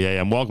JM in the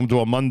AM. Welcome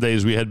to a Monday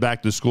as we head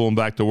back to school and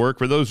back to work.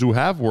 For those who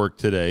have worked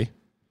today,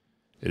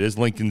 it is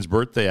Lincoln's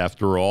birthday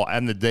after all,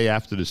 and the day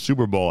after the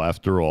Super Bowl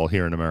after all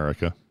here in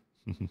America.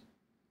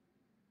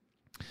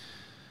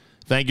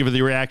 Thank you for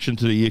the reaction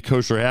to the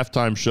Kosher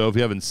Halftime Show. If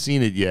you haven't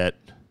seen it yet,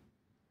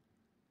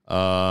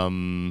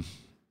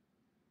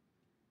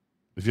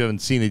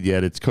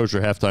 it's Kosher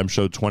Halftime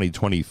Show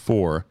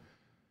 2024,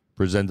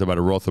 presented by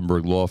the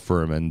Rothenberg Law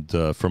Firm.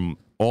 And from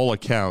all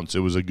accounts, it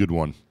was a good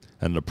one,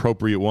 an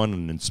appropriate one,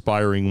 an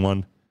inspiring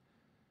one,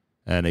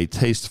 and a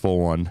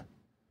tasteful one.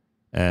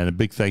 And a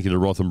big thank you to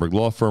Rothenberg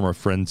Law Firm, our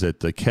friends at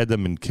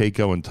Kedem and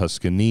Keiko and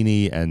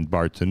Tuscanini and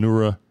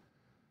Bartanura.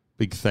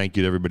 Big thank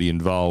you to everybody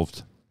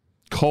involved.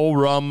 Kol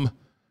Rum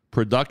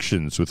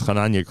Productions with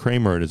Hananya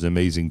Kramer and his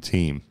amazing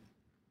team.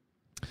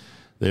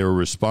 They were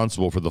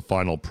responsible for the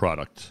final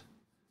product.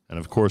 And,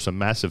 of course, a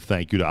massive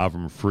thank you to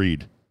Avram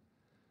Fried.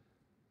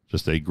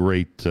 Just a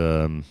great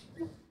and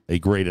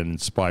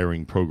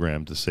inspiring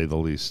program, to say the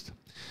least.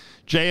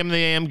 JM the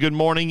AM, good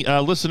morning.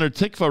 Listener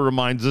Tikva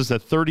reminds us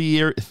that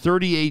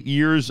 38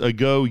 years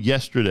ago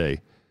yesterday,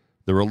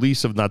 the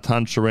release of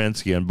Natan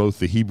Sharansky on both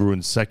the Hebrew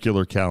and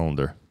secular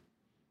calendar.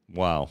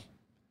 Wow.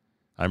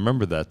 I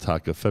remember that,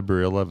 Taka,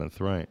 February 11th,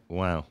 right?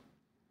 Wow.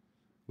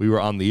 We were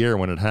on the air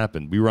when it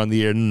happened. We were on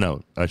the air.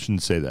 No, I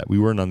shouldn't say that. We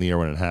weren't on the air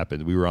when it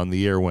happened. We were on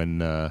the air when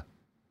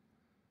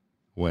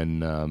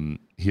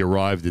he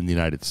arrived in the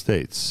United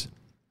States,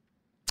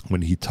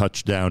 when he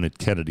touched down at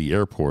Kennedy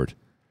Airport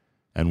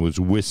and was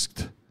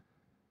whisked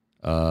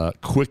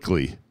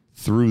quickly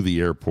through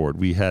the airport.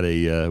 We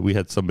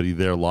had somebody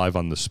there live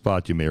on the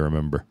spot, you may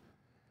remember,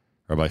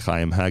 Rabbi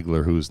Chaim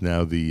Hagler, who is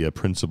now the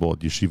principal at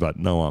Yeshivat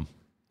Noam.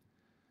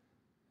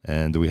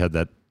 And we had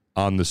that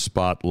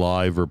on-the-spot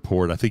live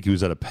report. I think he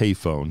was at a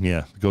payphone.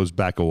 Yeah, it goes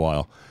back a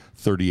while,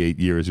 38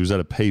 years. He was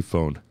at a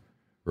payphone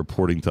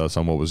reporting to us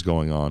on what was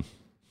going on.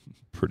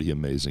 Pretty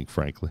amazing,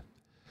 frankly.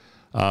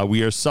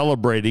 We are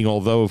celebrating,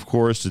 although, of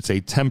course, it's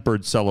a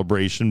tempered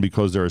celebration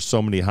because there are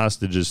so many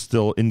hostages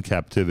still in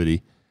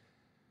captivity.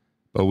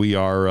 But we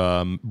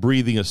are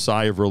breathing a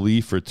sigh of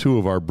relief for two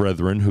of our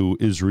brethren who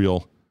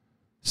Israel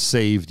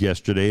saved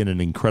yesterday in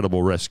an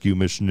incredible rescue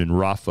mission in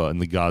Rafah in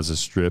the Gaza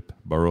Strip,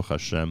 Baruch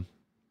Hashem.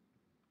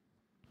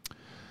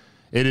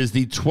 It is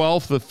the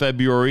 12th of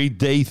February,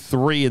 day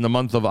 3 in the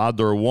month of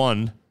Adar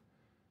 1,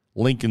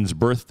 Lincoln's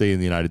birthday in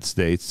the United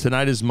States.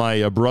 Tonight is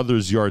my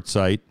brother's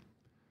yahrzeit,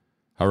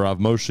 Harav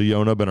Moshe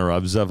Yonah ben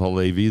Harav Zev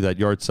Halevi. That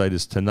yahrzeit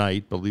is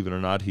tonight. Believe it or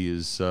not, he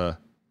is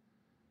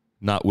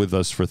not with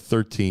us for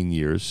 13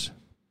 years.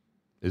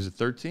 Is it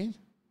 13?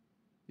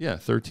 Yeah,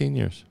 13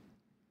 years.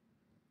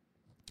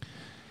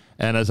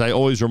 And as I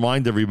always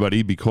remind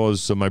everybody,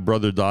 because my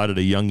brother died at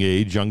a young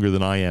age, younger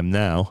than I am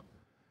now,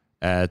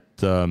 at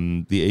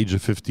the age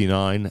of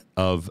 59,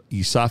 of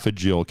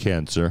esophageal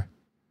cancer,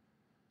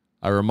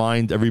 I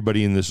remind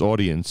everybody in this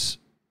audience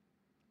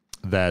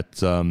that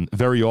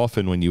very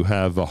often when you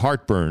have a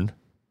heartburn,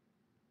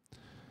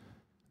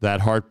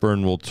 that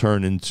heartburn will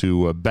turn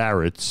into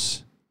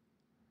Barrett's,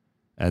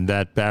 and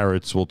that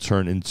Barrett's will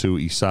turn into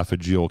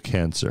esophageal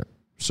cancer.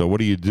 So what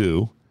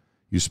do?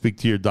 You speak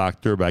to your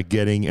doctor about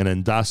getting an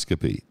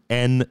endoscopy.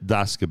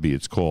 Endoscopy,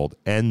 it's called.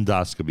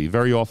 Endoscopy.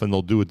 Very often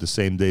they'll do it the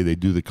same day they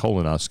do the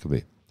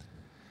colonoscopy.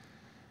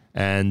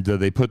 And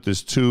they put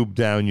this tube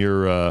down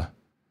your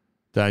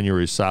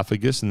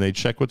esophagus and they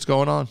check what's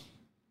going on.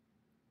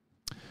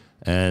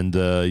 And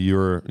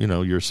you're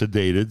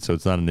sedated, so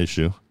it's not an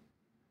issue.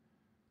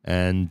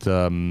 And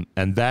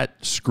that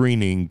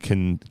screening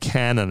can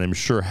and I'm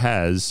sure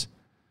has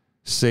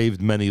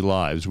saved many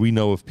lives. We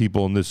know of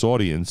people in this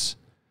audience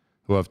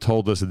who have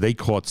told us that they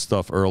caught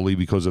stuff early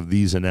because of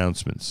these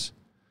announcements.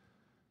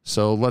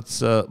 So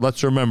let's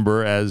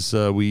remember as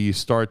we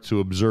start to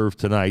observe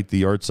tonight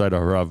the yahrzeit of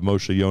Harav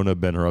Moshe Yonah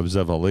ben Harav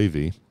Zev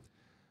Halevi,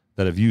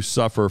 that if you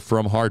suffer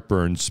from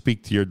heartburn,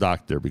 speak to your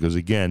doctor, because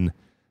again,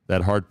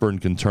 that heartburn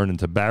can turn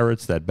into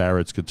Barrett's, that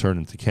Barrett's could turn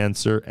into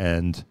cancer,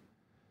 and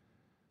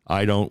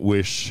I don't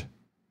wish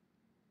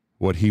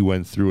what he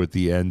went through at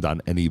the end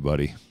on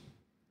anybody.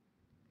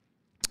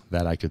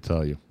 That I could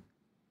tell you.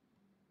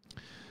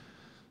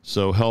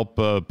 So help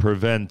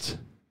prevent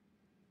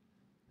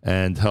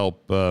and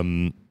help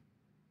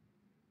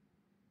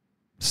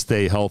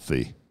stay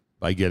healthy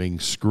by getting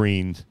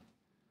screened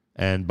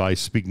and by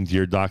speaking to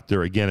your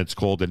doctor. Again, it's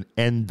called an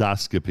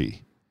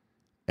endoscopy.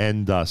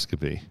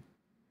 Endoscopy.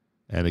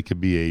 And it could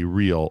be a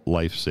real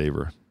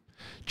lifesaver.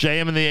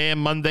 JM in the AM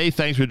Monday.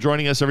 Thanks for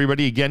joining us,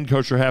 everybody. Again,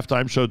 Kosher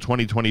Halftime Show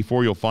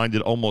 2024. You'll find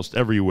it almost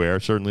everywhere,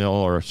 certainly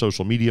all our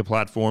social media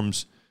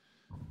platforms.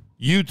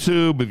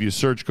 YouTube, if you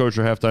search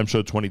Kosher Halftime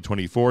Show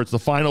 2024. It's the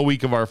final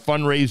week of our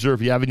fundraiser.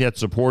 If you haven't yet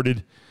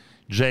supported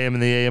JM in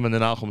the AM and the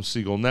Nachum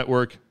Segal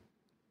Network,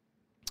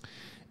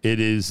 it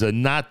is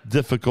not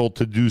difficult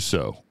to do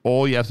so.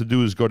 All you have to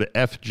do is go to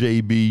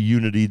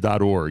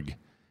fjbunity.org.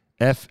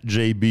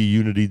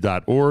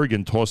 fjbunity.org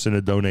and toss in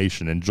a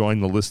donation and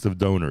join the list of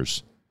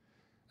donors.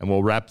 And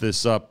we'll wrap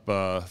this up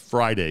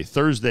Friday.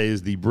 Thursday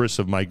is the bris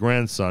of my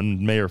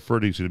grandson. Mayor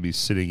Ferdy's going to be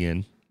sitting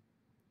in.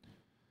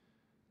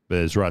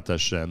 Be'ezrat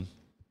Hashem.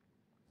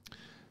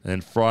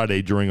 And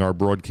Friday, during our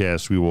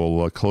broadcast, we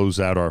will close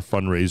out our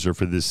fundraiser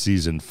for this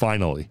season,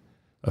 finally,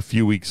 a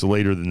few weeks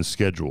later than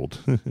scheduled.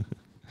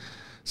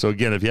 So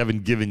again, if you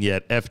haven't given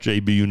yet,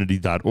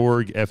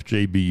 fjbunity.org,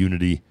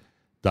 fjbunity.org.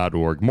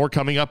 More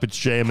coming up. It's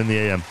JM in the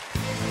AM.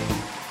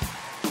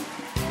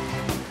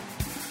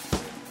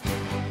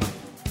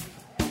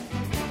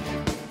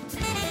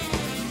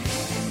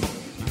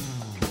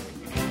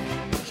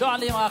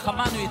 שואלים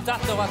רחמנו איתה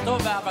תורתו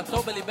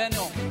ואהבתו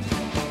בליבנו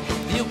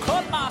יהיו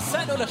כל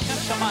מעשינו לשם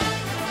שמיים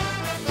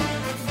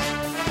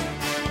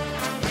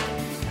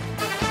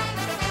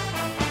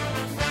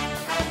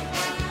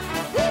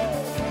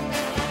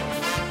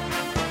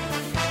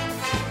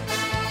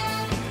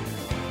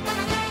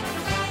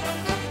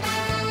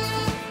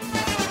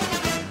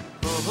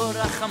הוא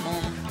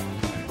רחמון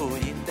הוא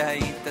איתה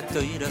איתה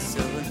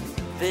תוירסוי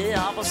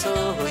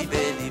ואהבסוי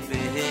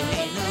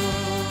בליבנו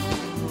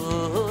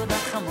הוא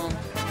רחמון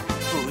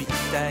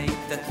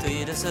Taita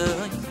toira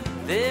soy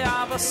de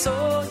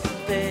abasoy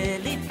de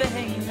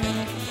libeinu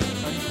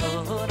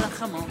ora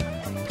jamon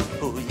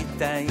oi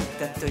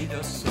taita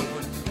toira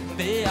soy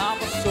de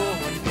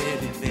abasoy de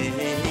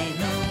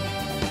libeinu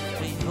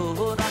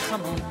ora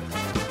jamon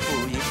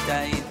oi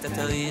taita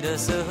toira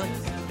soy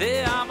de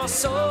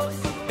abasoy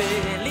de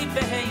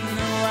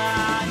libeinu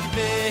ai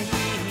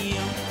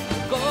behiu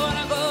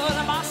gora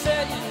gora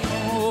maseyu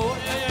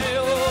oi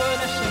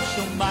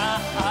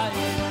shumai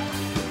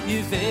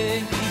you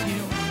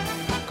vehiu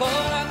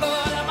Kora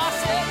kora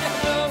maseke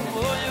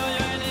oi oi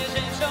oi ne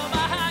gente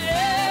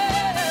chamae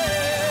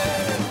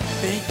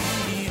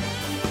Baby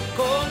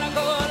Kora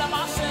kora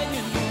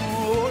maseke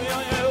oi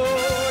oi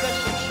oi ne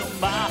gente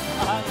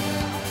chamae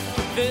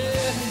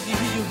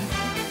Baby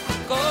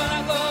Kora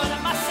kora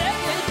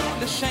maseke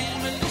le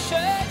shame le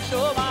shame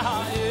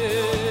chamae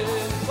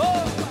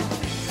Oh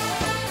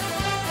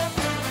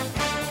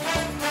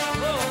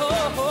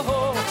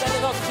tell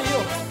it up to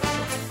you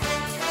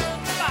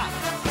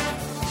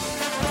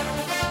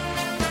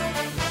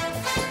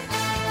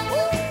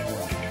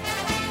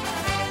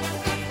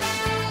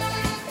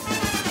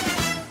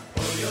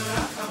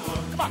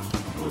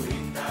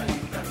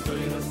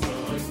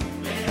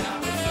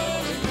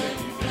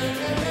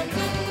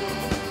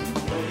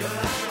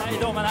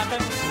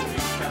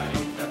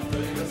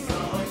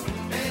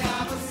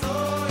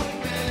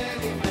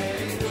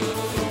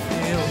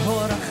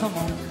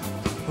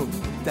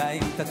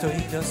Taita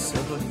toira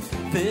soy,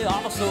 pe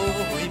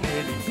abasoy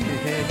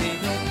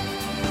belibeinu.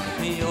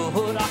 Mi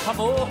ora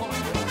hamor,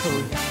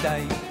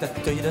 taita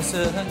toira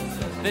soy,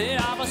 pe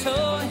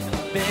abasoy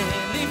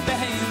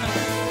belibeinu.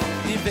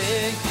 Mi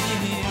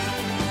begi,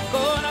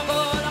 gora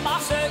gora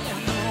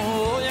masenu,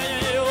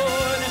 yo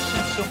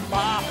neshem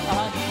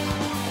shumai.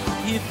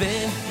 Mi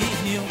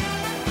begi,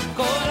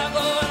 gora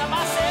gora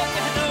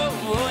masenu,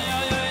 yo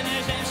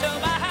neshem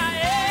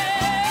shumai.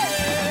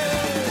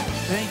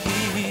 Begi.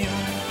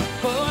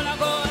 Kora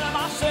kora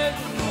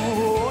masenu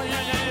oy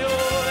oy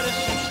oy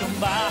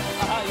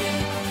shumbai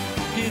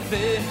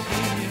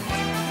givehi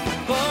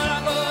Kora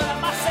kora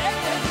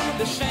masenu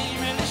the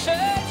shame and the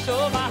shame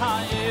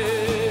shumbai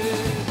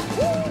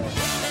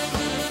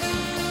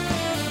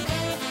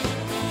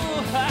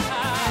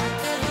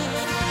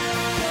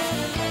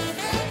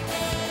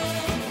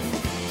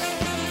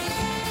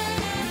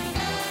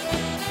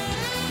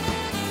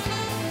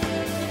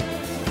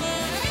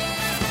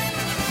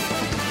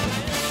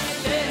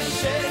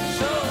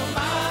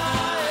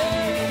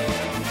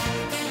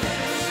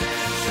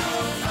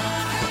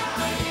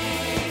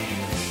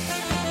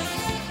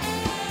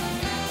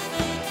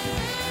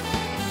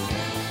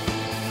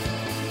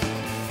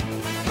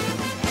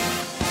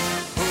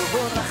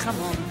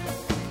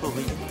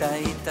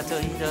Taita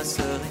toira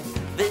soy,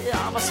 de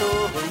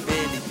abasoy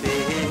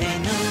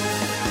belibeinu.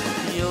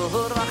 Yo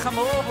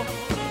rachamo,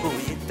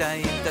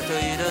 taita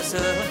toira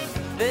soy,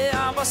 de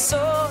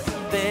abasoy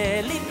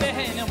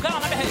belibeinu. Come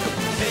on,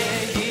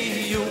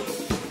 behiu.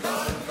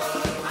 Kol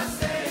kol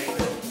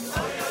maseinu,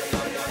 oy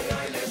oy oy oy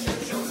oy leshem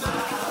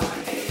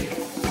shumai.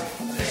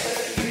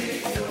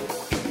 Behiu,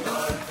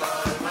 kol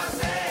kol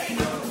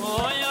maseinu,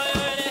 oy oy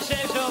oy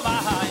leshem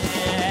shumai.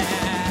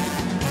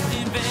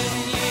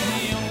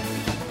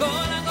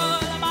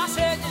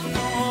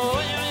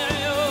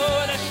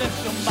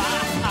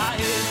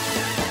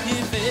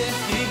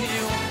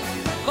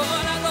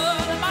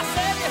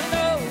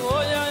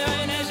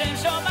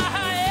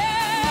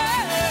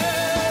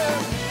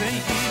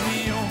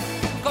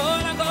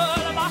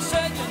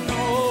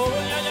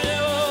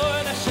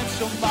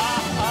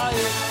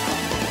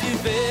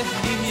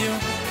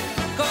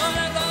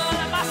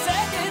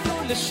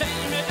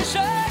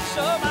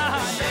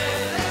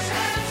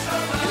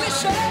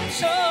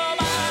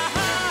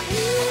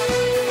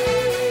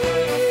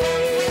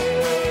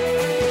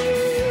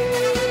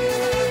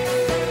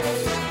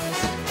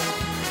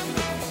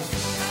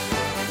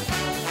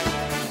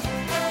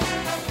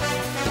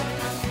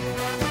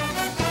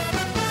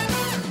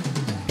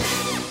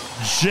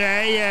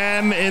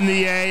 JM in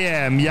the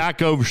AM.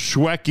 Yaakov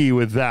Shweki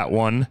with that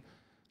one.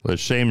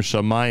 L'Shem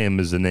Shamayim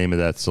is the name of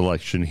that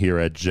selection here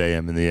at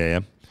JM in the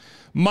AM.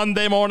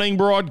 Monday morning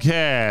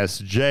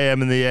broadcast,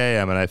 JM in the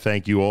AM, and I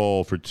thank you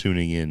all for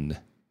tuning in.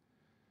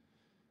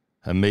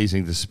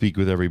 Amazing to speak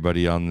with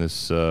everybody on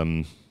this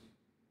Monday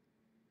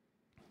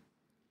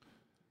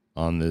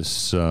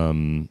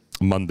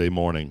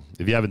morning.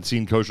 If you haven't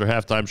seen Kosher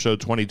Halftime Show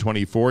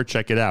 2024,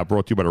 check it out.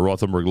 Brought to you by the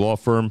Rothenberg Law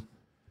Firm.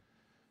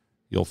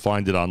 You'll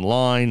find it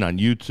online, on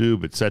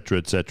YouTube, etc.,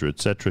 etc.,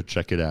 etc.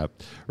 Check it out.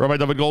 Rabbi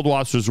David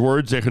Goldwasser's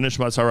words, Zecher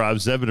Nishmas Harav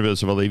Zev ben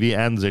Yosef Halevi,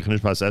 and Zecher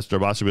Nishmas Esther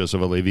Basar ben Yosef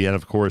Halevi, and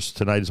of course,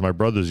 tonight is my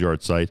brother's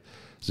yard site,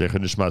 Zecher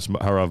Nishmas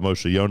Harav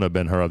Moshe Yonah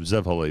ben Harav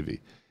Zev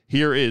Halevi.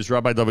 Here is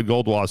Rabbi David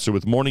Goldwasser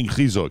with Morning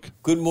Chizuk.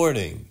 Good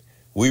morning.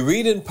 We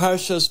read in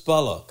Parshas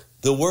Balak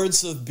the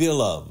words of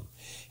Bilam,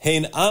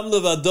 Hein am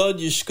levadod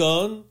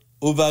yishkon,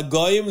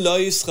 uvagoyim lo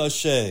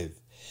yischashev.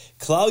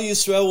 Klal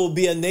Yisrael will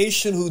be a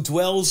nation who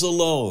dwells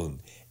alone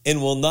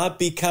and will not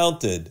be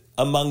counted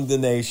among the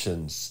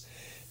nations.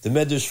 The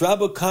Medrash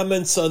Rabbah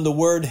comments on the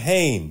word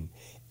Hain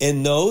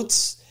and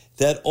notes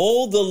that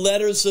all the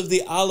letters of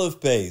the Aleph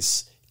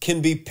base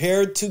can be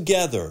paired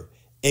together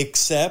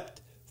except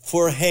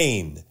for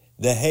Hain,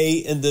 the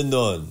Hey and the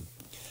Nun.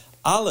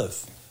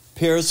 Aleph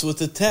pairs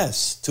with a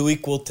Tes to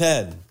equal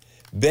 10.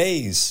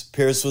 Beis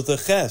pairs with a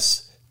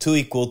Ches to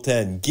equal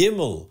 10.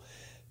 Gimel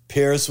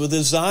pairs with a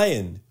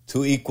Zayin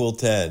to equal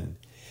 10.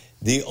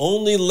 The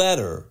only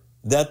letter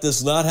that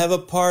does not have a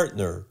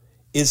partner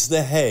is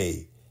the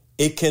Hey.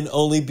 It can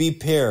only be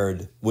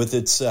paired with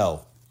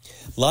itself.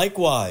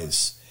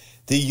 Likewise,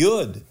 the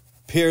Yud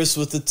pairs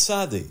with the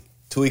Tzadi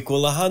to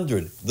equal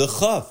 100. The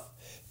Chaf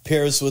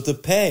pairs with the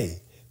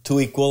Pei to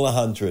equal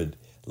 100.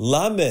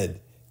 Lamed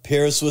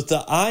pairs with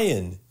the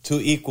Ayin to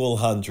equal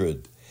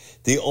 100.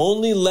 The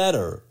only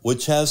letter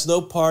which has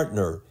no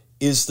partner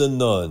is the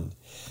Nun.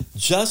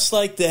 Just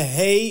like the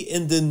Hey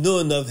and the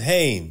Nun of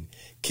Hain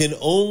can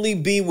only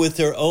be with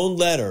their own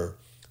letter,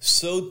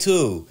 so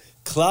too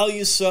Klal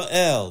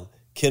Yisrael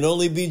can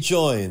only be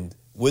joined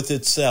with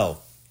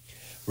itself.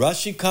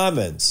 Rashi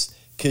comments,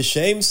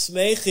 Kishem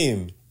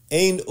smechim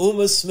ein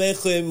uma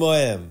smechim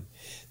moem,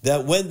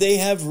 that when they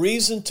have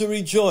reason to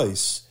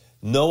rejoice,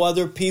 no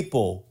other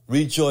people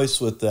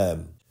rejoice with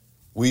them.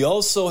 We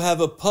also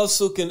have a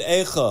pasuk in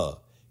Echa,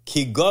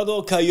 Ki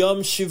gadol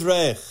kayom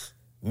shivrech,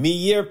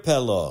 miyir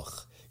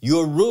peloch.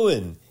 Your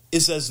ruin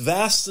is as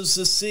vast as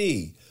the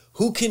sea.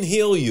 Who can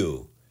heal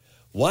you?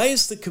 Why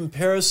is the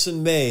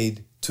comparison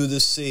made to the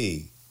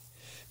sea?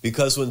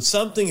 Because when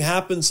something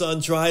happens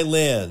on dry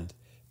land,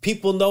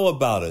 people know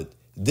about it.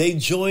 They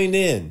join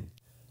in.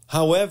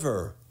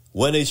 However,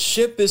 when a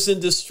ship is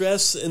in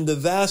distress in the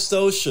vast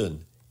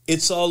ocean,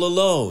 it's all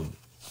alone.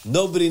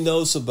 Nobody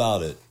knows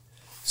about it.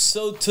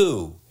 So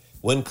too,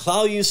 when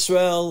Klal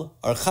Yisrael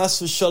are chas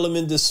v'shalom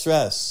in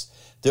distress,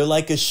 they're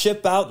like a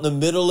ship out in the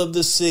middle of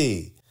the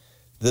sea.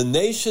 The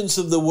nations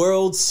of the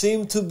world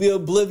seem to be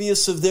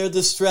oblivious of their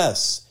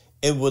distress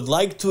and would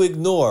like to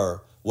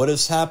ignore what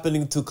is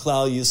happening to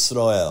Klal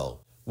Yisrael.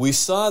 We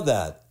saw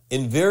that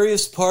in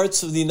various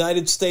parts of the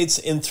United States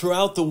and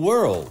throughout the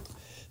world.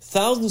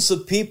 Thousands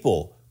of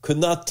people could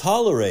not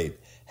tolerate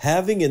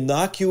having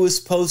innocuous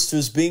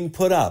posters being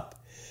put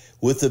up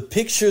with the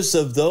pictures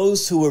of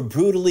those who were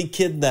brutally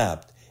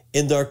kidnapped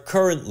and are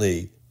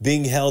currently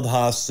being held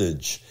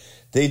hostage.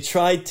 They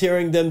tried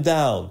tearing them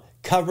down,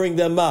 covering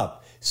them up,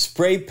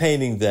 spray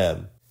painting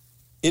them.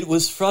 It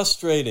was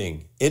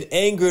frustrating. It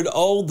angered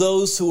all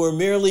those who were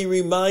merely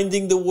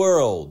reminding the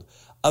world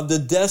of the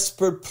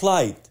desperate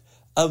plight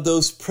of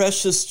those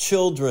precious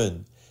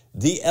children,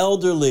 the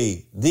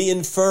elderly, the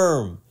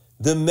infirm,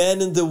 the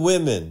men and the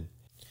women.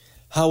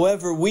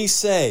 However, we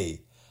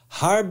say,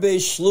 Harbe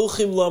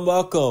shluchim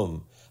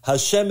lamakom,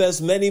 Hashem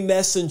has many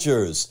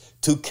messengers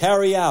to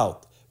carry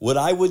out what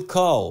I would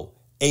call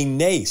a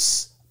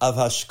nace of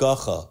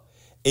hashgacha,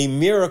 a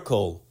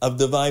miracle of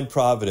divine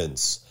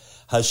providence.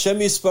 Hashem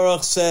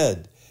Yisbarach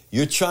said,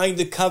 you're trying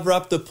to cover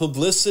up the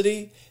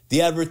publicity,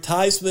 the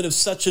advertisement of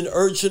such an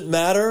urgent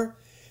matter?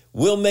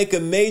 We'll make a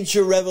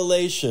major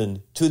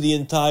revelation to the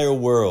entire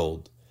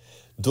world.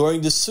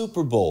 During the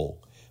Super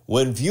Bowl,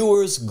 when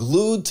viewers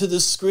glued to the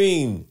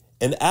screen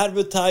and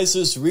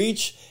advertisers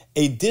reach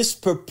a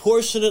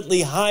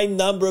disproportionately high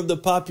number of the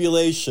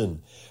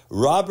population,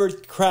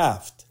 Robert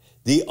Kraft,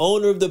 the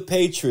owner of the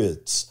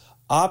Patriots,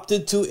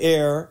 opted to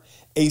air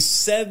a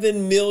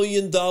 $7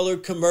 million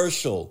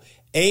commercial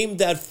aimed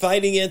at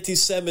fighting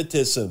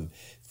anti-Semitism,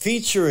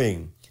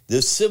 featuring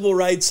the civil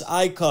rights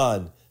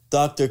icon,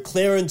 Dr.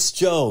 Clarence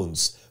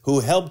Jones, who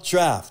helped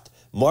draft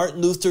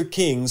Martin Luther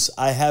King's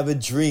I Have a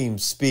Dream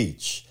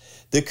speech.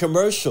 The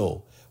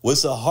commercial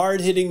was a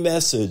hard-hitting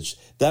message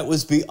that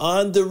was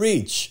beyond the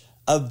reach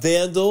of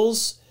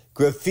vandals,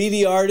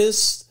 graffiti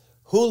artists,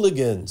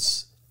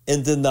 hooligans,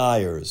 and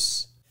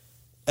deniers.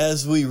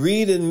 As we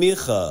read in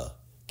Micha,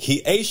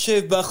 Ki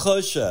eshev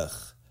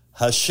b'choshech,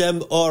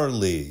 Hashem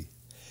orli.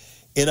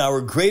 In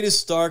our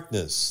greatest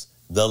darkness,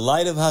 the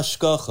light of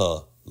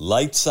Hashgacha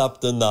lights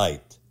up the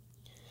night.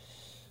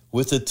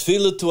 with a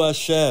tefillah to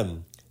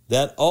Hashem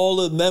that all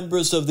the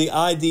members of the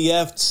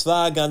IDF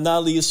Tzva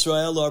Hagana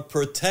Yisrael are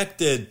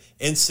protected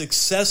and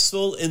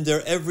successful in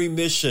their every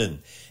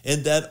mission,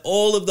 and that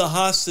all of the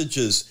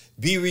hostages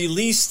be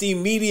released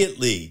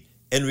immediately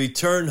and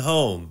return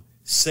home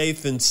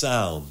safe and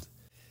sound.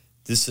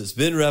 This has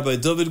been Rabbi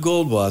David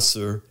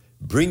Goldwasser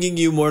bringing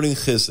you Morning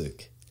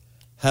Chizuk.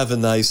 Have a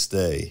nice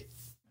day.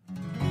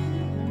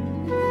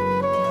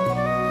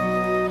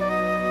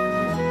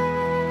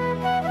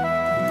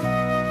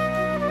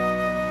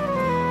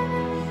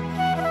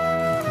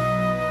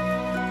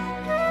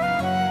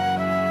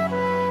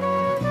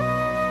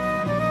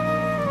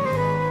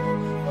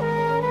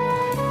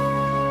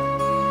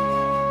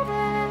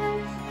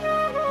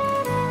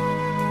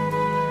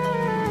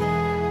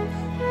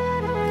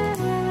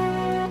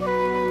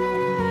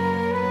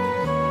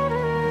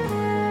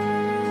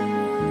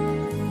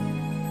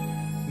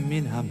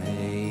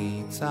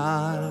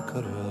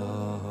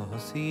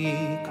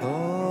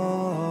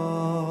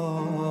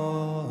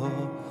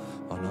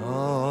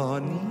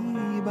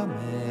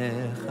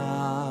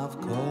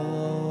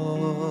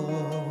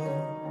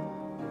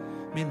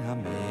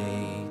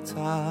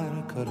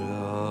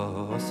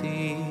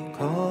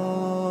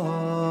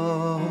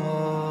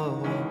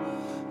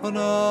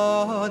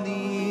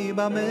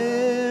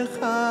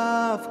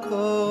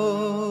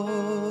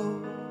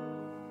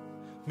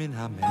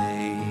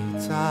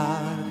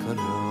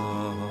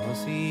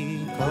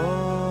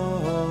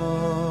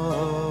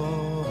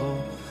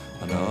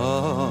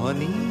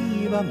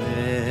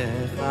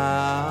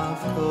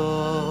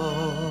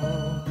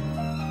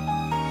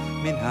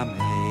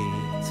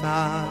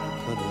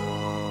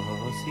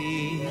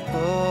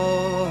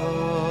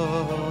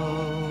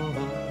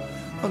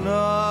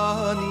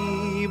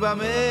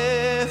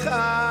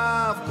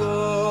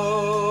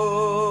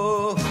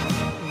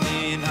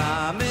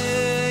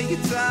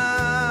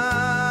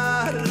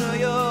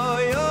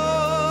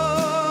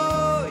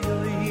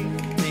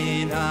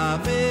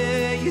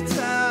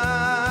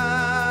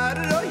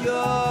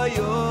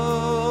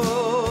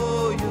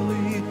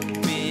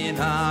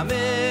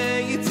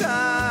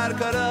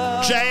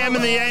 JM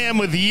in the AM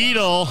with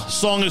Yedel.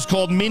 Song is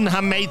called Min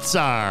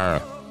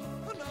HaMeitzar.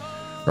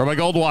 Rabbi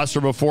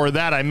Goldwasser, before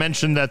that, I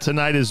mentioned that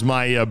tonight is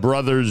my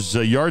brother's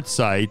yard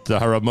site,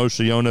 Harav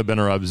Moshe Yonah ben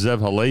Harav Zev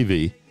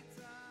Halevi.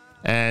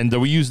 And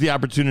we use the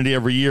opportunity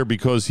every year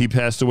because he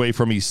passed away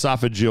from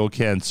esophageal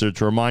cancer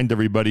to remind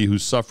everybody who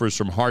suffers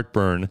from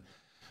heartburn,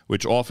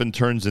 which often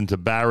turns into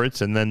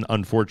Barrett's and then,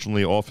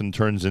 unfortunately, often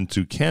turns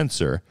into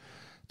cancer,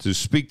 to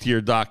speak to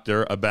your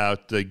doctor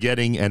about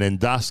getting an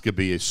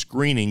endoscopy, a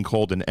screening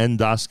called an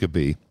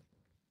endoscopy,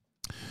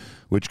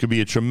 which could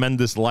be a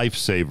tremendous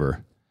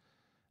lifesaver.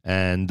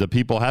 And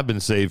people have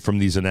been saved from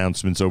these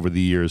announcements over the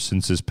years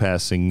since his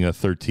passing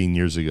 13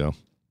 years ago.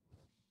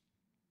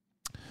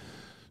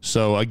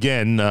 So,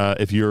 again,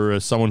 if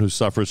you're someone who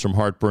suffers from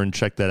heartburn,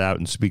 check that out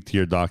and speak to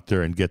your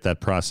doctor and get that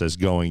process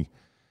going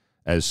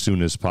as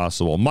soon as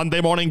possible.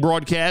 Monday morning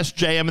broadcast,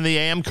 JM in the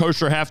AM,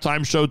 Kosher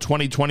Halftime Show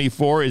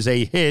 2024 is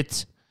a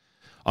hit.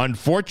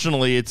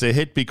 Unfortunately, it's a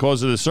hit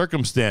because of the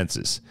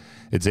circumstances.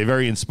 It's a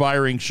very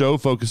inspiring show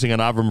focusing on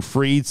Avram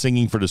Fried,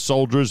 singing for the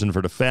soldiers and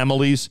for the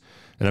families.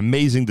 An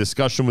amazing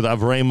discussion with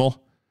Avremel.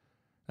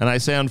 And I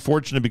say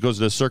unfortunate because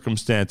of the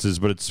circumstances,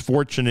 but it's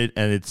fortunate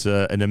and it's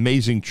an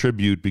amazing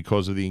tribute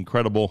because of the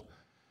incredible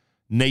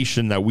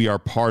nation that we are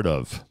part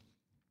of.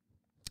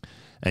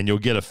 And you'll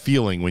get a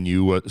feeling when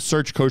you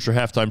search Kosher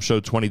Halftime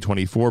Show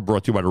 2024,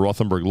 brought to you by the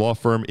Rothenberg Law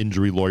Firm,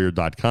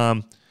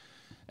 injurylawyer.com.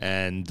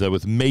 And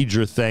with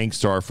major thanks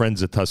to our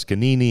friends at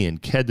Tuscanini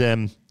and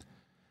Kedem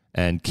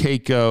and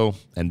Keiko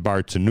and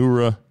Bar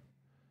Tanura.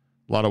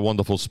 A lot of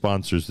wonderful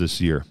sponsors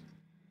this year.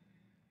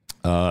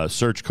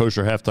 Search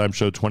Kosher Halftime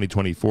Show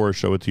 2024.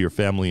 Show it to your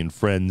family and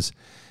friends.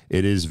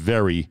 It is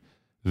very,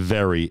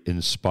 very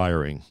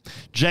inspiring.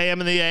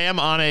 JM in the AM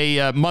on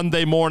a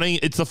Monday morning.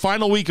 It's the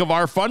final week of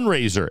our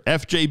fundraiser,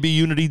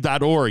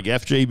 fjbunity.org,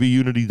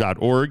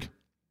 fjbunity.org.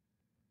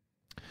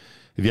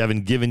 If you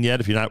haven't given yet,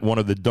 if you're not one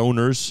of the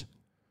donors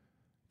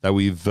that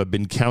we've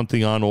been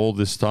counting on all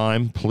this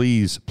time,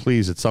 please,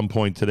 at some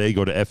point today,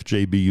 go to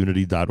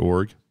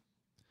fjbunity.org.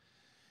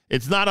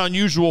 It's not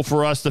unusual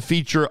for us to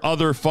feature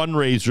other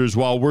fundraisers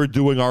while we're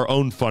doing our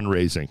own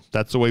fundraising.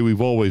 That's the way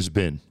we've always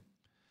been.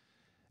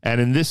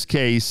 And in this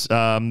case,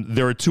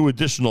 there are two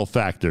additional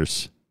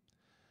factors.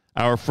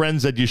 Our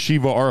friends at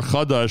Yeshiva Or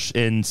Chodosh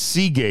in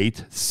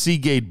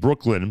Seagate,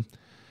 Brooklyn,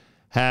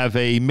 have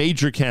a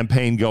major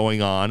campaign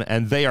going on,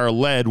 and they are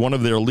led, one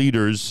of their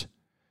leaders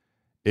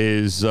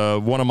is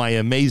one of my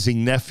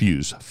amazing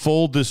nephews.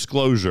 Full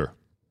disclosure,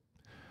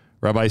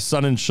 Rabbi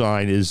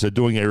Sonnenschein is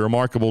doing a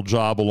remarkable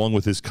job along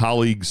with his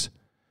colleagues,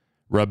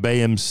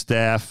 Rabbeim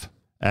staff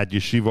at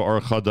Yeshiva Or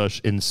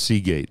Chodosh in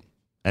Seagate.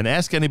 And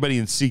ask anybody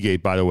in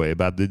Seagate, by the way,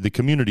 about the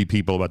community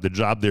people, about the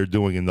job they're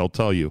doing, and they'll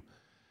tell you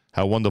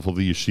how wonderful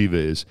the yeshiva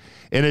is.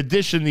 In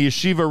addition, the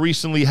yeshiva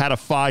recently had a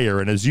fire,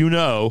 and as you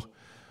know,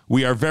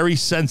 we are very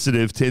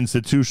sensitive to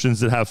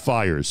institutions that have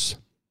fires.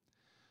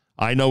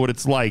 I know what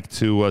it's like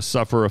to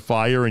suffer a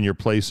fire in your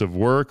place of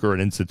work or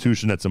an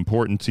institution that's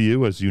important to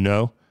you, as you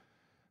know,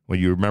 when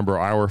you remember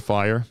our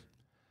fire.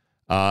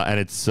 And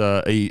it's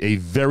a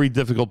very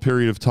difficult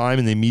period of time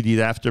in the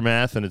immediate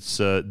aftermath, and it's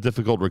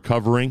difficult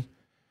recovering.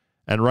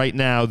 And right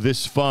now,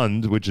 this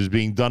fund, which is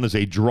being done as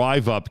a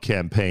drive-up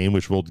campaign,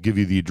 which we'll give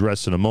you the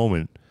address in a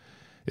moment,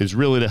 is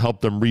really to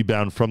help them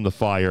rebound from the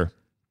fire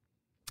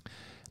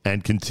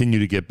and continue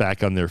to get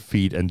back on their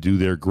feet and do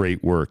their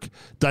great work.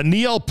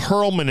 Danielle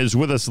Pearlman is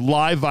with us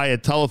live via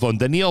telephone.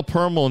 Danielle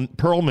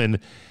Pearlman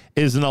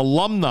is an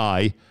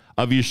alumni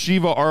of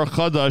Yeshiva Or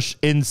Chodosh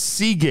in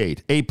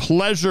Seagate. A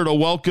pleasure to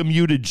welcome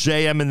you to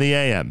JM in the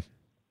AM.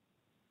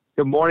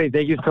 Good morning.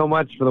 Thank you so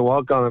much for the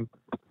welcome.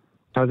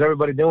 How's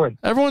everybody doing?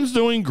 Everyone's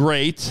doing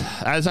great.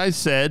 As I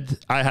said,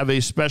 I have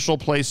a special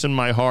place in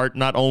my heart,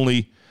 not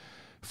only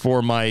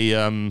for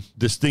my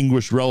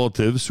distinguished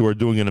relatives who are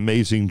doing an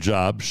amazing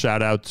job.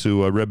 Shout out to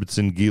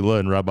Rebbetzin Gila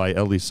and Rabbi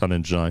Eli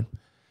Sonnenschein.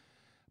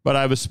 But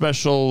I have a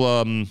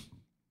special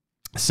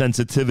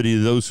sensitivity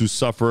to those who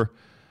suffer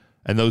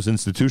and those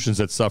institutions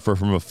that suffer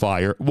from a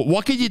fire.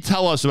 What can you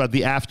tell us about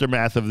the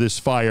aftermath of this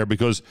fire?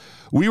 Because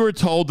we were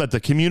told that the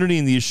community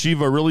and the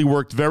yeshiva really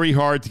worked very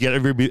hard to get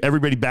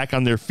everybody back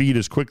on their feet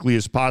as quickly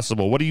as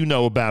possible. What do you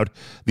know about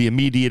the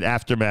immediate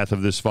aftermath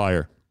of this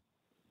fire?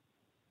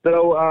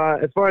 So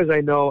as far as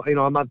I know,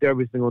 I'm not there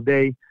every single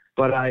day,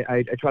 but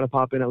I try to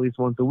pop in at least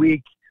once a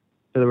week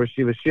to the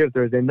Yeshiva shift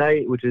Thursday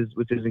night, which is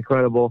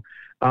incredible.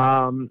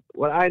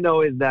 What I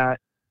know is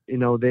that they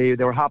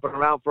were hopping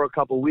around for a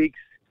couple weeks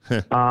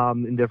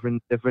in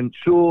different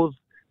shuls,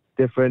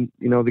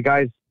 the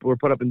guys were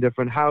put up in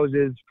different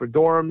houses for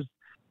dorms,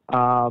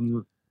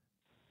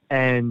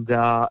 and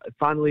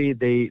finally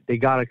they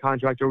got a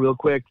contractor real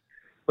quick,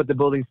 put the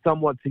building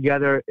somewhat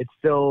together. It's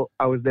still,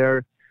 I was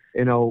there.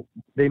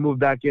 They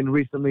moved back in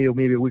recently, or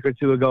maybe a week or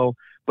two ago,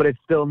 but it's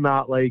still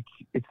not like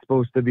it's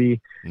supposed to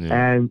be.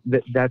 Yeah. And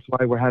that's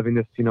why we're having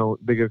this,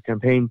 bigger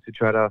campaign to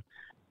try to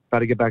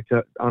get back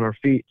on our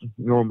feet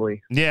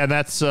normally. Yeah,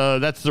 that's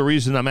the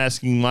reason I'm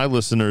asking my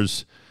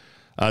listeners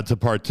to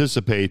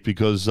participate,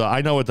 because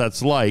I know what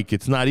that's like.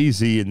 It's not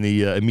easy in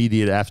the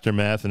immediate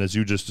aftermath, and as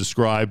you just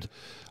described,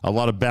 a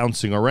lot of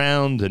bouncing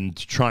around and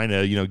trying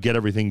to get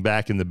everything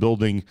back in the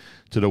building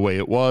to the way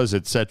it was,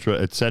 et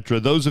cetera, et cetera.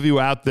 Those of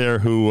you out there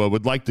who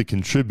would like to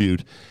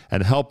contribute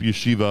and help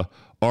Yeshiva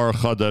Or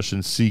Chodosh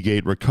and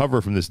Seagate recover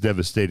from this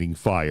devastating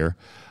fire,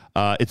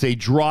 it's a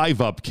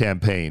drive-up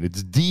campaign.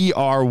 It's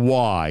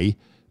DRYVEUP.com/Or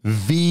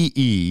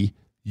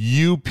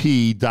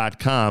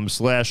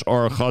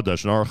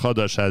Chodosh. And Or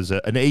Chodosh has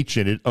an H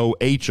in it,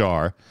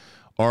 OHR,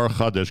 Or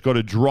Chodosh. Go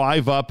to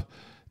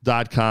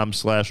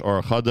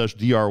driveup.com/Or Chodosh,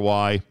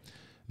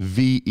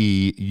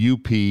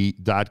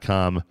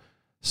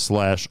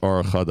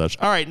 DRYVEUP.com/Or Chodosh.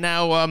 All right,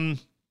 now,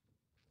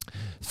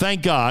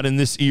 thank God in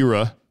this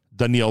era,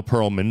 Danielle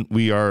Pearlman,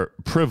 we are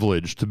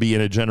privileged to be in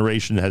a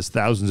generation that has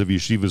thousands of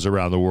yeshivas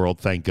around the world,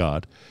 thank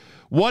God.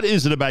 What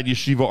is it about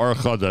Yeshiva Or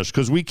Chodosh?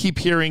 Because we keep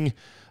hearing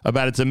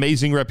about its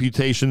amazing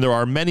reputation. There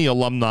are many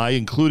alumni,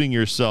 including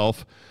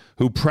yourself,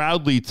 who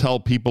proudly tell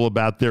people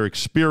about their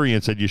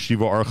experience at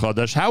Yeshiva Or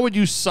Chodosh. How would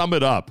you sum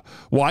it up?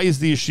 Why is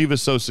the yeshiva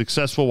so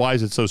successful? Why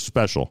is it so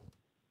special?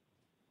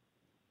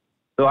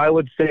 So I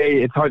would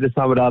say it's hard to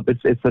sum it up.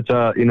 It's such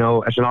a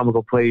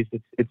astronomical place.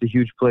 It's a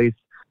huge place.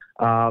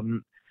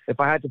 If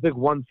I had to pick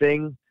one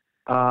thing,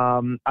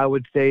 I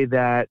would say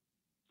that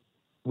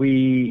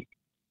the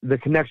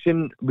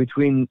connection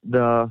between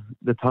the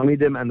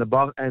Talmidim and the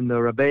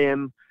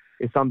Rebbeim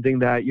is something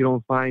that you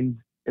don't find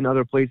in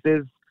other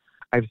places.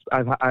 I've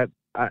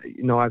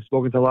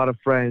spoken to a lot of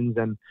friends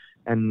and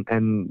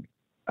I'm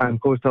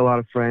close to a lot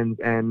of friends,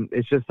 and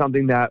it's just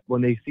something that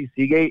when they see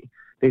Seagate,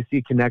 they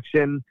see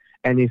connection,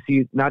 and they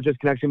see not just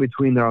connection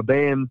between the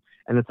Rebbeim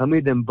and the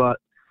Talmidim,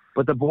 but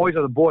the boys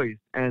are the boys,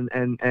 and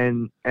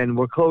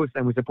we're close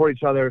and we support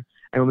each other.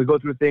 And when we go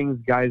through things,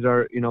 guys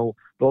are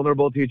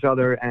vulnerable to each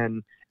other,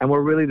 and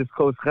we're really this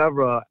close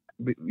chevra,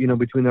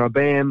 between the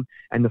Rebbeim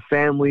and the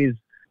families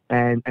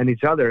and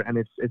each other. And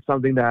it's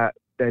something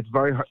that's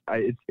very hard.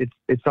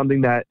 It's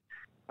something that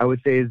I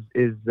would say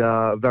is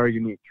very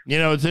unique.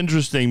 It's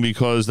interesting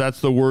because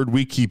that's the word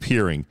we keep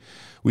hearing.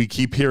 We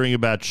keep hearing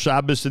about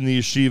Shabbos in the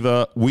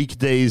yeshiva,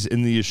 weekdays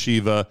in the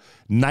yeshiva,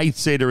 night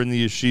seder in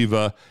the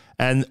yeshiva,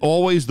 and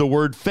always the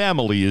word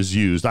family is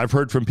used. I've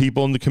heard from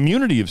people in the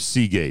community of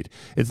Seagate.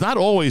 It's not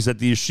always that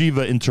the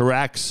yeshiva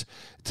interacts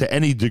to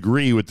any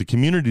degree with the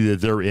community that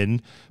they're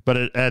in,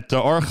 but at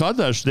Or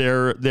Chodosh,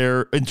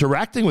 they're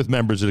interacting with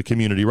members of the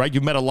community, right?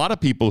 You've met a lot of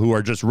people who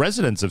are just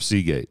residents of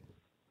Seagate.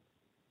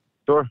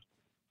 Sure.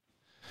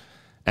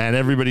 And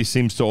everybody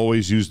seems to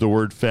always use the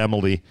word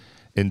family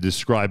in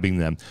describing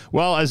them.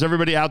 Well, as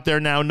everybody out there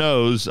now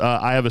knows,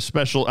 I have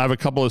a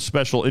couple of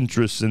special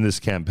interests in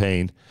this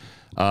campaign.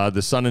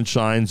 The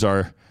Sonnenscheins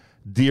are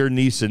dear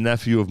niece and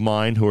nephew of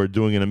mine who are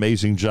doing an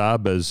amazing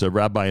job as a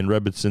rabbi and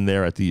rebbetzin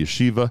there at the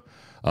yeshiva,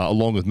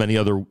 along with many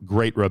other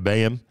great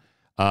rebbeim.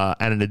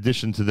 And in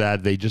addition to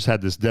that, they just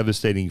had this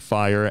devastating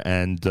fire,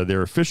 and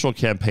their official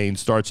campaign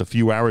starts a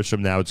few hours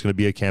from now. It's going to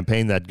be a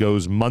campaign that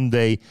goes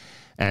Monday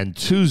and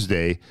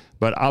Tuesday,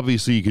 but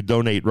obviously you could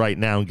donate right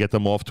now and get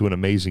them off to an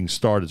amazing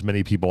start, as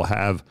many people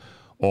have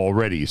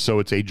already. So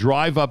it's a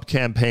drive-up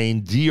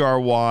campaign,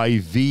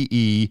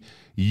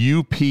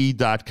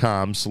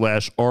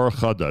 DRYVEUP.com/Or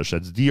Chodosh.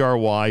 That's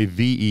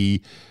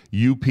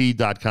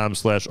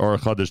DRYVEUP.com/Or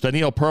Chodosh.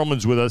 Daniel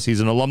Pearlman's with us.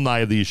 He's an alumni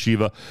of the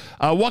yeshiva.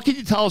 What can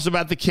you tell us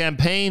about the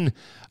campaign,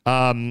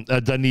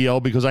 Daniel?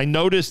 Because I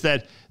noticed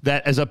that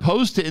as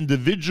opposed to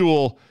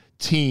individual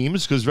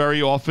teams, because very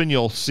often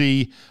you'll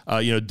see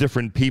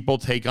different people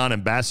take on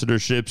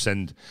ambassadorships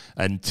and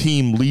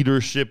team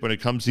leadership when it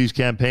comes to these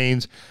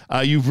campaigns.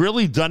 You've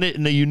really done it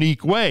in a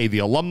unique way. The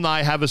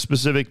alumni have a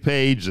specific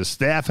page, the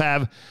staff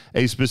have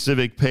a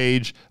specific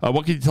page.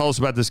 What can you tell us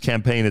about this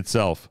campaign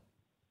itself?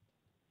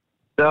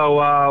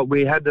 So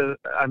we had the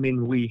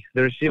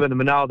Yeshiva and the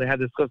Manal, they had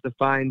this close to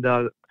find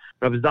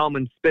Rabbi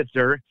Zalman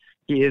Spitzer.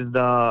 He is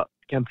the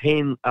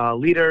campaign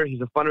leader.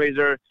 He's a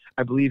fundraiser.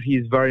 I believe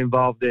he's very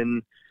involved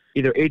in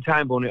either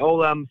A-Time, Bonei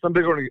Olam, some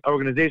big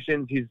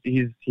organizations. He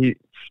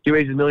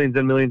raises millions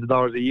and millions of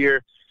dollars a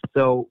year.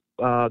 So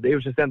the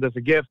Yeshiva sent us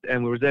a gift,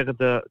 and we were there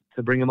to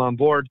bring him on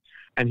board.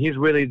 And he's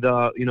really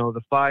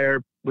the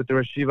fire with the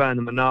Yeshiva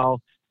and the Manal,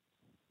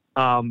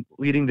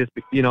 leading this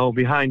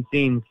behind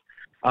scenes.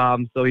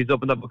 So he's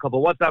opened up a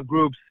couple of WhatsApp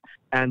groups,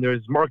 and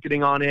there's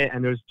marketing on it,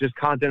 and there's just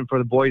content for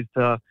the boys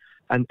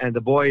and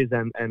the boys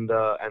and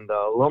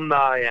the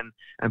alumni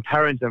and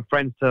parents and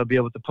friends to be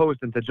able to post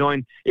and to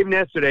join. Even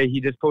yesterday,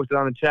 he just posted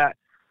on the chat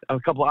a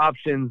couple of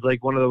options,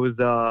 like one of those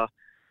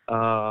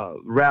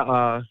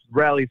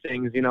rally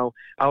things.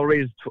 I'll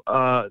raise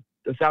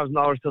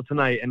 $1,000 till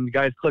tonight, and the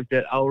guys clicked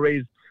it. I'll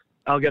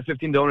get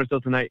 15 donors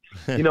till tonight.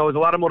 There's a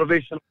lot of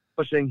motivation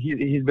pushing.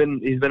 He's been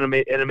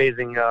an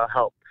amazing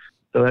help.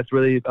 So that's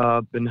really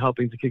been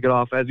helping to kick it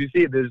off. As you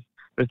see, there's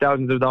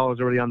thousands of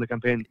dollars already on the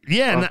campaign.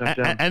 Yeah,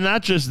 and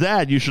not just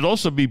that. You should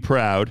also be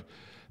proud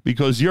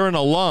because you're an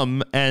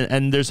alum,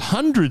 and there's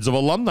hundreds of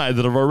alumni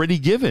that have already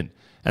given,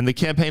 and the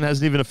campaign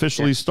hasn't even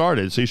officially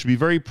started. So you should be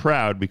very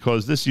proud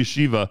because this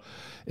yeshiva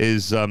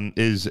is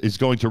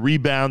going to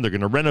rebound. They're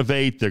going to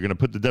renovate. They're going to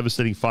put the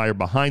devastating fire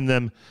behind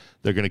them.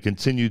 They're going to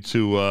continue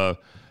to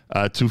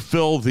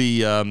fill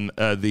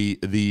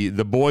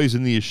the boys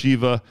in the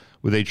yeshiva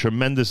with a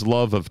tremendous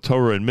love of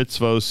Torah and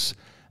mitzvos.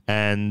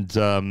 And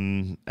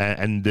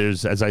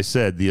there's, as I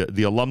said,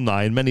 the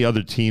alumni and many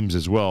other teams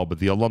as well, but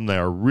the alumni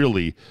are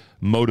really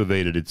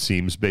motivated, it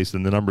seems, based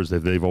on the numbers that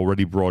they've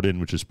already brought in,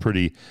 which is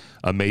pretty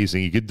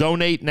amazing. You can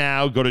donate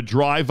now. Go to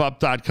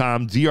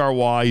driveup.com,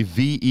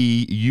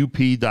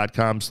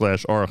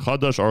 DRYVEUP.com/Or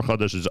Chodosh. Or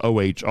Chodosh is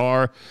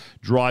OHR.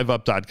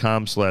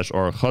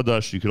 Driveup.com/Or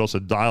Chodosh. You could also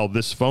dial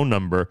this phone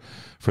number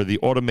for the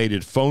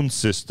automated phone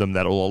system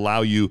that will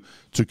allow you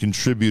to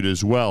contribute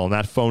as well. And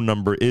that phone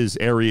number is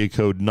area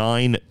code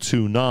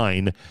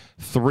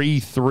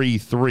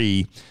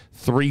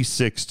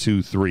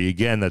 929-333-3623.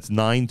 Again, that's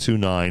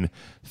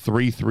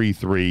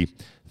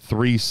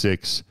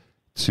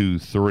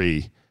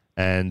 929-333-3623.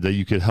 And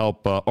you could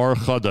help Or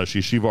Chodosh,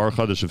 Yeshiva Or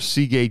Chodosh of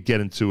Seagate,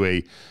 get into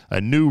a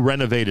new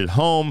renovated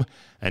home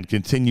and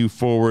continue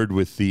forward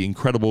with the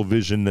incredible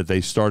vision that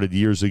they started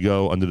years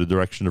ago under the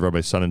direction of Rabbi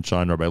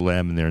Sonnenschein, Rabbi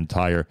Lamb, and their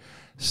entire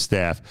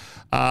staff.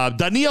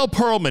 Daniel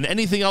Pearlman,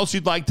 anything else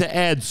you'd like to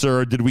add,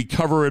 sir? Did we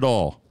cover it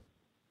all?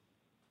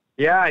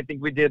 Yeah, I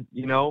think we did.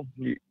 Nachum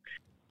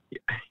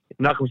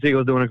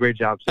Siegel's doing a great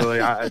job. So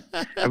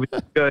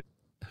everything's good.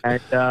 And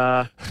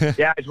I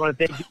just want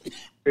to thank you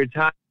for your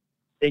time.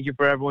 Thank you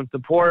for everyone's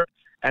support.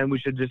 And we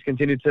should just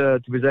continue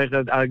to be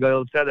Zeichet Al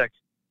Goyel Tzedek.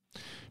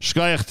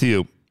 Shkayach to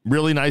you.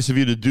 Really nice of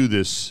you to do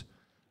this.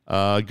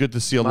 Good to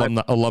see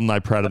alumni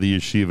proud of the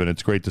yeshiva, and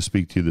it's great to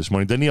speak to you this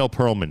morning. Daniel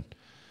Pearlman,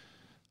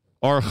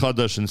 Or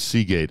Chodosh and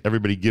Seagate.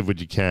 Everybody give what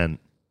you can.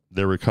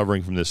 They're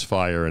recovering from this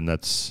fire, and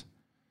that's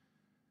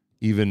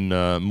even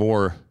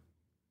more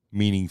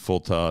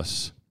meaningful to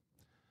us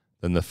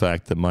than the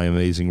fact that my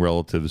amazing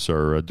relatives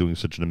are doing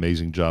such an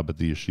amazing job at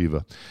the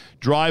yeshiva.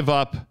 Drive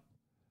up,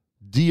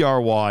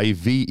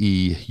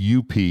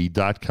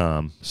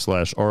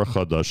 DRYVEUP.com/Or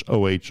Chodosh,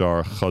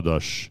 OHR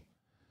Chodosh.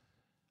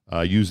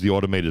 Use the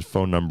automated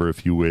phone number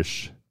if you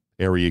wish.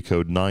 Area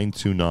code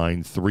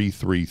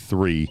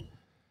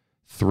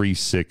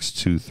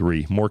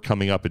 929-333-3623. More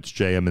coming up. It's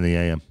JM in the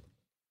AM.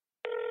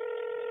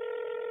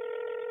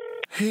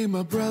 Hey,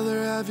 my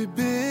brother, have you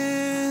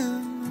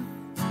been?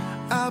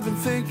 I've been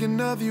thinking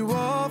of you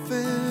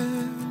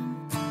often.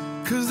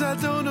 'Cause I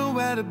don't know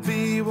where to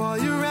be while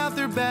you're out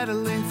there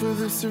battling for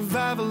the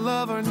survival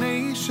of our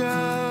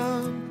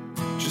nation.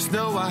 Just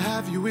know I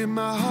have you in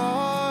my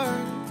heart.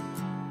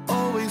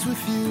 Always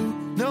with you,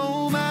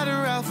 no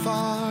matter how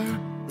far.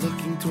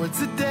 Looking towards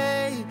the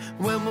day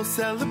when we'll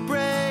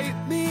celebrate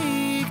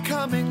me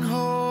coming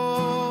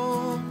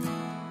home.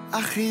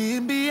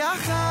 Achim biachad.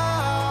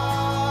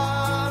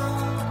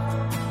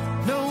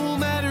 No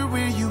matter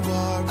where you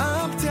are,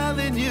 I'm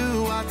telling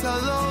you, Ata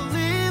lo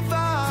livad.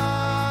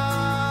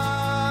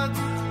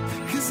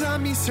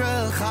 Am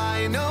Yisrael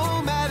Chai,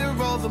 no matter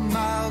all the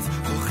miles,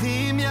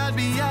 הולכים יד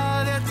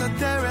ביד את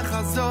הדרך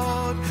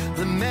הזאת,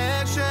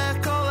 למשך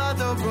כל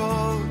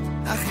הדורות,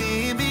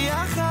 אחים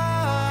ביחד.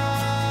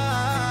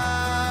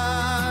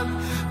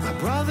 My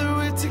brother,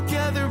 we're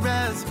together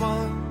as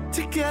one,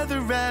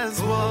 together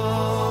as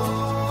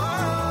one.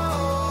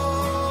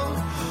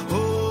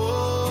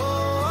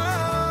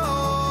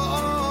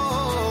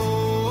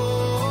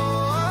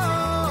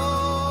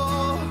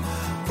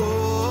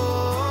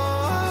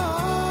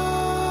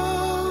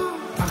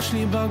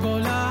 שלי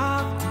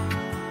בגולה,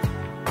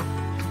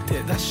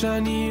 תדע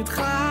שאני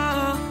איתך,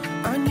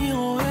 אני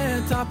רואה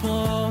את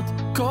הפרות,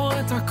 קורא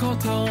את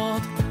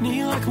הכותרות,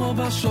 נראה כמו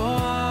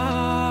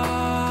בשואה.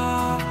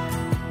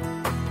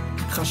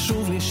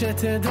 חשוב לי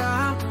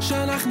שתדע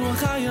שאנחנו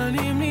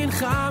החיילים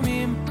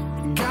נלחמים,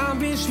 גם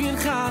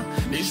בשבילך,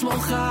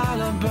 לשמורך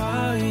על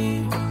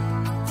הבית,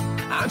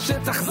 עד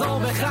שתחזור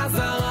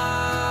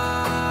בחזרה.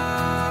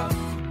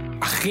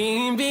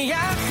 אחים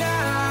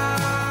ביחד,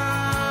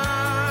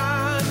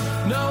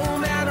 no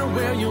matter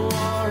where you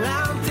are,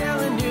 I'm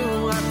telling you,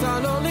 אתה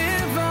לא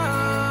לבד.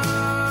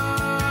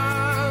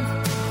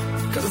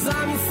 Cause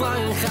I'm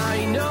Yisrael Chai,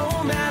 no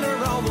matter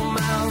all the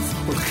miles,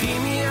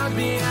 הולכים יד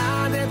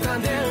ביד את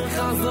הדרך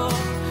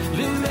הזאת,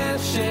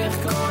 למשך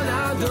כל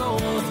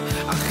הדורות,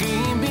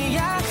 אחים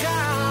ביחד.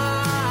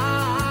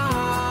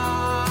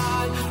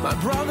 My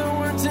brother,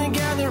 we're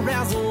together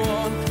as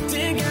one,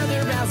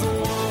 together as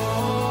one.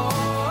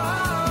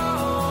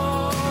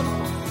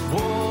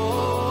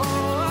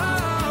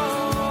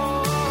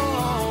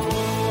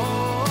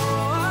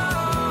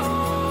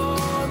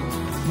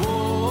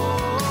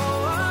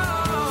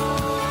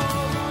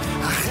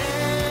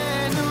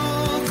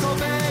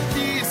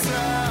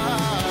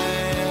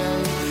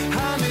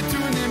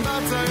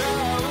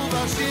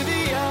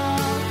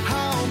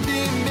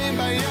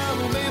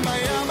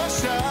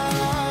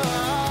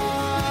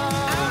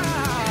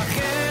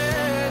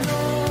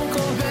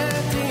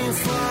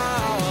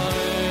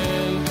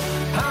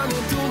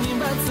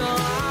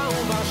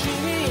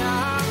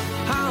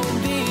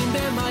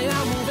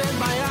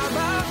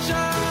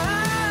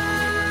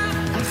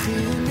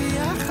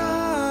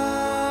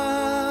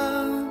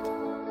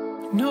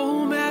 No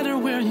matter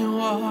where you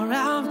are,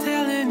 I'm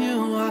telling you,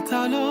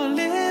 אתה לא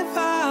לבד.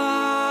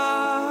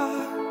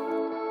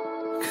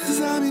 Cause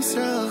I'm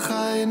Yisrael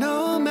Chai, no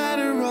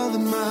matter all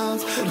the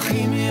miles,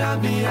 הולכים יד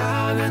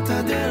ביד את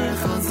הדרך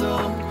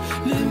הזאת,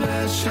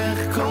 למשך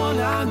כל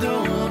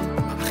הדורות,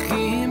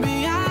 אחים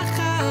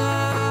ביחד.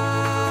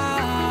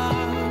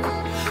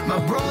 My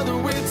brother,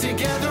 we're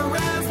together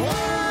as one.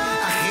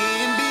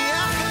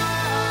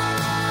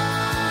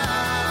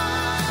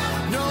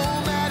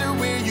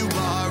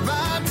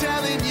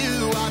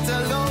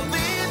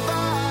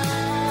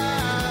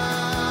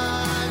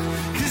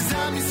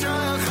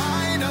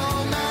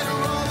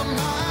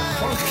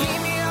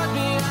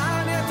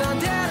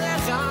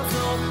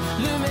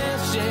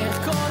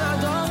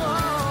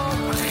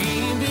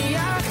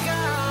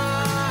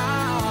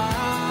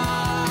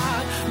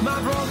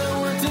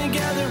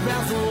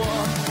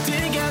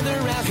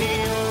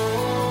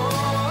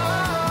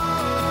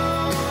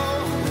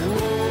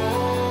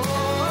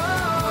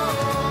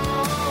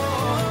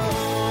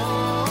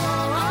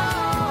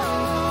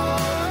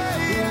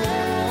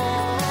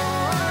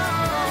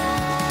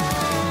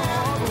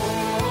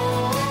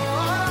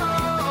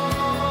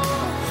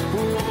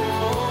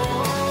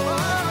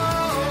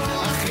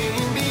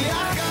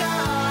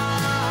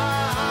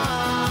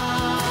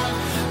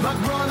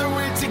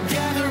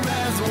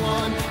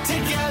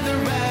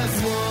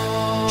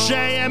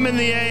 JM in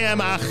the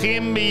AM,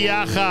 Achim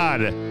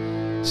Biyachad.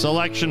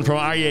 Selection from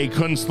Aryeh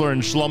Kunstler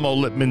and Shlomo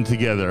Lippman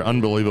together.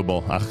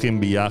 Unbelievable.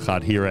 Achim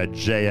Biyachad here at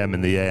JM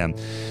in the AM.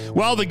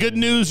 Well, the good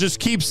news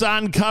just keeps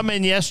on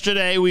coming.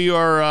 Yesterday we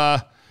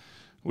were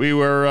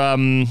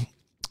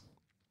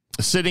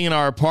sitting in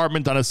our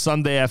apartment on a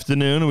Sunday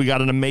afternoon. We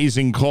got an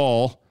amazing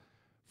call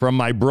from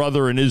my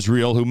brother in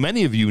Israel, who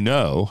many of you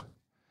know,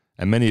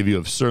 and many of you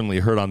have certainly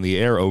heard on the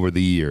air over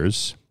the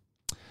years.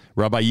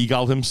 Rabbi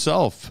Yigal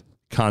himself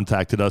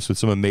contacted us with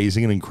some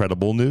amazing and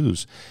incredible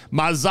news.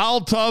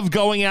 Mazal Tov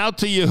going out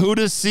to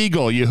Yehuda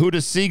Siegel.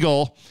 Yehuda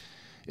Siegel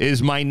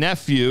is my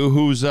nephew,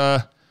 who's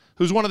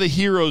one of the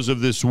heroes of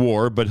this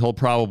war, but he'll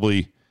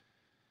probably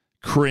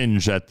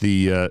cringe at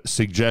the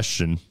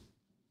suggestion,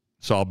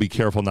 so I'll be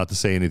careful not to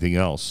say anything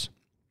else.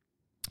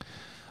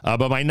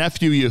 But my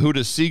nephew,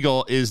 Yehuda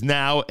Siegel, is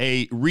now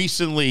a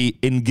recently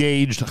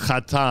engaged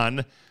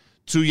Chatan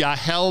to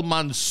Yahel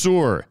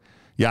Mansour.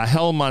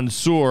 Yahel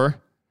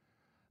Mansour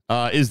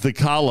is the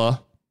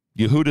Kala.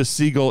 Yehuda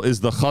Siegel is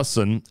the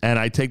Chassan. And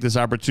I take this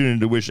opportunity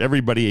to wish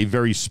everybody a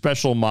very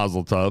special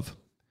Mazel Tov,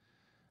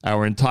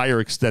 our entire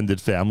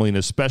extended family, and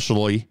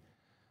especially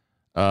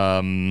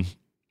Rebbetzin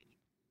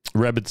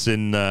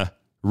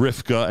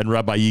Rivka and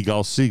Rabbi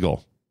Yigal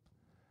Siegel,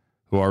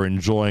 who are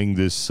enjoying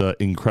this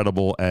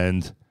incredible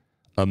and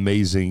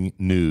amazing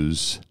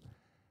news.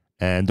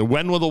 And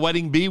when will the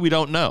wedding be? We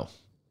don't know.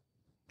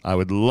 I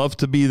would love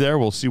to be there.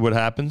 We'll see what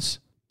happens.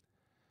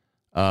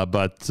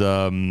 But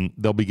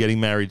they'll be getting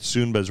married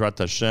soon, Bezrat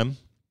Hashem,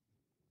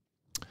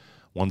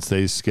 once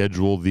they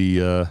schedule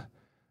the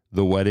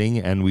wedding,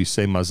 and we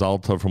say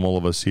Mazal Tov from all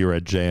of us here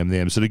at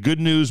JMDM. So the good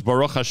news,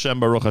 Baruch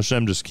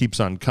Hashem, just keeps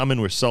on coming.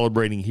 We're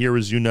celebrating here,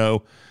 as you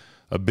know,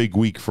 a big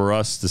week for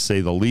us, to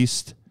say the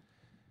least,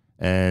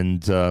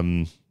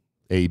 and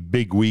a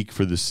big week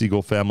for the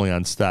Siegel family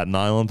on Staten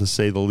Island, to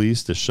say the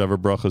least. The Sheva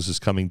Brachos is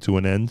coming to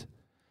an end,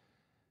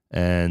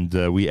 and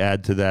we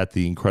add to that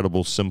the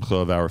incredible simcha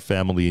of our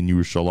family in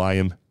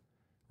Yerushalayim,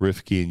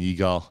 Rivki and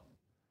Yigal,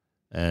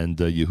 and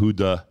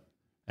Yehuda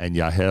and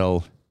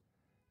Yahel,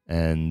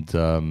 and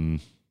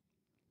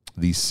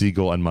the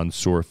Siegel and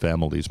Mansour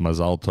families.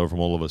 Mazal Tov from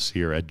all of us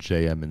here at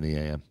JM in the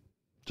AM.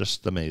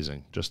 Just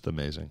amazing. Just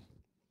amazing.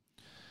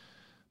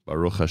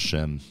 Baruch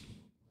Hashem.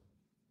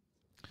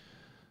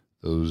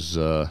 Those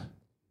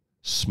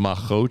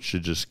smachot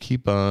should just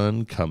keep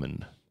on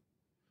coming,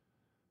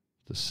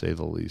 to say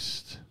the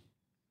least.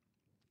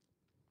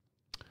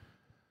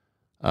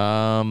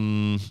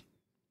 Yeah,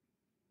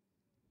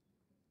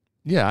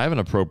 I have an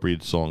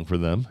appropriate song for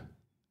them.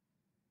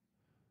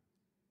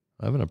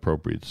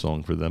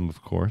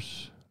 Of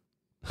course.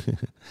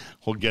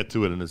 We'll get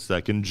to it in a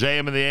second.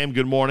 JM and the AM,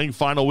 good morning.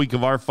 Final week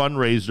of our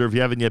fundraiser. If you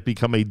haven't yet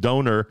become a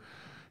donor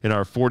in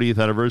our 40th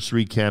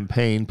anniversary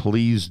campaign,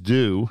 please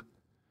do.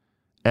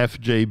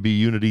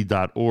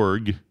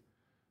 fjbunity.org.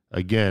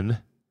 Again,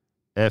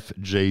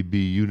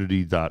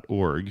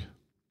 fjbunity.org.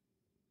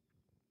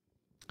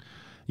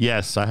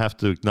 Yes, I have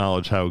to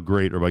acknowledge how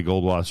great Rabbi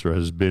Goldwasser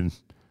has been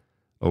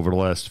over the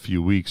last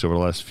few weeks, over the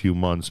last few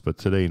months, but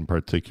today in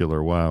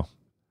particular, wow.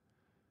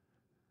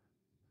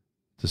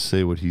 To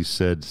say what he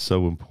said,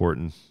 so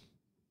important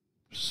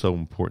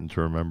to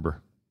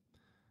remember.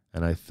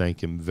 And I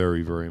thank him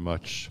very, very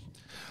much.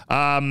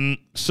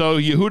 So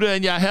Yehuda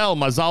and Yahel,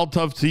 Mazal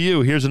Tov to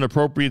you. Here's an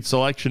appropriate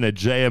selection at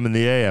JM in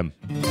the AM.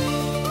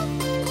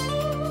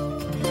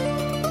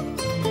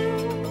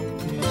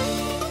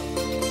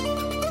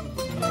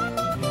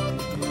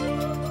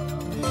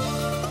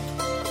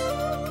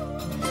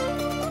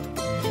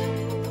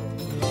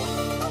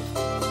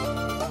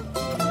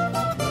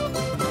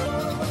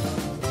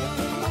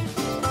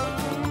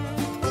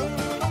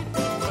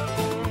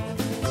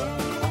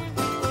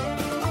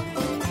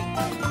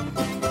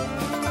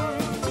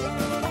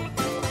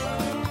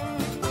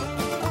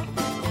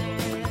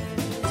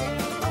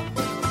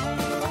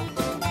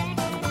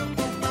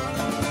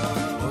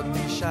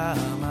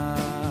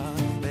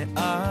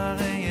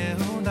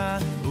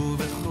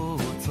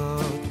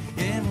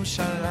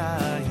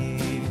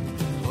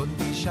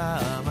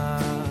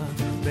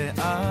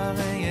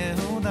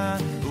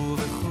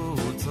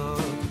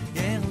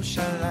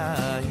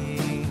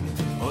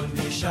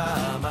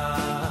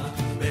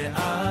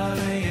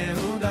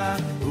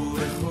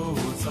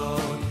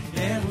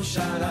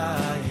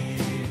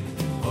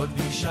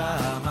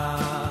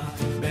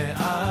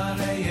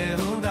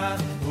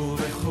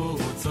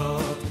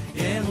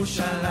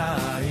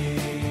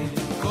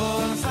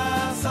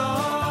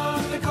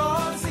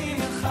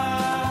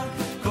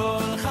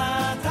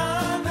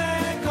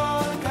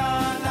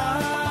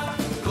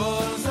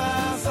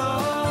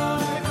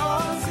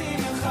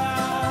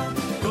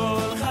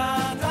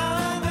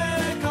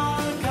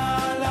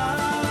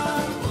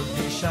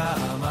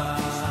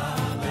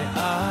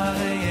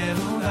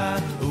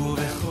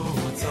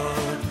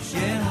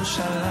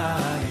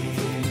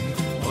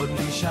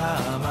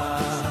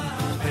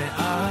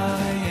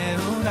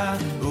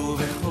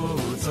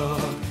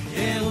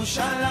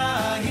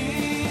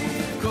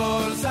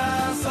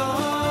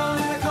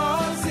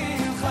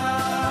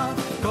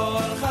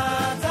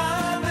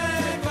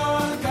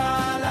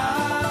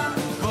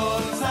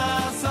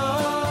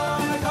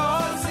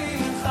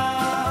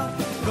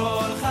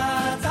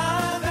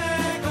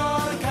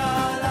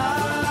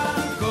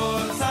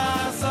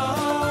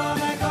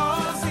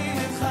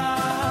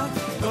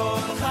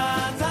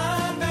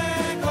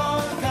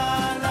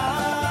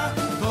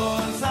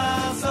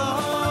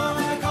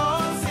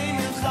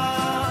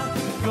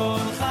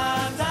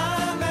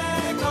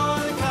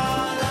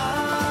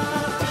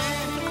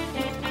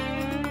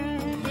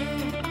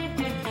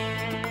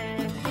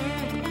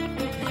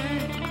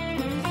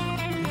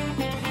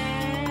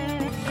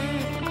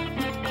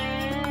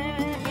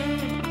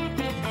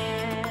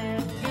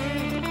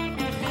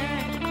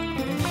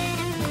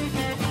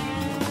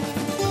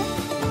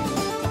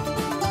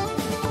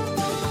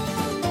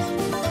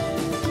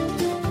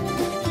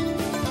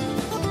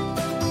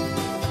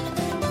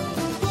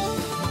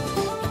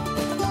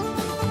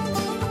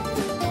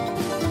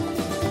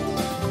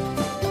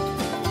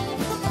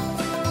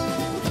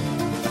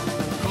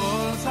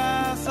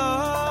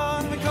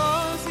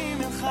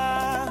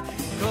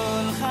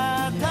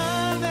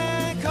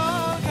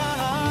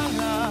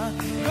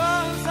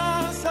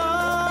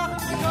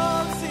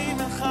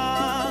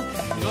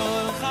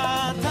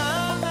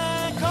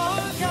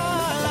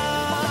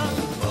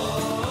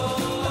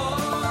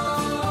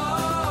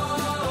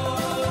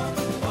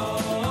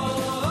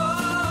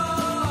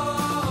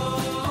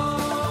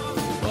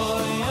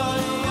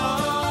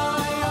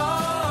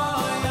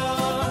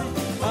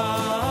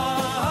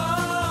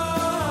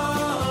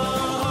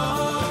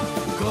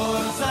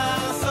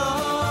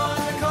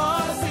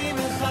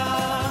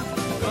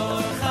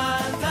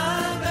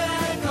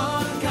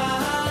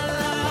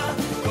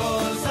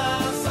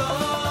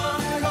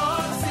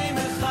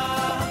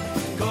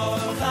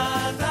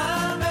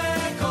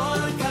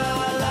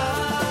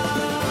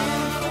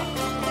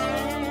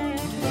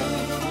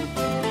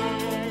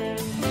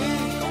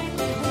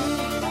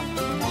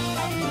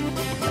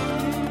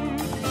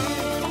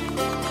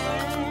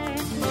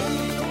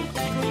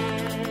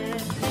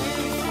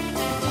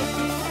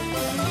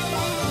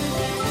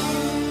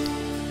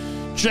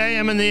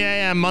 JM in the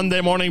AM, Monday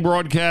morning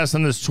broadcast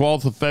on this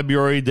 12th of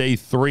February, day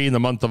 3 in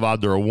the month of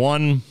Adar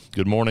 1.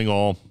 Good morning,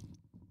 all.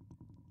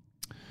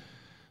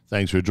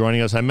 Thanks for joining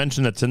us. I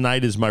mentioned that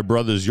tonight is my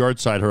brother's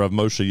yahrzeit, Harav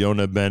Moshe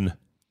Yonah ben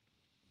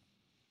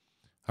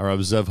Harav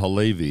Zev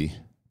Halevi.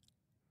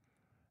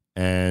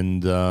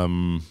 And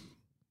I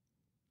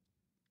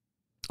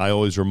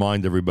always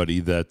remind everybody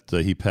that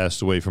he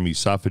passed away from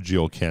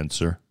esophageal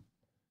cancer.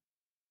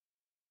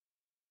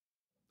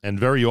 And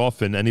very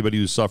often, anybody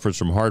who suffers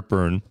from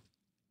heartburn,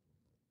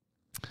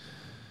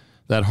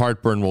 that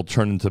heartburn will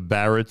turn into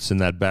Barrett's,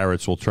 and that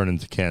Barrett's will turn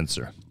into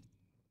cancer.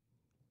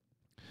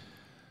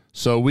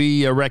 So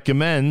we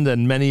recommend,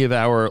 and many of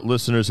our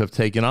listeners have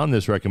taken on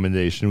this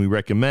recommendation, we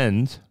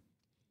recommend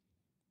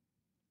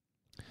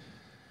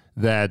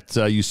that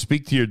you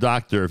speak to your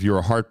doctor if you're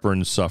a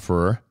heartburn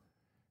sufferer,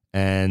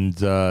 and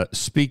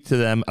speak to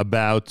them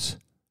about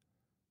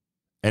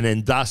an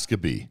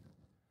endoscopy.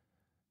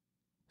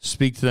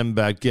 Speak to them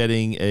about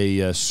getting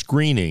a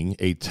screening,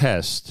 a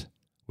test,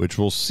 which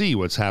will see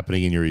what's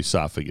happening in your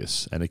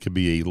esophagus. And it could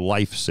be a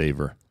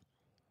lifesaver,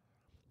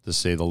 to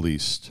say the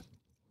least.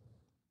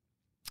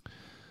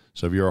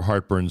 So if you're a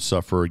heartburn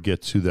sufferer,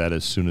 get to that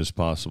as soon as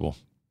possible.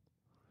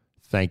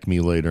 Thank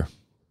me later.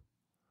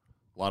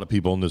 A lot of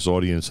people in this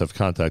audience have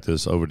contacted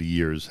us over the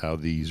years how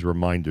these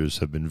reminders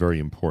have been very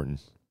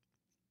important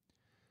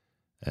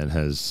and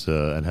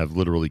have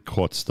literally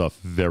caught stuff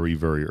very,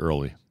 very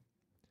early.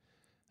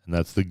 And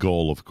that's the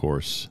goal, of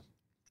course.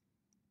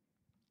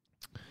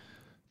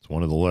 It's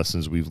one of the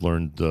lessons we've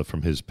learned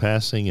from his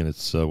passing, and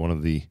it's one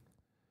of the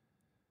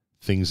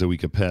things that we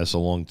could pass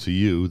along to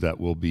you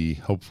that will be,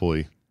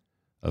 hopefully,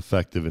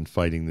 effective in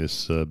fighting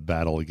this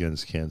battle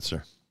against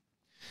cancer.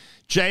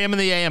 JM in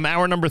the AM,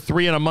 hour number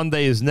 3 on a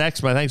Monday is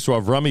next. My thanks to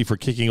Avrami for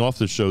kicking off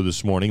the show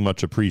this morning.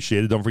 Much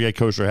appreciated. Don't forget,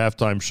 Kosher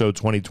Halftime Show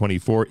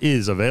 2024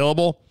 is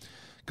available.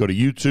 Go to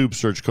YouTube,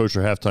 search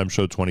Kosher Halftime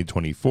Show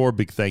 2024.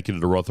 Big thank you to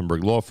the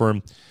Rothenberg Law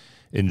Firm,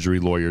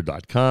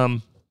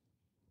 injurylawyer.com.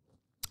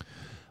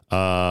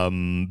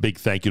 Big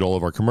thank you to all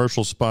of our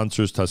commercial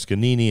sponsors,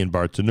 Tuscanini and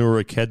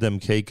Bartanura, Kedem,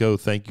 Keiko.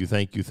 Thank you,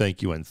 thank you,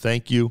 thank you, and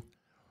thank you.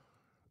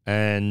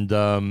 And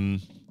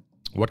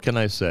what can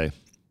I say?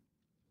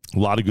 A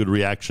lot of good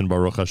reaction,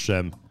 Baruch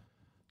Hashem,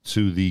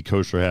 to the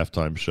Kosher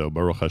Halftime Show.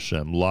 Baruch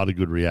Hashem. A lot of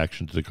good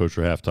reaction to the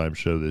Kosher Halftime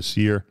Show this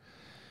year.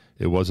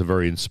 It was a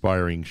very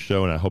inspiring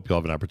show, and I hope you'll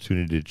have an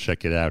opportunity to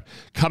check it out.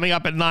 Coming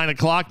up at 9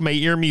 o'clock,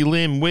 Meir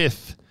Milim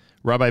with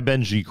Rabbi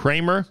Benji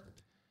Kramer.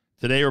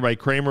 Today, Rabbi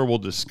Kramer will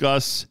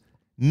discuss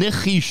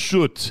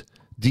Nechishut,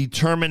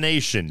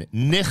 determination.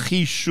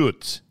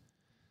 Nechishut,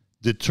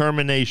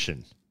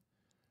 determination.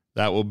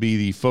 That will be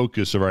the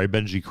focus of Rabbi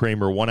Benji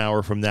Kramer 1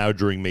 hour from now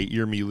during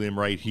Meir Milim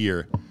right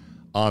here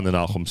on the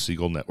Nachum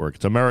Segal Network.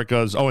 It's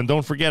America's. Oh, and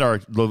don't forget,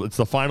 it's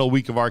the final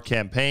week of our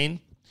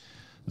campaign.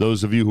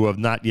 Those of you who have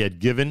not yet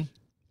given,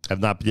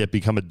 have not yet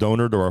become a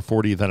donor to our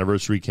 40th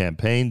anniversary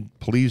campaign,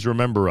 please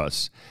remember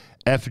us.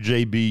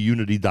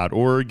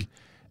 FJBunity.org.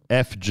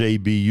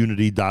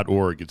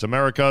 FJBunity.org. It's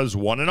America's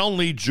one and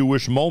only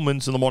Jewish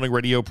Moments in the Morning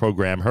radio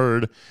program,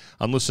 heard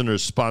on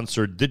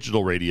listeners-sponsored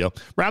digital radio.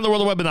 Around the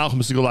world, the web at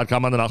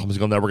NachumSegal.com, on the Nachum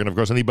Segal Network, and of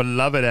course on the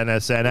beloved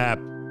NSN app.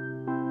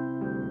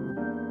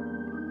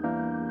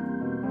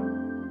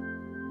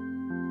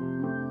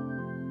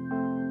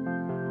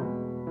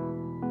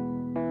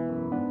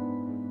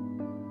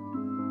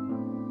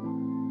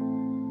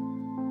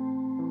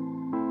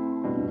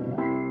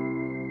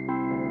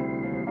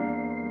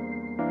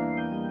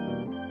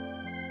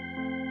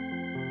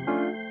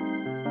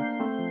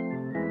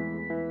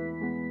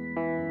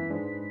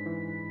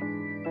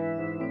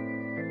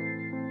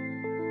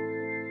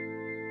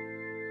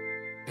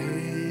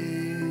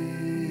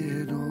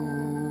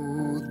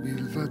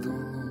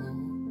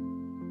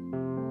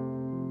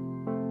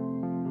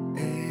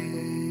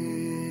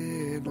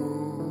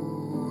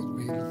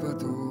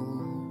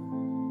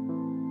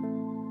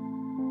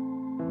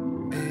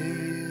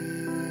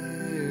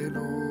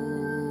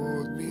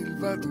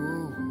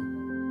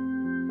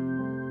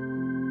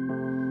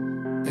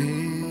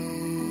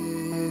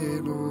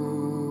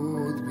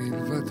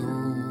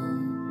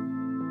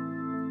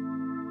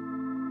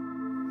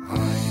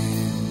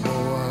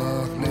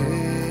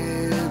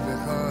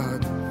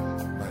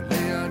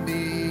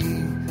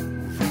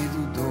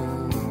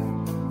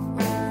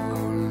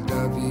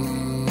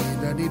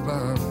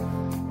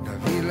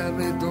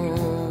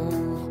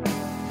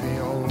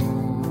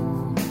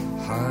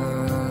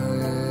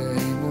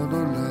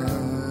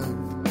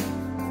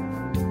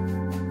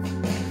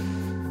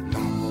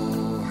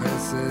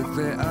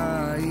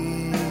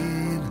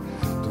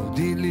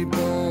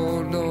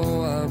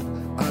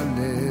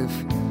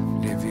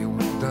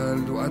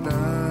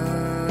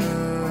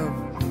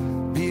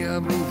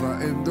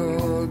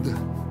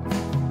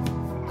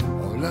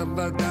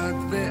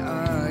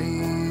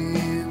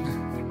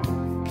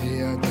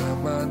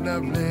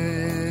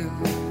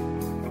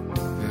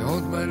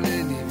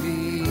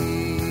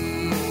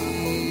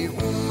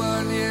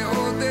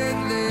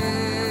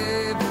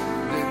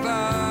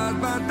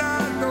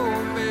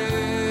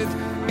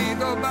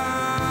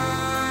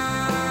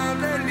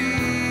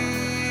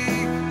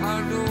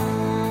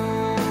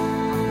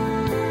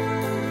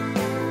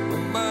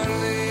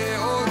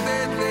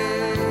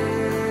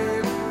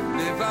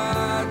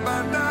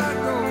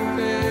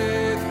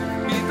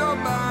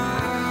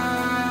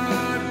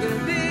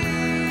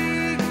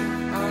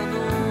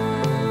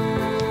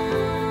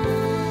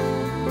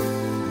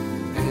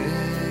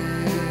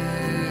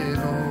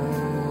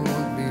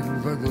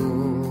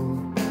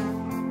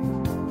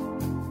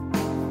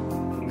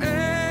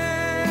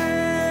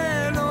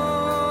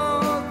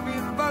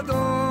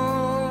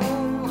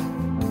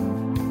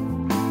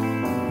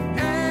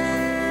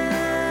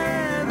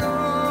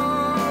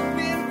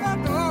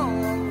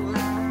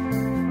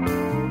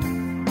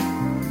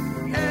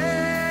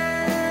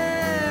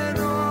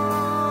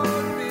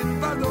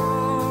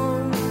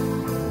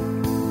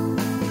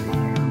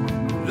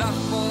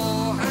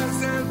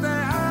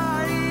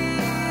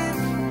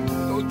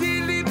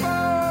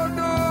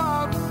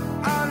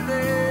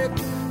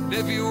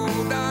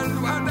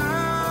 עלו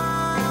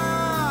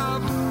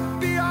עליו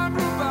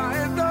ויאמרו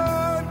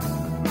בעדות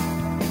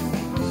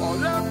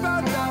עולם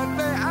בדד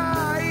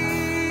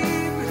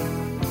ועין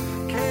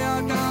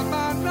כאדם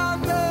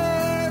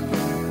הנבל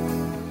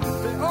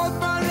ועוד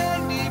מלא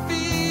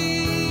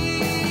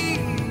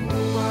ניבים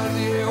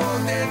ומלא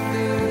עוד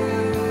עדב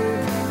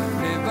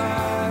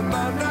לבד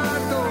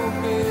בדד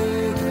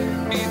עומד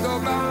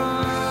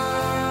מדובר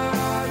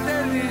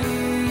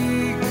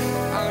דליק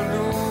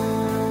עלו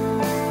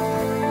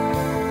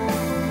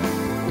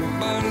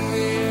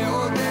ומלא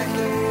עוד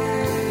עדב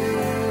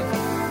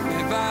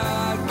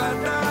לבד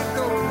בדד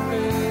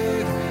עומד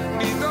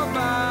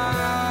מדובר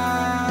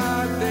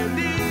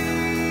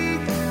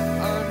דליק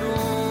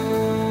עלו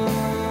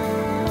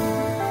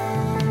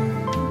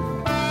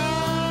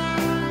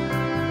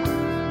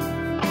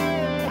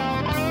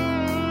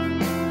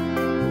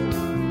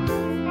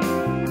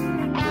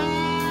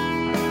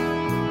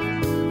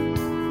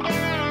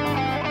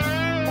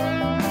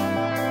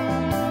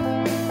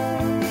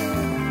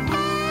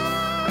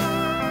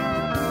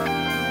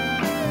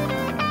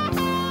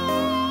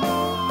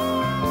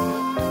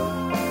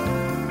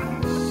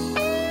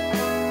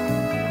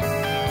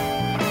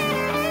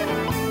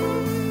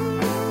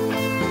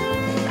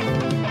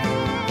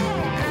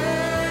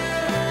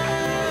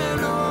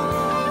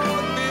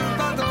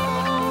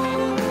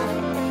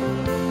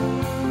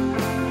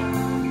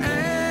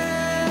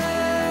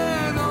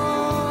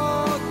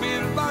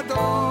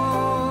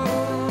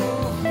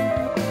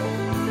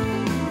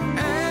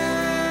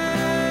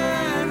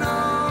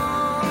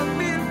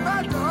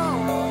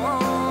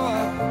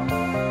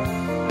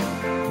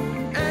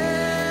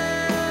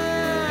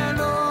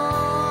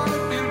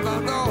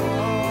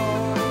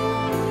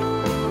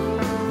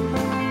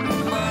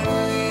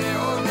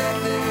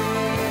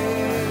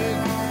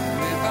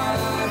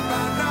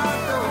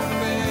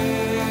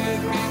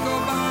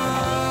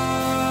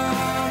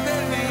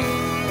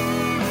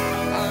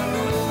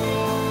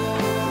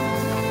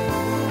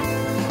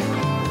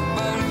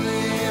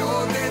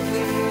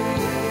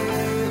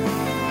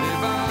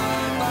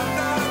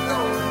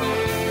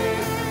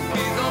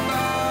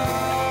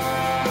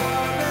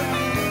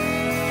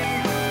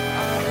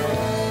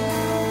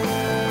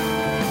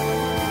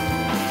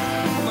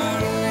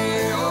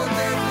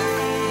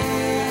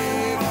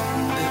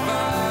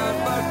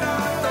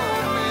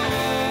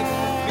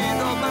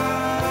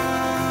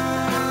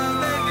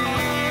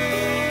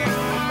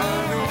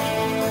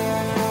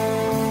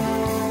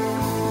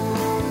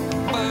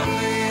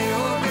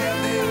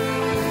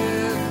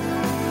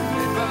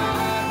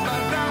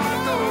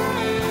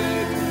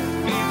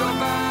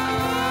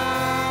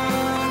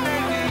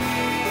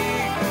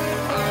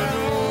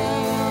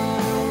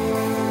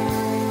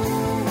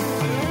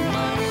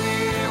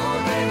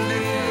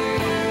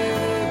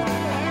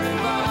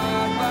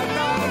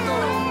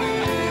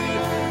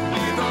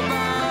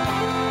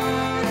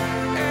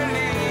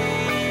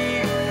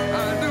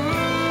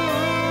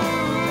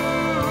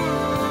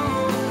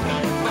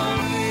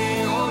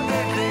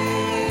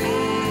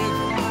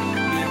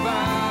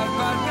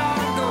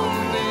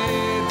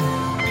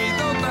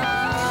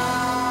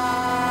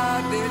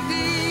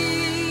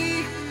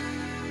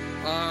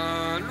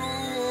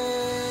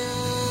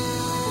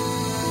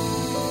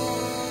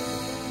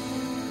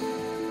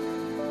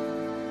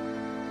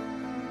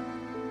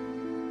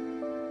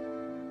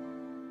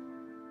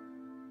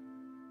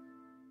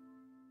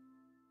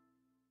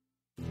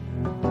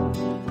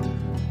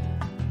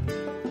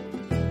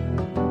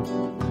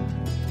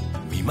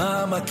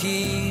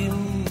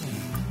ממעמקים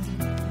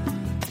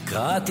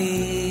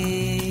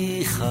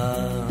קראתיך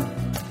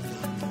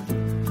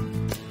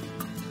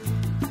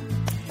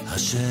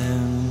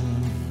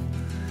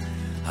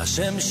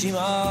השם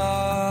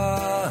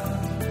שמעה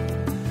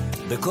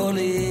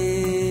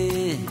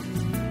בקולי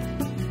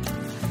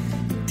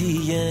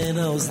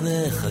תהיינה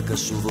אוזניך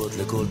קשובות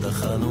לכל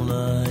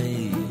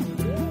תחנוני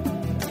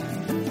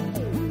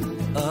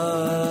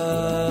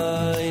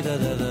איי דה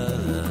דה דה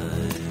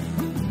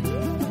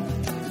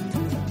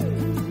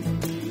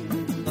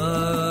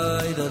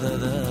איי דה דה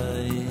דה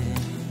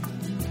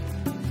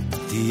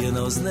תהיינה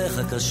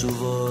אוזניך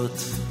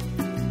קשובות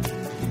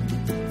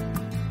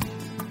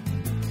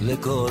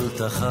לכל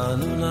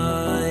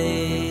תחנוני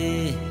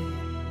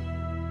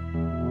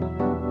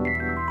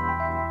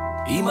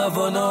עם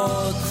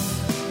אבונות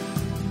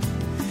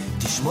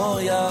תשמור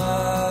יא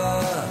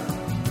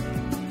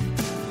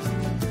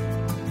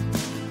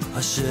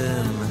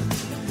השם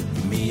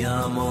מי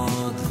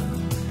יעמוד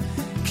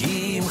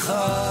כי עמך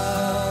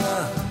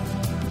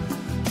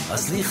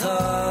הסליחה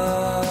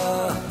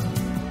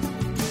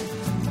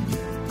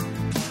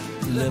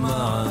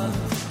למען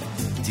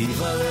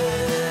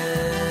תברר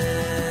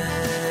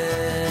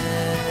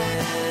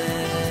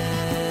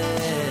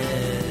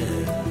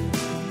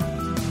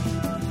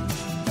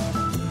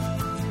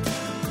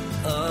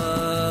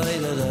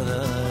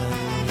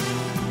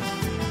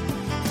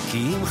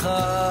כי עמך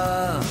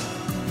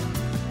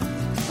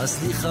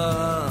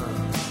הסליחה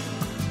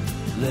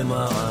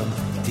למען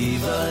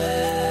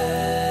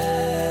תברר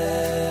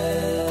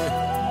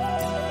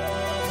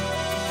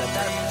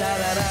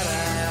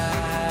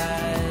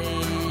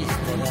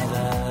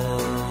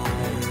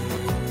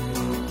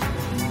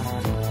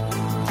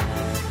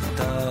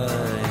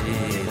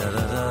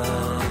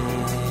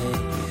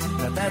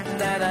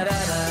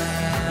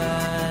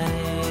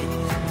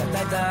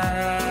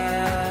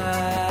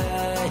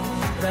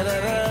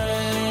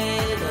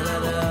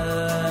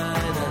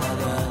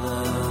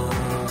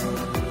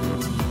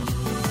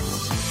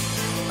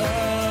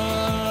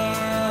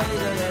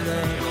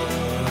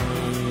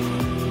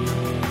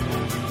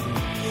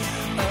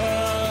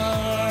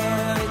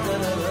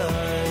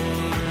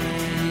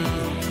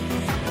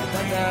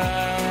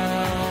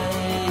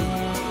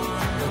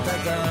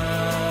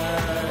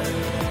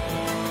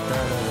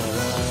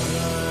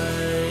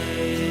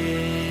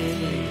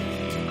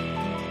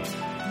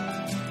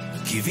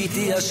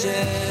קיוויתי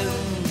השם,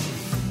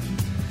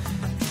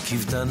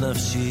 קיוותה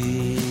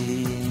נפשי,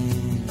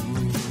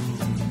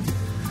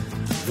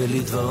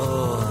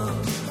 ולדברו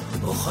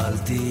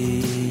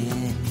אוכלתי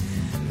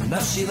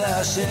נפשי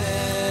להשם,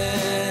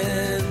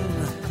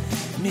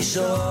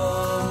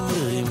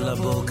 משומרים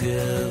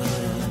לבוקר,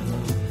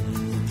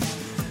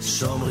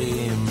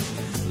 שומרים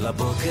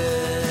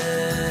לבוקר.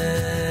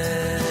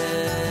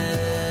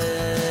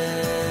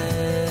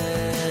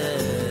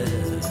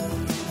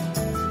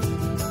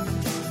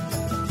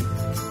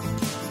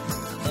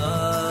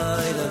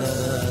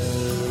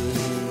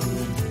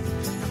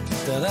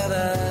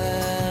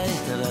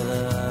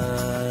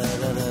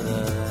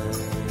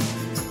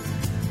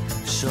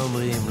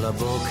 שומרים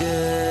לבוקר.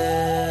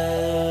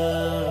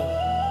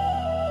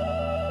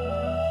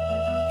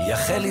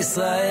 יחל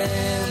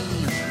ישראל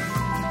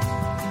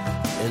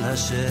אל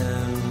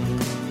השם,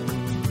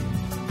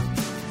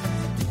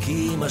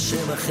 כי עם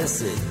השם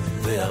החסד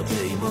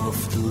והרבה עם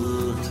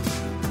עובדות,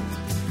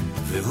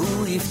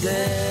 והוא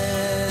יפדה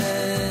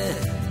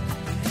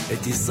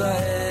את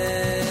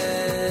ישראל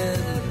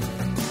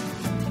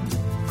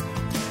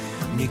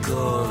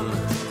מכל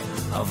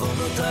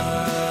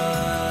עוונותיו.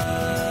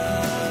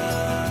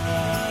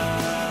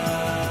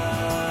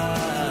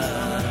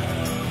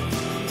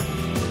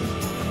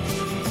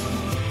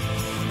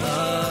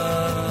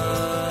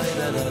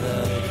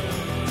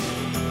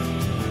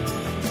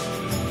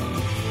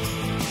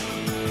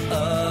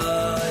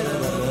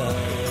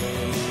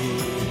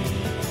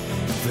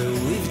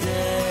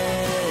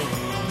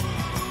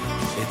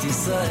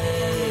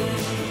 ישראל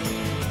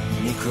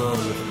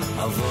מכל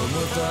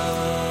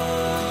עוונותיו.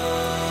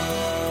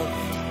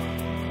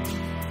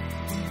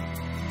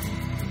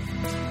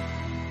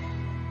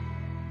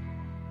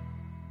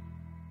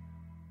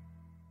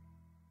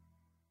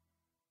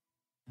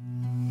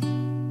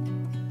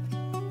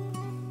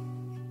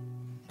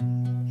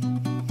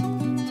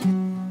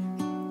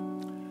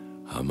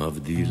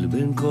 המבדיל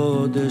בין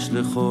קודש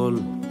לחול,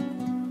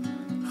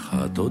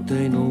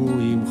 חטאותינו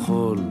עם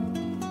חול,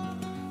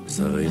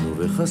 זרענו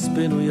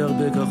וחספנו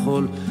ירבה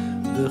כחול,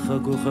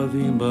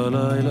 וככוכבים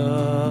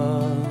בלילה.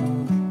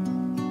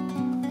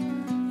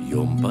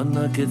 יום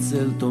פנה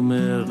כצל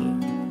תומר,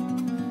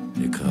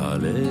 אקרא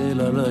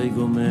לאל עלי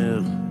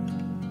גומר,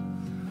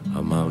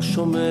 אמר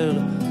שומר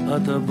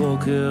את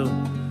הבוקר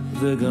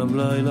וגם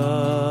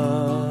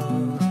לילה.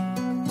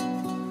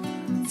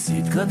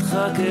 צדקתך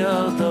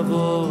כהר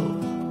תבוא,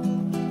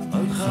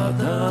 על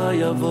חטא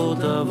יבוא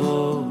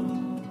תבוא,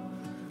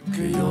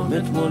 כיום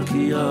אתמול כי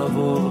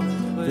יעבור,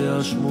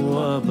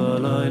 והשמועה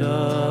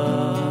בלילה.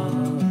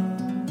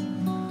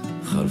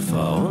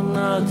 חלפה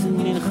עונת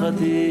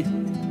מנחתי,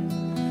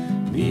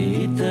 מי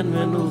ייתן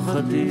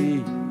מנוחתי,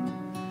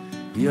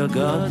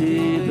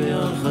 יגעתי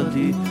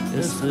בהנחתי,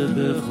 אשחה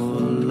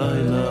בכל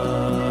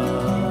לילה.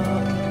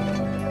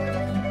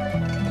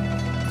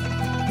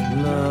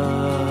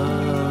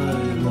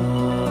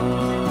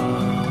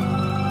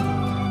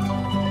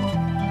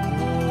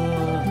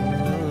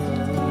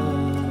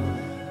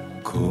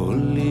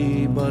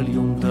 קולי בל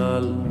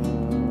יומטל,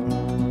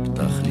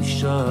 פתח לי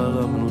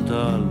שער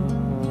המנוטל,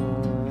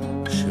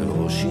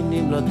 כשראשי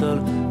נמלטל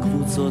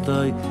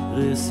קבוצותיי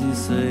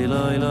רסיסי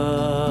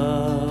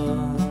לילה.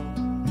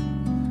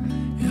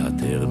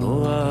 יעתר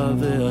נורא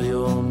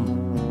והיום,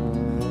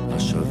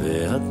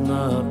 השווה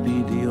התנה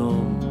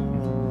פדיום,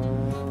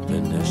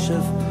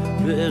 בנשף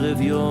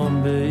בערב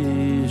יום,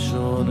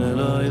 באישון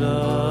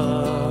לילה.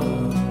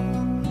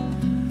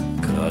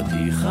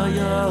 קראתי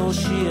חיה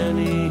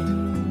הושיעני,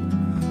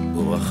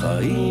 אורח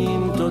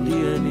חיים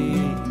תודיעני,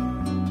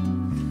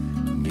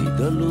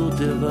 מדלות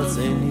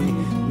תבצעני,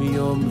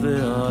 מיום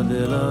ועד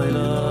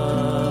לילה.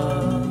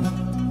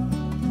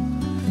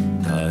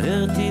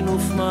 תאר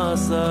תינוף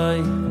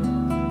מעשיי,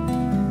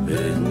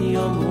 בין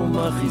יום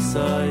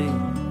ומחיסי,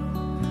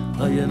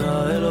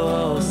 עיינה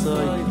אלוה עושי,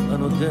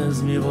 הנותן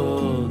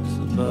זמירות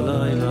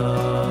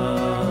בלילה.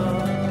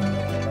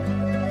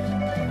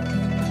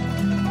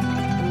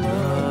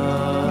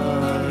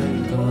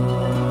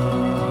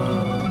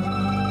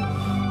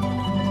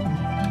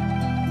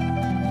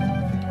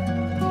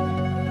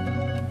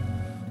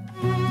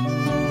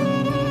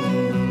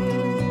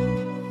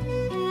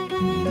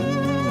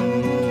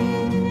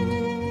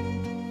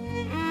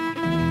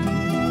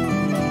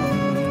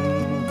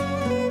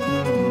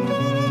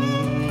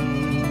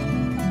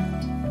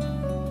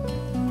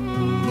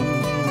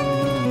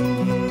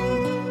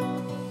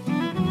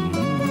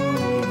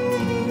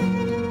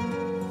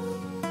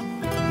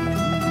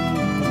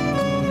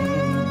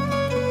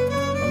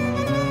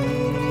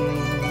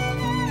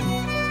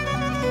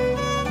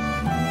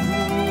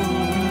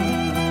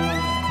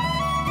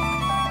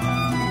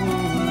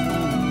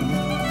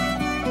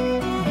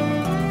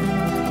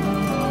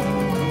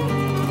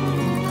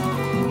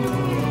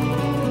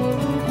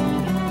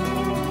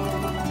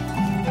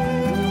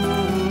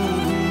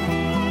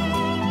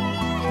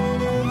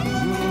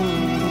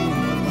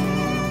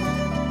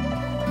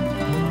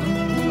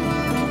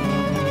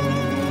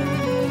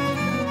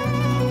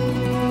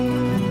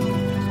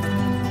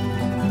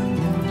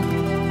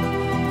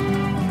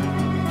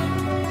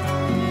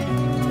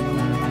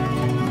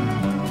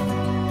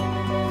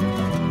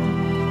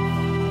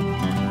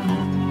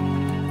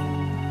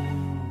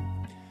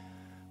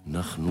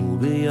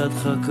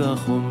 ידך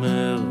כך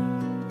אומר,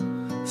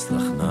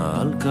 סלח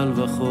נא על קל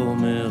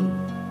וחומר,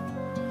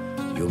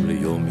 יום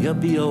ליום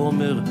יביע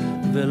אומר,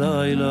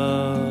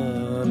 ולילה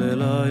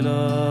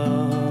ללילה.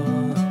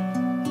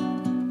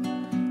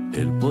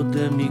 אל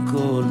פודה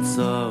מכל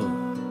צר,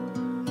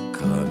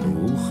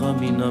 קנוך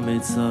מן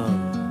המצר,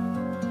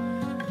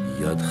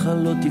 ידך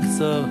לא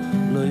תקצר,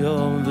 לא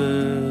יום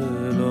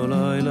ולא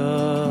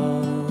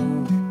לילה.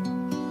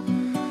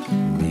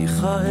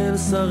 מיכאל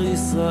שר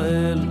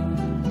ישראל,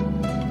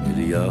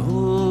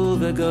 אליהו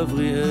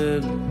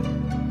וגבריאל,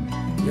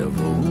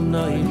 יבואו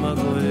נא עם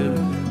הגואל,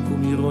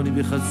 קומירוני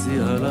בחצי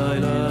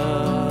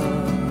הלילה.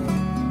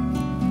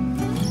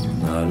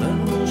 נא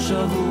לנו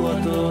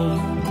שבוע טוב,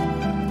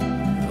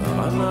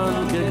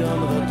 רענן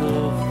כגמר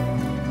טוב,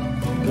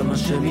 גם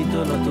השם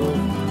איתו לטוב,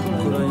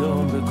 כל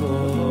היום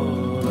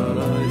וכל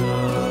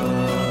הלילה.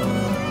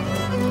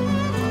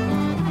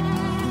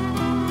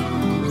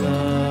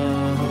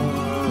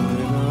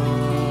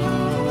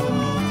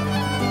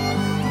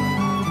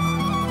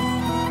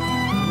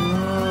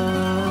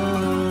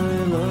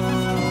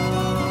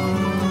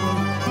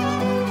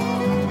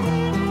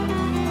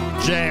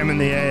 Jam in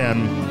the AM.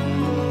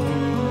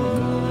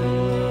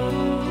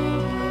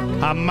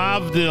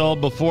 Hamavdil,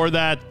 before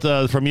that,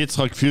 from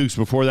Yitzchak Fuchs,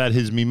 before that,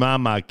 his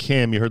Mimama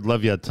Kim. You heard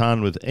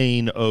Leviathan with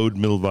Ein Od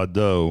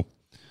Milvado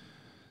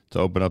to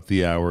open up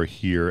the hour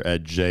here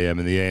at JM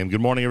in the AM.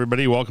 Good morning,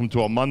 everybody. Welcome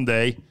to a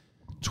Monday,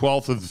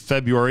 12th of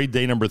February,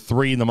 day number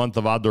 3 in the month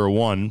of Adar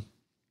 1.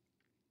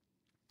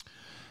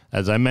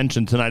 As I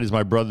mentioned, tonight is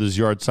my brother's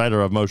yard site,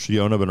 Rav Moshe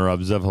Yonah and Rav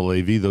Zev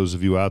Halevi. Those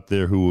of you out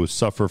there who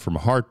suffer from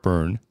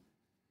heartburn,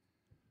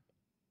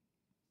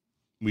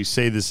 we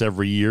say this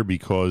every year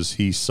because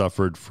he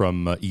suffered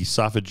from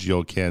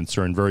esophageal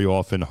cancer, and very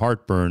often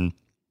heartburn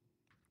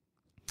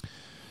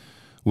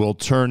will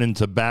turn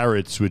into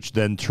Barrett's, which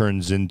then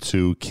turns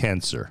into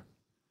cancer.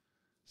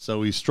 So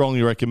we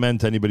strongly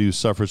recommend to anybody who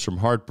suffers from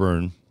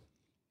heartburn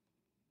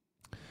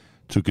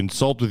to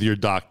consult with your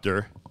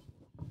doctor.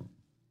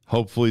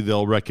 Hopefully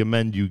they'll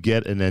recommend you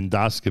get an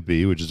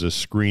endoscopy, which is a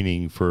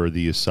screening for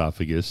the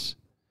esophagus.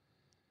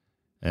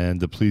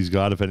 And please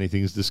God, if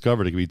anything is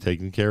discovered, it can be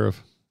taken care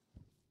of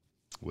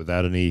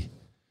without any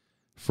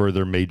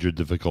further major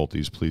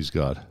difficulties, please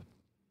God.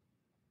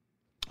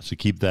 So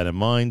keep that in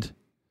mind.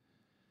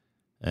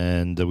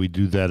 And we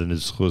do that in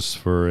his chus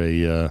for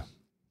a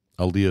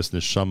Aliyas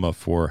Neshama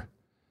for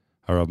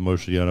Harav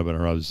Moshe Yonah and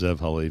Harav Zev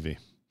Halevi.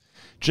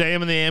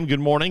 JM and the AM,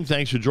 good morning.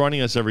 Thanks for joining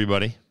us,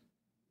 everybody.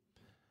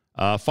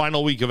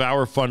 Final week of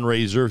our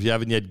fundraiser. If you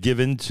haven't yet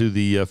given to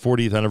the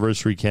 40th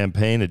anniversary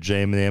campaign at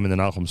JM and the AM and the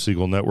Nachum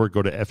Segal Network,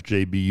 go to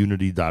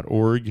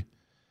fjbunity.org.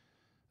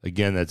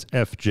 Again, that's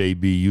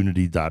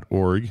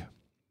fjbunity.org.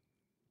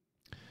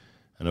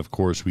 And, of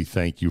course, we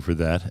thank you for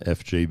that,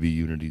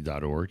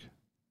 fjbunity.org.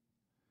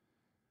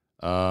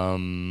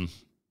 Kosher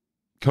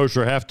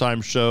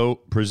Halftime Show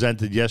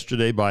presented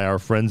yesterday by our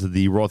friends at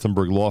the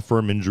Rothenberg Law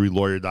Firm,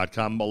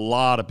 InjuryLawyer.com. A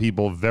lot of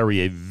people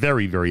very,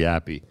 very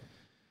happy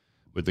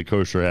with the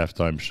Kosher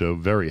Halftime Show.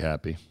 Very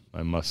happy,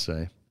 I must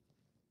say.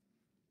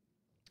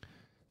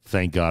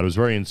 Thank God. It was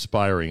very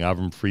inspiring.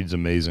 Avram Fried's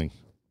amazing.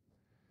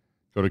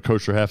 Go to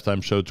Kosher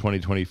Halftime Show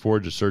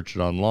 2024. Just search it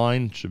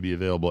online. It should be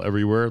available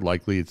everywhere.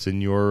 Likely it's in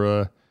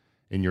your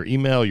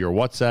email, your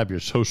WhatsApp, your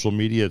social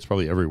media. It's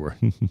probably everywhere.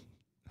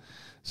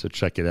 So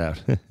check it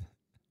out.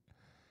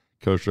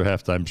 Kosher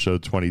Halftime Show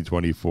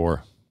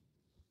 2024.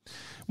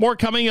 More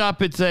coming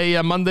up. It's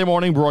a Monday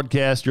morning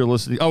broadcast. You're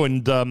listening. Oh,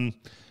 and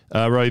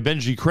Rabbi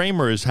Benji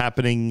Kramer is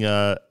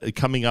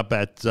coming up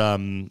at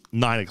 9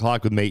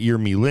 o'clock with Meir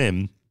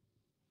Milim.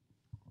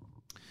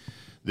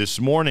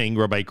 This morning,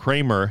 Rabbi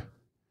Kramer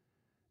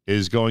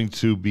is going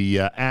to be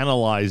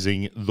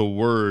analyzing the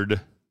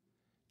word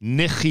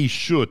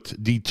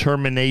nichishut,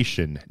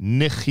 determination.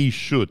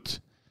 Nichishut,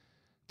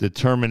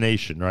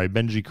 determination. Right?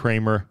 Benji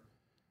Kramer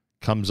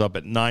comes up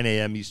at 9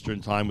 a.m.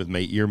 Eastern Time with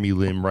Meir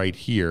Milim right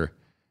here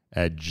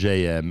at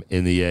JM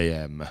in the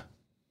AM.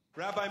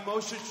 Rabbi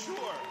Moshe Shur.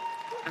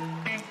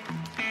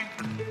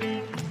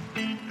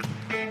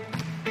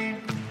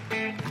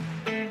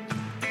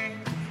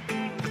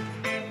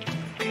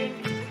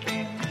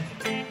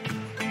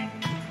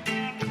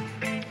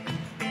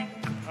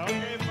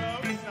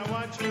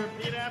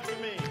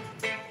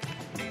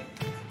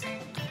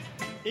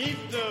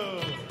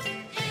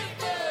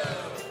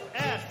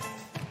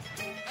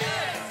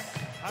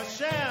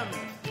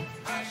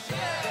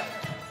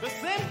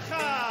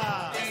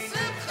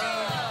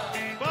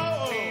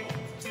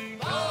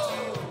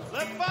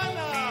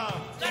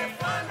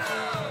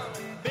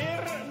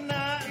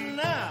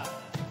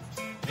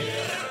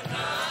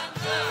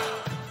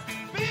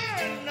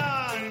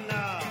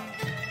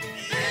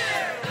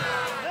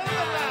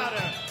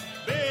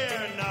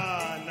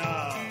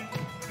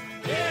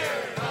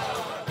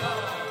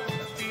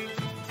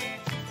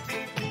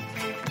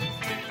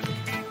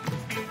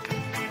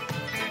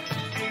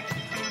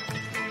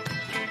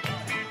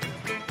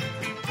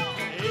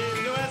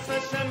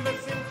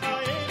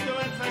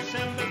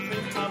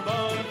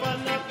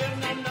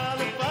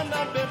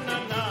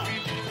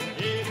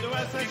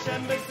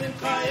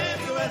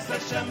 es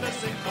Hashem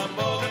besimcha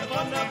bo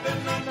lefana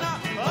benana,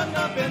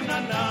 fana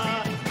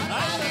benana.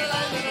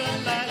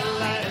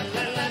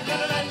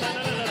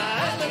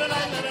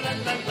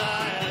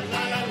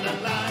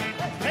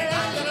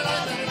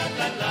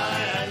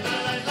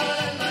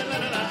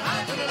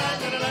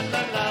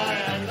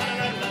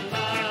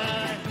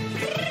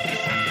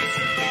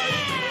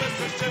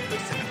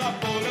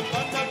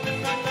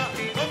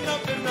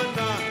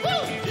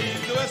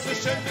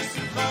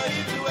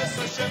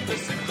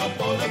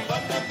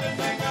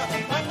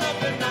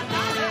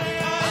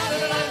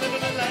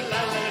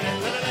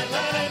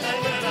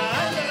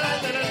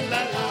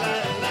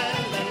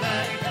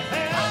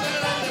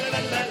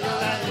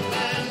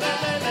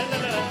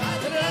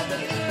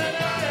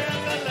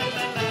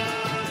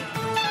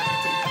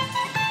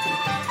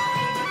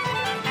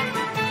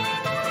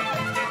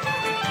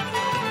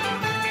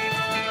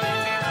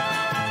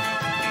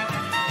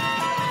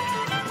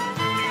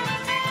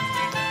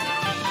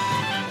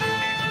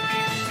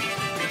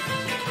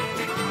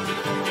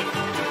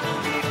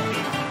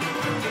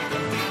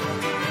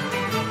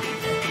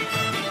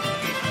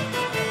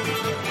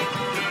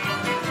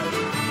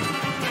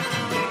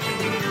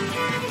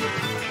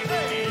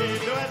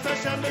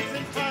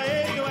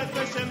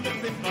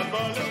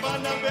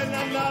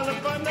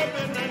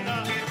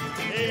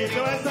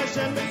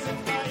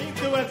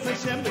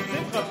 Hashem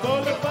besimcha bo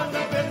lefana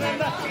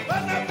benana,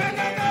 fana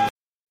benana.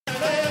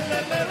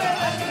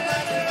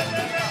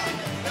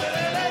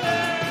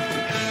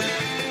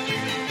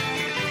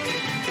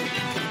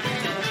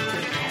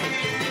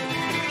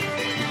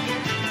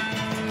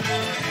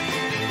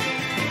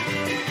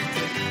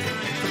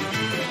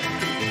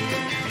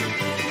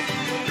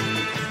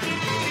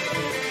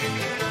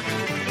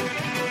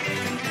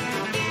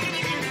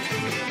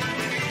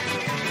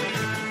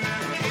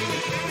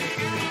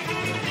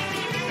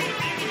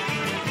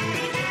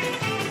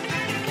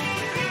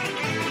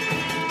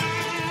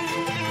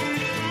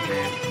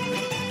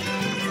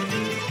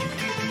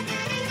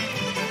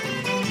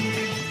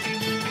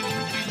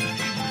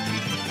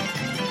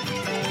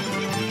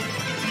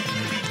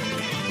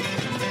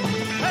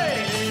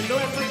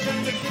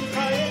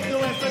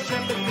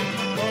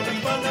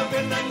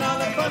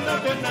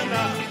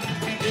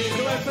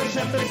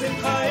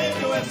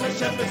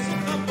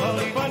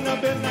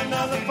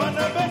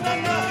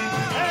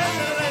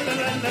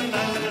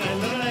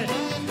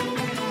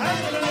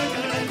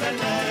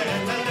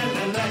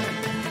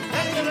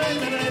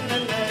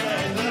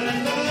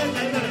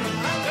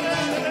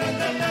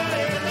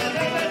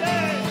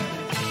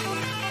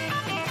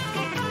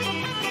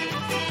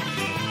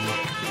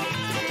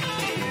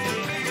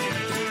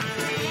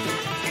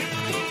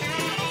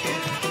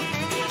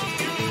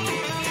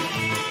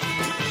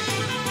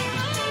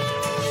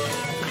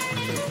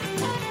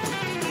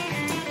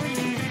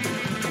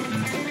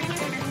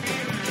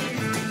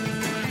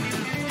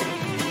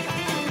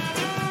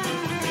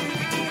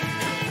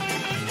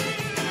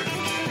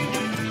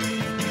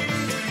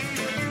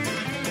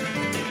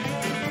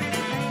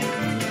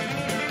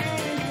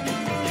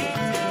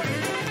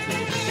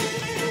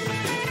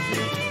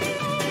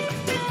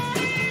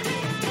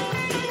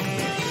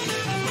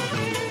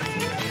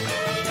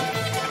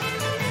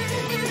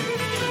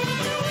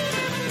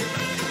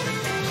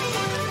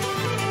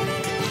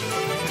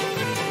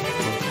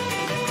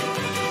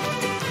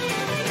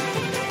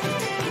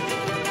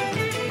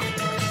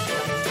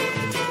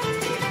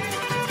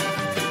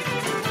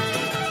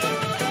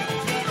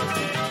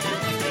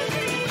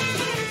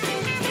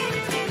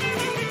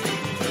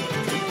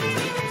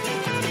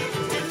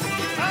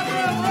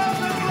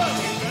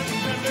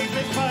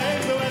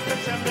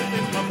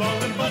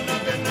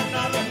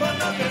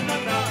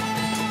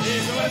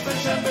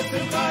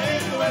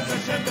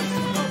 Hashem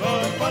besimcha bo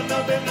lefana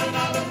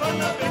benana,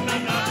 fana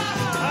benana.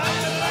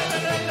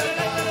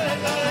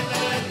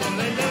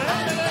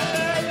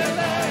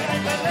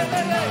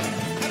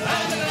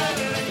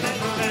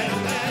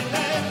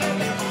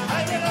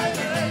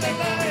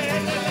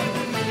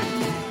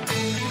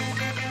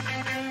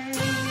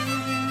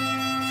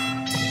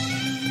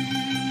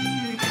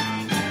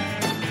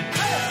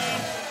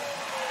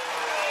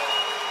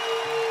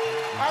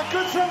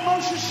 Good friend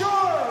Moshe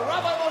Shore,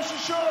 Rabbi Moshe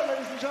Shore,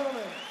 ladies and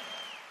gentlemen.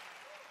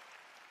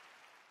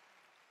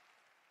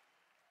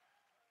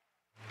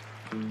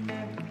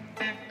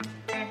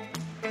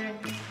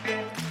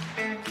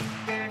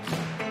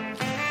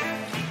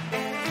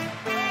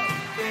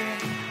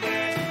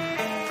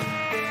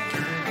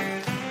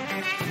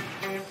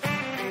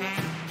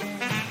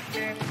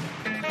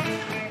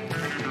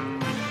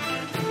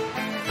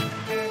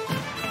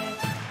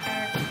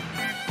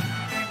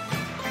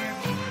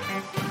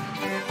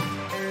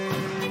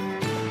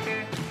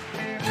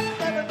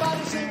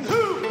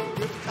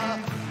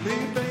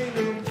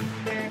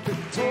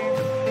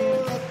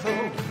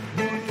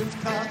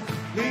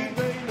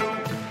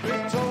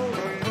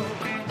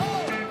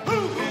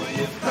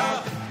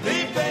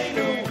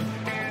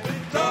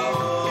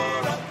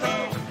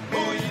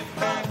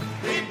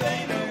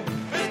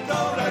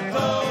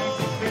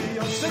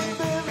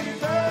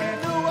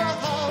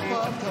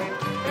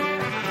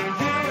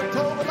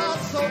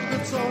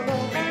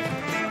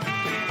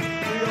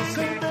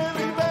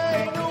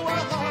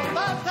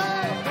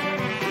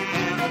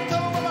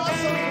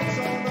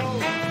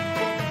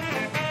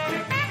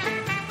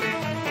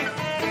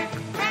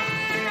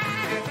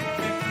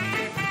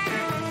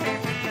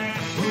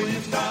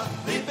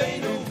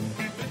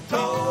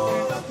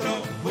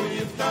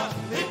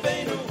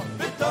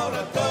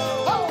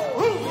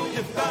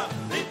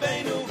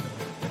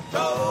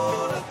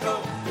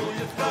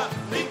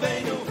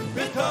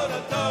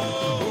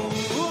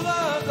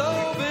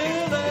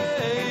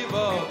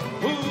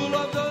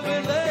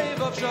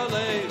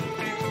 Shalei.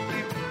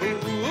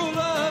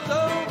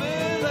 Ulato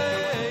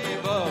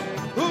Beleva.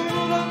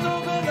 Ulato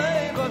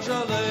Beleva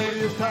Shalei.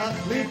 Yiftach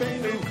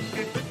Libenu.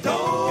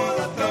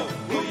 B'Torato.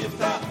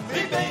 Yiftach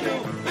Libenu.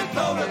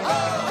 B'Torato.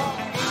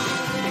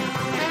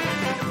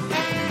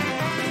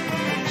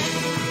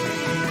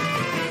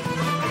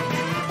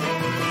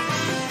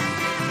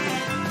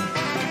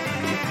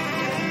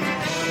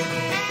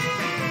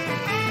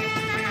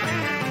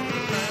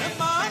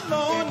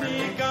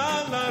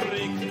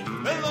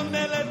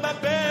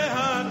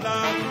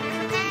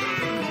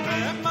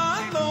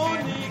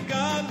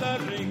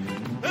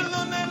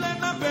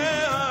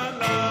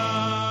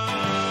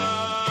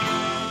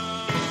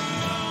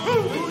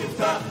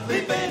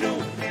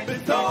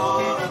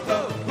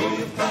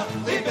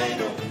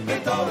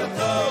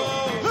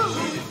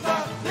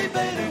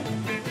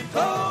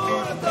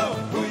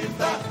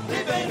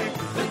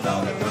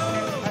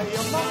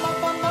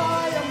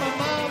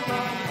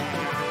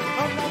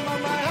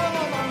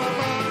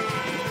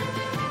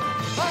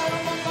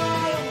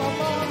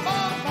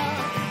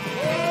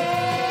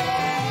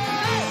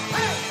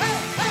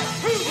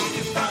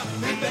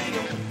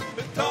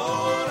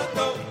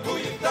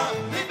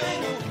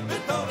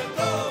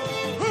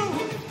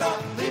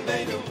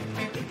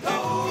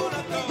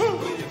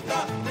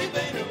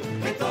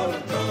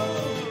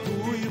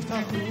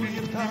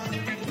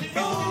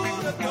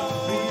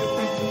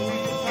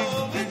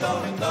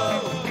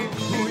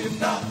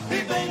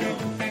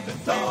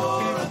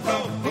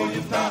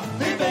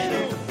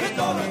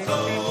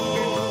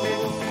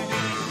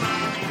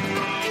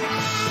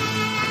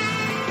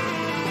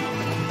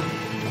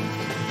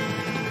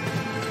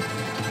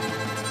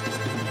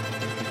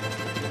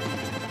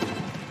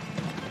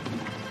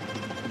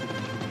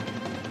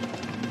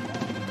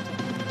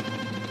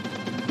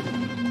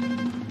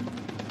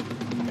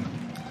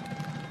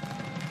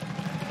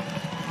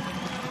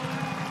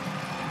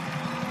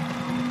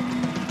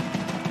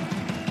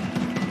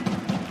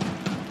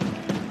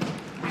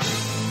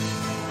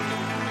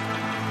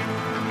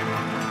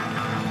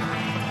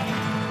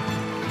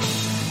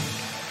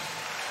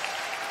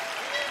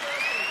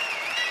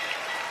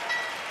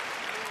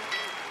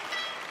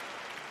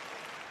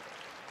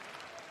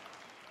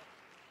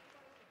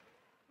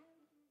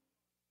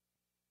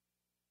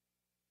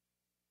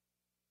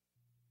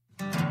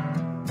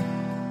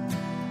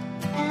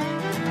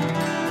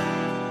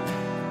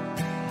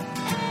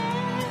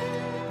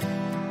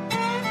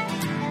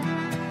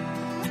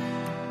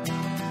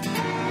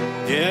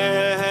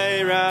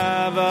 Yehei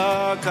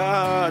Rava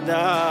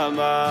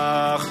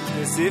Kadamach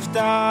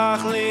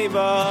Siftach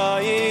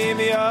Libayim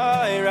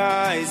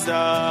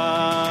Yairaisa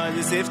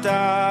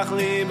Siftach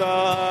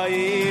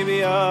Libayim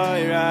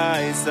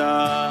Yairaisa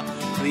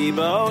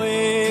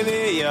Libayim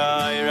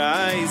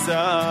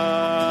Yairaisa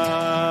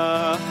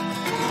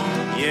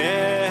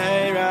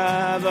Yehei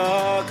Rava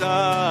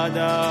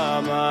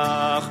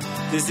Kadamach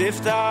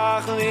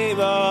Siftach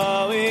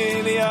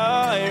Libayim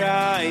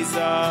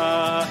Yairaisa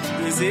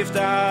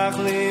Siftach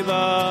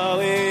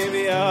Libayim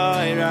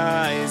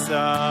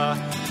Yairaisa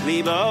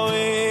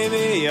Libayim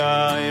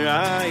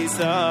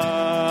Yairaisa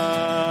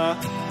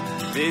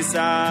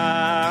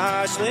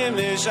V'sashlim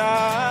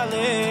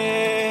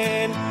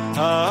Mishalin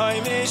Ay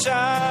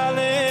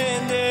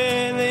Mishalin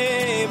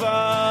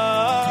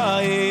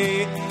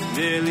Delibai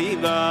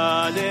Deliba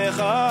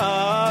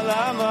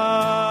Dechalamach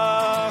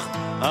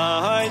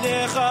Ay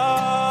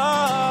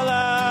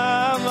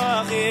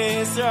Dechalamach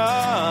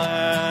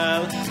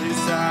Yisrael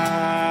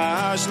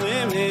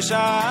V'sashlim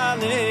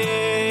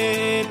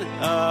Mishalin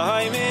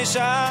Ay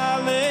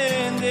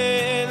Mishalin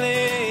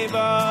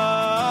Delibai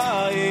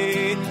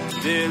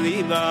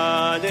Deliba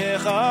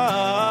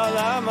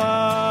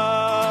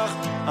Dechalamach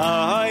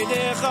Ay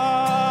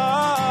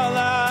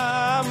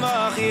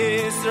Dechalamach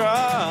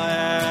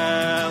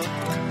Yisrael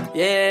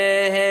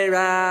Yehi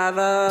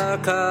Rava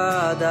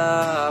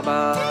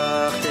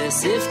Kadamach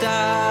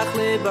Siftach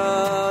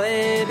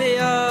Libayim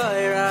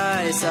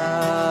Yairaisa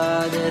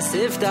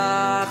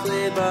Siftach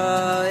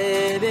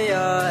Libayim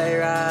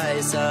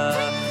Yairaisa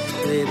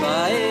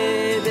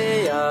Libayim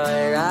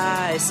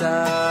Yairaisa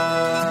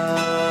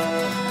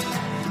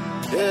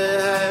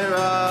Yehi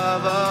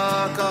Rava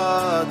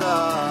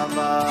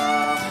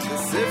Kadamach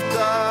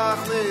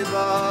Siftach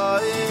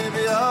Libayim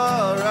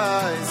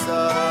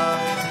Yairaisa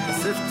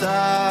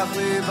Siftach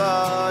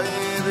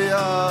Libayim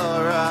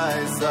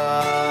Yairaisa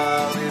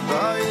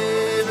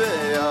Libayim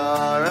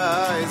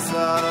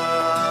Yairaisa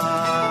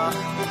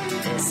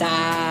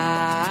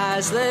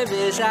Sashle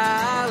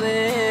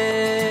Mishalin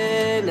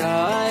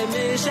Ay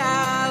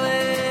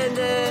Mishalin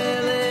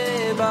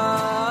Delibai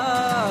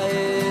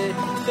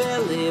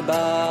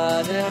Deliba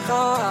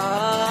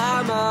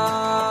Dechalamach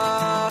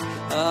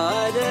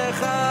Ay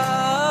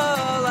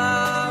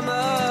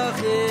Dechalamach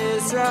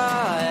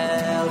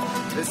Yisrael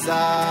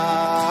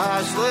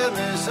Sashle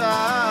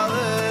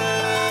Mishalin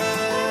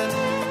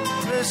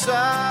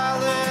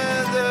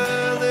Mishalin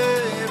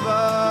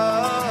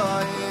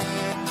Delibai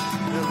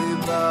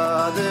Deliba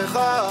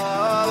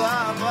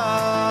Dechalamach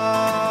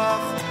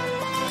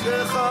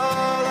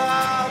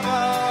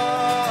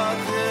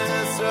Dechalamach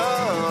Yisrael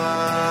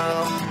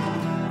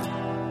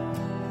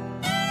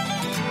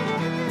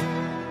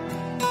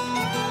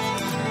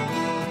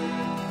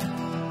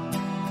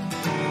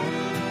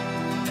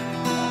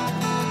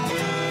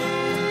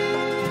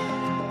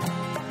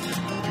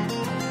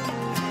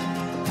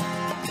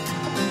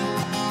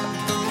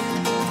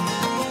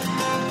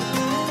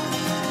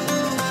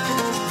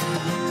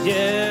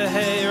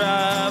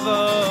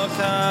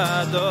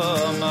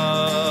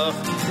kadomach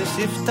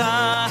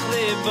Siftach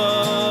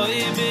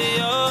liboi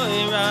biyoi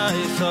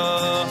raiso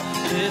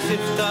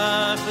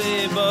Siftach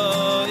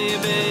liboi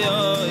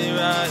biyoi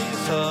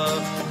raiso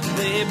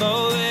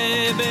Liboi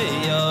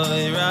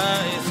biyoi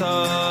raiso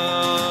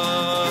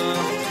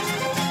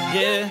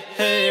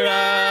Yehei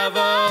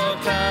ravo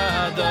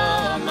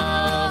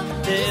kadomach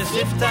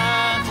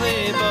Siftach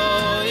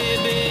liboi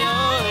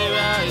biyoi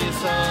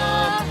raiso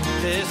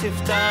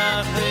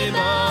Siftach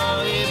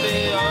liboi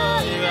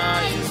biyoi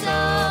raiso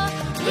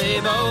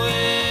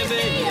Liboi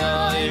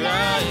biyoi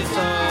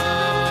raiso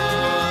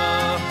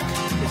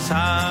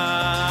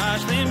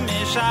Yisash li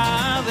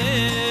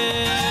mishalin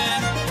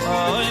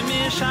Oy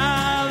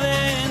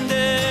mishalin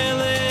de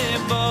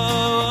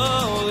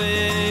liboi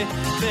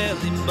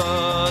Belibo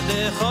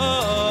de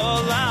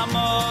chol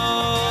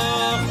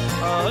amoch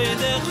Oy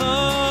de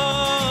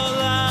chol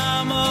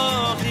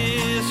amoch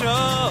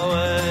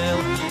Yisroel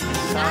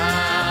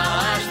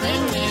Yisash li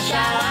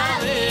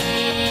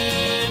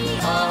mishalin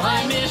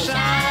Oy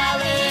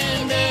mishalin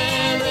de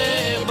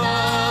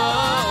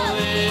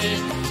liboi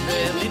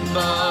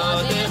Belibo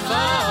de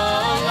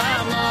chol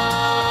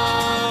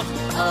amoch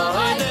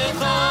Oy de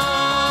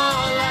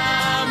chol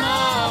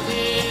amoch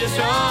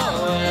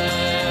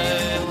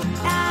Yisroel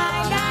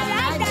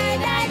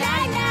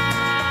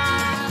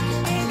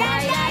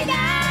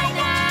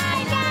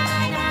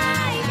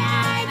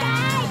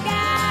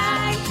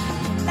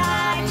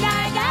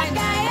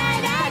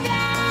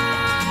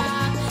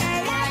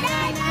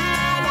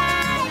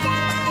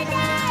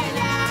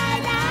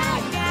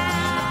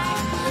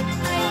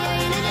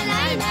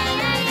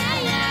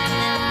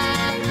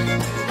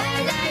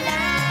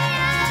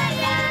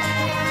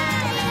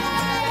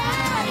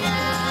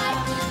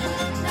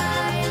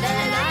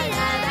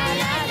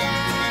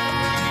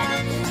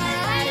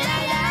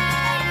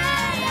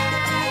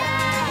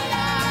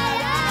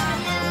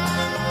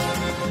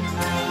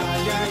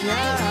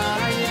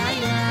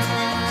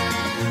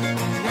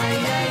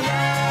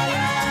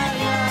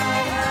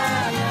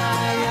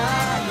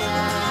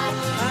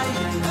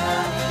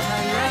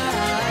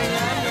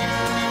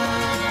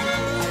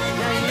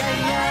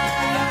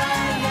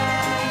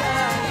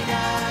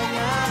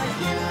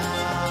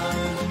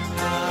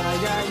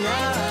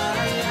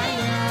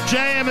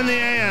JM in the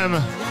AM.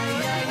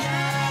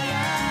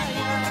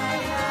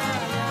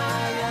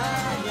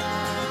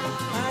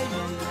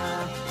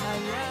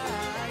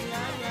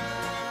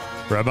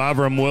 Reb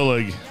Avram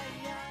Willig.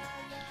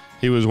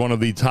 He was one of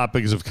the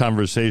topics of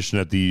conversation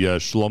at the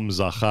Shlom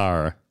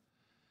Zachar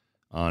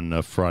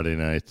on Friday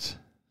night.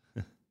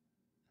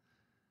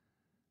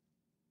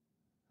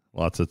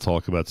 Lots of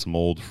talk about some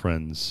old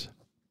friends.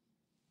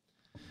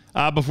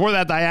 Before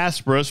that,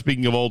 Diaspora,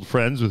 speaking of old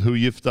friends, with Hu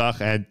Yiftach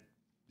and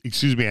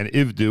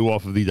Ivdu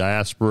off of the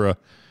Diaspora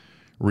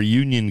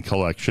Reunion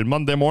Collection.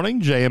 Monday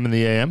morning, JM in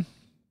the AM.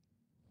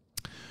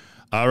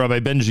 Rabbi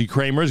Benji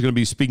Kramer is going to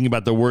be speaking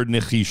about the word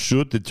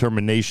nechishut,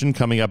 determination,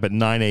 coming up at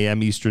 9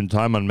 a.m. Eastern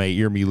Time on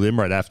Meir Milim,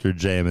 right after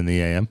JM in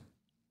the AM.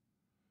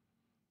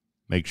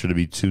 Make sure to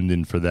be tuned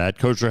in for that.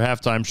 Kosher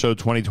Halftime Show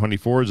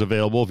 2024 is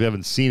available. If you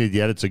haven't seen it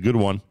yet, it's a good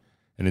one,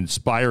 an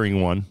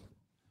inspiring one.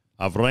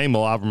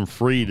 Avram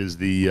Fried is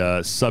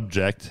the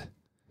subject,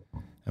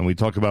 and we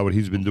talk about what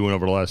he's been doing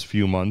over the last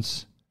few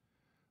months,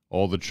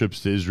 all the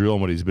trips to Israel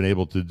and what he's been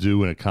able to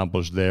do and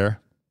accomplish there.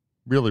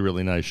 Really,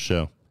 really nice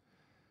show.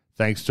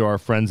 Thanks to our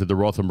friends at the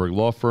Rothenberg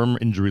Law Firm,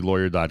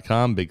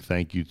 injurylawyer.com. Big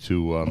thank you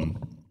to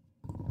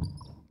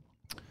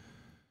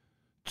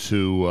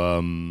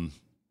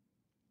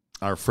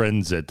our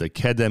friends at the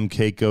Kedem,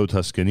 Keiko,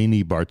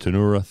 Tuscanini,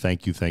 Bartanura.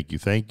 Thank you, thank you,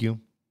 thank you.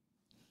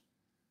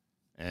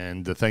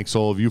 And thanks to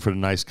all of you for the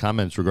nice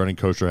comments regarding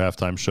Kosher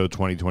Halftime Show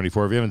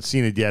 2024. If you haven't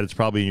seen it yet, it's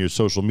probably in your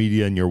social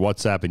media, in your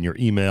WhatsApp, and your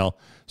email.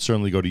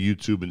 Certainly go to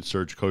YouTube and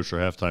search Kosher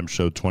Halftime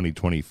Show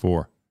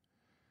 2024.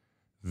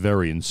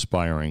 Very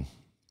inspiring.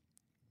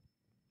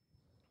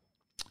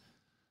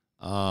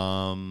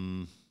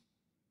 What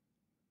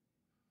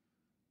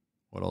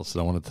else did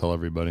I want to tell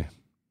everybody?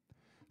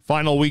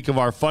 Final week of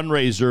our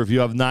fundraiser. If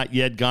you have not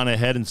yet gone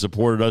ahead and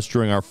supported us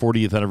during our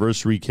 40th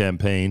anniversary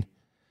campaign,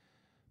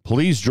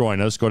 please join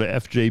us. Go to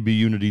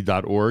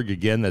fjbunity.org.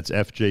 Again, that's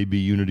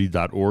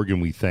fjbunity.org, and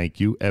we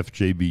thank you,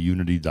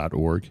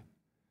 fjbunity.org.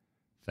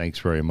 Thanks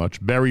very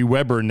much. Barry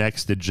Weber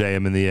next at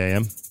JM in the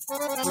AM.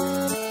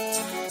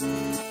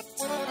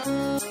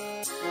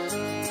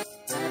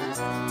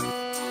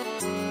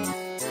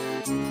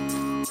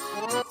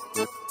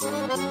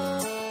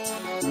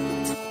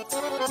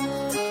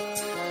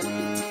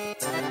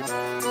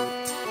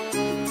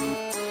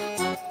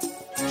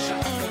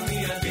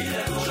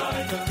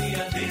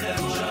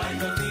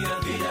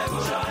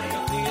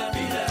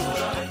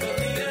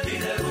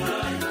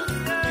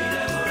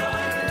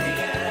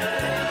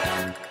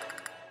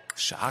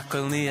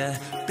 שהכל נהיה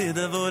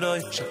בדבורוי,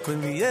 שהכל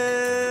נהיה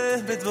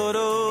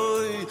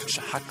בדבורוי,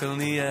 שהכל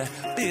נהיה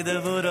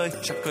בדבורוי,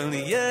 שהכל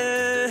נהיה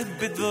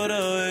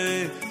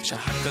בדבורוי,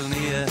 שהכל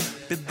נהיה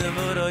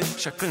בדבורוי,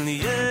 שהכל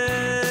נהיה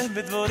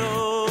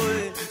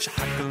בדבורוי,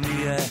 שהכל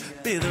נהיה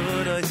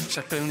בדבורוי,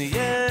 שהכל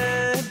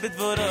נהיה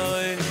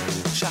בדבורוי,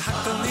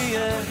 שהכל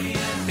נהיה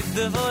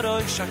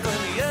בדבורוי, שהכל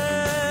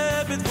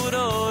נהיה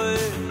בדבורוי,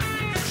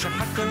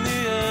 שהכל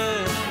נהיה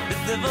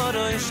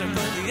בדבורוי,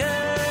 שהכל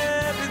נהיה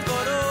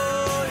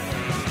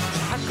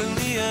שהכל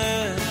נהיה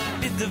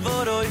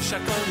בדבורוי,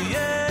 שהכל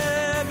נהיה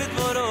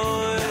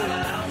בדבורוי,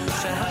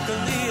 שהכל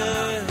נהיה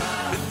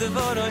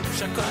בדבורוי,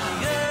 שהכל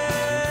נהיה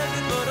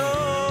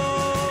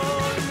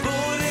בדבורוי.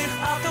 בורך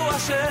אתה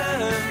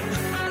השם,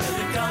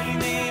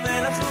 אלוקייני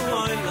מלך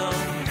העולם,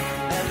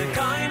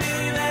 אלוקייני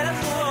מלך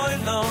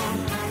העולם,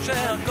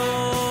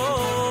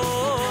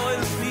 שהכל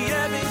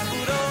נהיה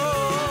בדבורוי.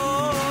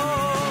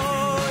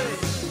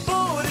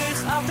 בורך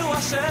אתה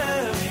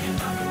השם,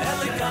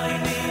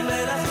 אלוקייני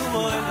מלך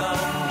העולם,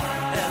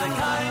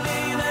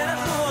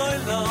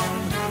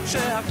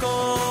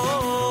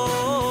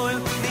 שהכל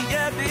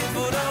נהיה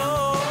בדבורוי.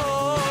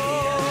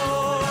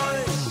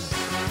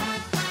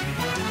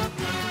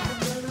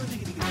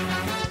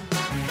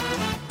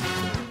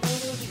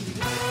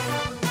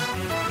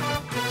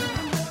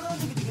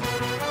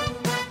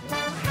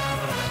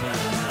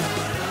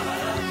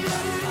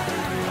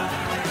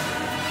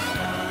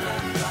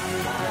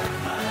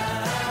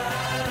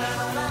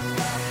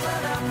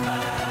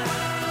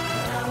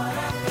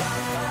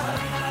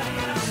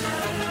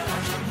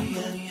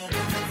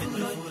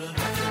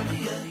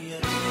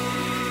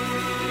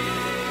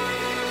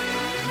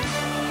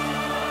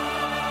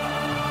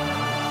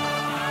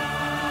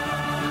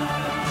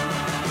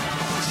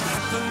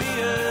 שהכל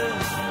נהיה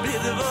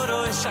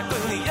בדבורוי,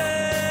 שהכל נהיה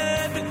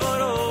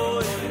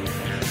בדבורוי,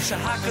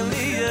 שהכל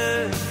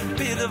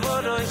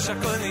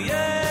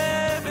נהיה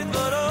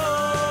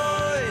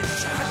בדבורוי,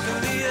 שהכל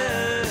נהיה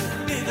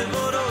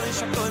בדבורוי,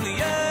 שהכל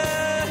נהיה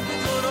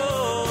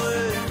בדבורוי,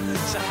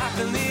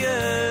 שהכל נהיה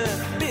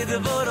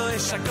בדבורוי,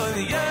 שהכל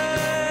נהיה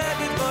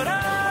בדבורוי.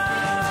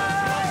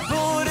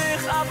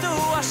 בורך עבדו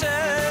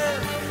השם,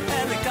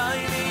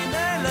 אלוקייני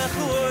מלך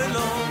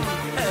העולם,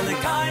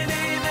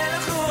 אלוקייני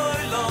מלך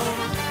העולם,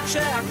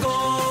 שהכל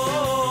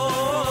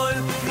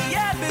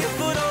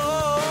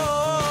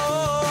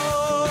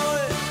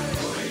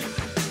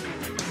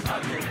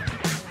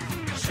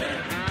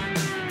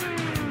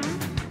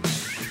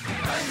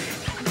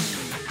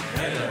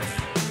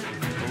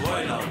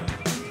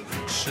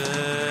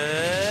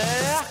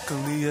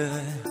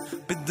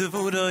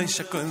בדבורוי,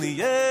 שהכל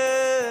נהיה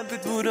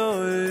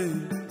בדבורוי,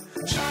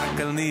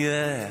 שהכל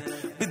נהיה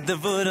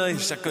בדבורוי,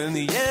 שהכל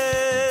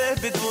נהיה בדבורוי, שהכל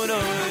נהיה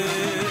בדבורוי,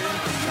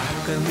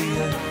 שהכל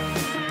נהיה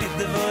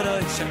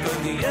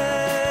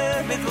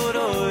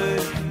בדבורוי,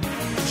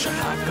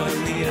 שהכל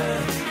נהיה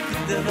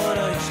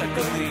בדבורוי,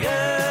 שהכל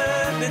נהיה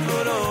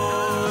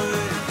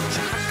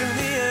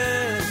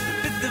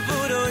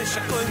בדבורוי,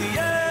 שהכל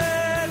נהיה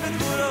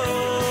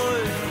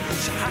בדבורוי,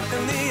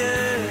 שהכל נהיה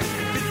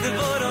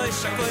בדבורוי,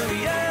 שהכל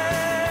נהיה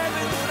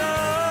בדבורוי,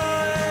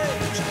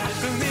 שהכל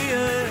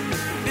נהיה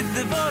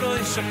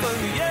בדבורוי, שהכל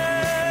נהיה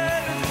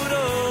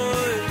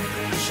בדבורוי,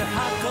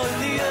 שהכל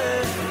נהיה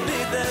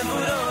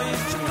בדבורוי,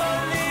 שהכל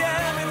נהיה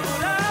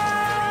בדבורוי.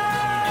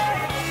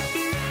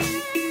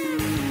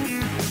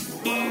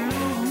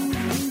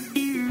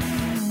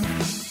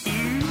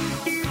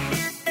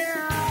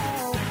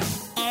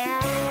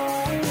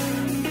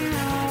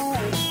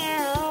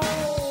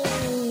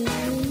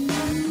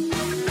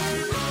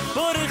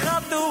 בורך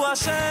עבדו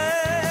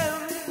השם,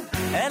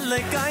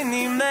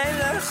 אלוקייני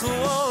מלך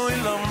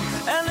העולם,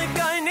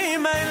 אלוקייני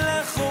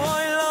מלך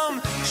העולם,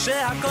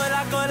 שהכל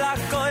הכל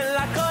הכל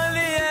הכל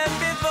יהיה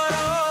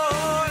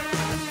בדבורוי.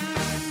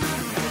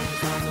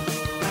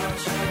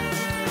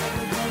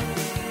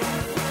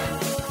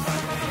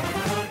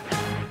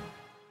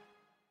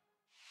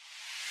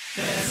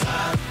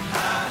 בעזרת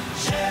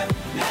השם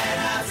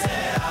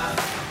ננצח,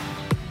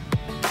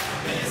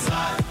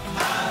 בעזרת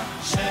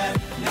השם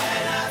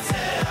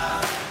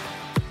ננצח,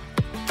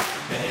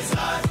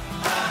 בעזרת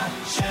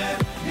השם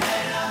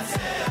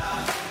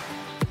ננצח,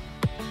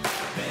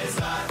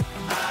 בעזרת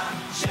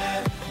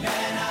השם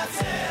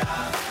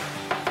ננצח.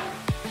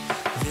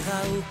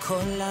 וראו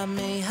כל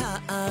עמי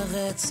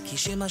הארץ כי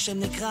שם השם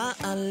נקרא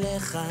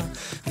עליך,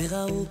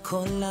 וראו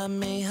כל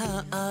עמי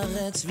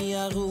הארץ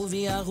ויראו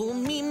ויראו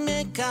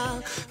ממך,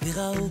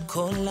 וראו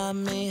כל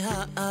עמי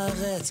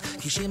הארץ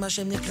כי שם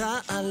השם נקרא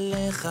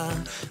עליך,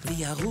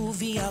 ויראו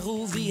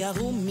ויראו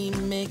ויראו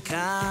ממך.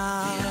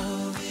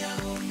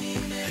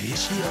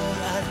 יש לי אור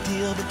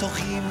אדיר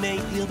בתוכי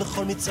מאיר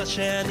בכל מצווה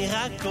שאני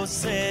רק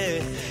עושה,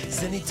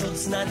 זה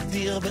ניצוץ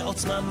נדיר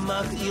בעוצמה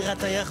מבעיר,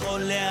 אתה יכול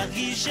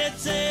להרגיש את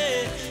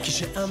זה.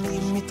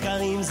 כשעמים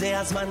מתקרים זה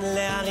הזמן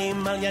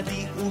להרים על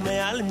ידי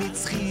ומעל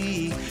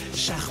מצחי,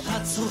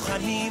 שכפ"ץ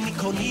רוחני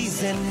מקולי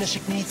זה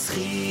נשק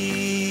נצחי.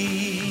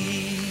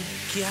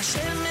 כי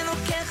השם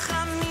אלוקיך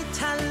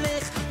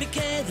מתהלך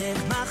בקרב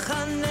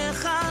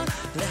מחניך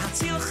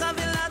להצילך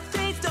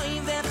ולתת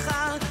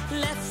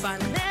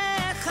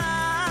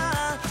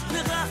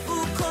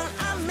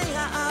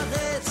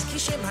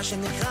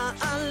שנקרא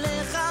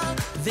עליך,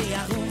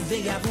 וירו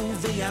וירו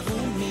וירו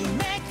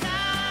ממך.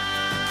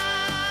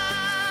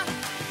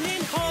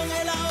 לנהור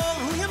אל האור,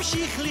 הוא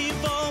ימשיך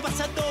לבוא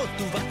בשדות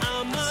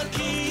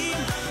ובעמקים.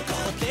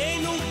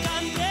 כוחותינו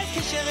כאן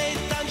בקשר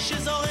איתן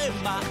שזורם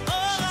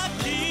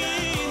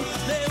בעורקים.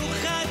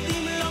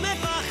 מאוחדים לא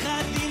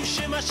מפחדים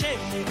שמה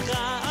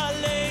שנקרא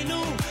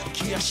עלינו,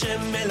 כי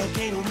השם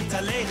אלוקינו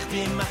מתהלך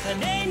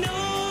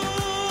במחננו.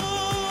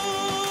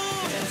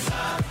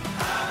 בעזרת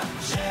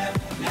השם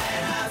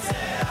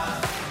ננצח,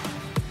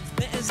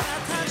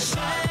 בעזרת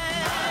השם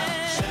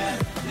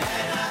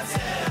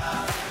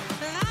ננצח,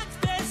 רק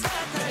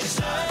בעזרת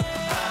השם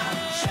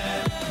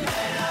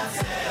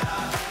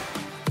ננצח,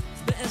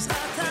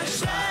 בעזרת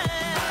השם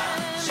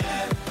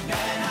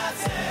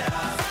ננצח.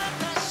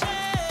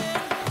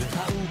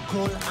 וראו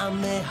כל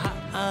עמי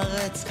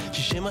הארץ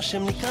ששם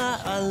השם נקרא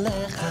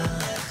עליך,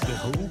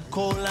 וראו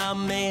כל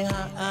עמי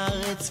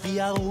הארץ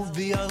ויראו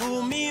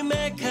ויראו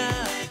ממך.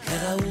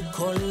 וראו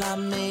כל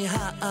עמי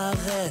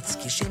הארץ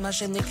כי שם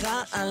השם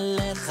נקרא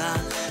עליך,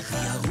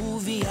 ויראו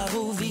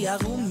ויראו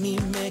ויראו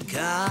ממך.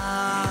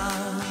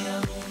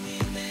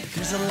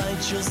 There's a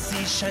light you'll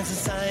see shines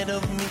inside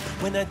of me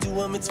when I do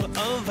a mitzvah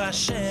of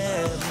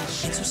Hashem.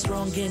 It's so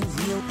strong and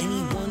real,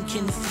 anyone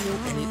can feel,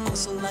 and it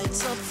also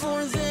lights up for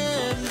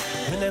them.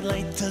 When that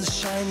light does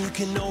shine, you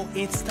can know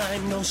it's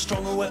time. No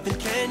stronger weapon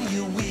can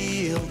you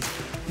wield.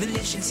 The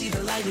nations see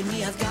the light in me,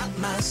 I've got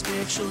my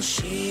spiritual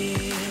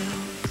shield.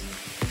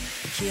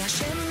 כי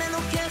השם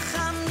אלוקיך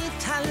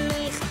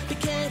מתהלך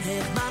בקרב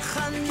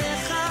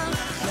מחניך,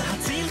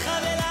 להצילך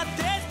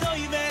ולתת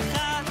אויביך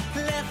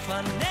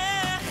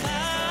לפניך.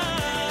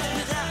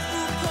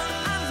 וראו כל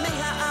עמי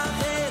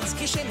הארץ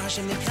כי שם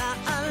השם נקרא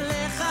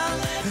עליך,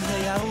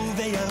 ויראו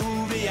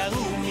ויראו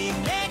ויראו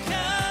ממך.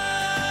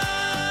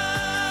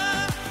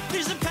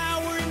 There's a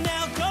power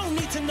now, don't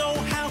need to know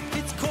how,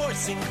 it's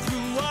coursing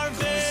through our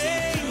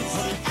veins.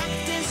 When an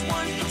act is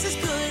won, it's as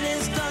good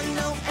as done,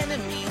 no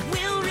enemy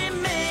will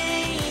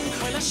remain.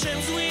 When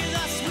Hashem's with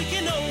us, we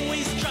can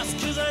always trust,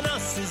 'cause on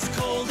us is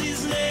called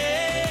His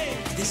name.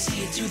 They see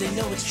it too, they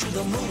know it's true,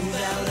 they'll move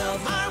out of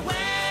our way.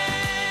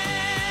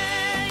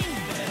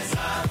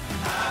 Be'ezrat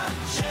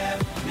Hashem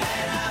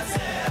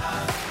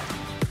nenatzach,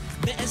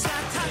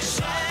 Be'ezrat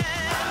Hashem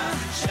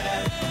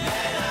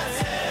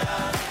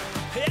nenatzach,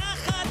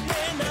 יחד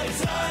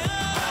ננצח,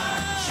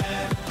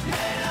 Hashem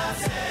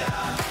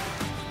nenatzach,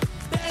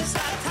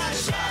 Be'ezrat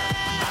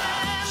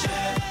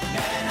Hashem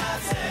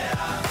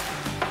nenatzach.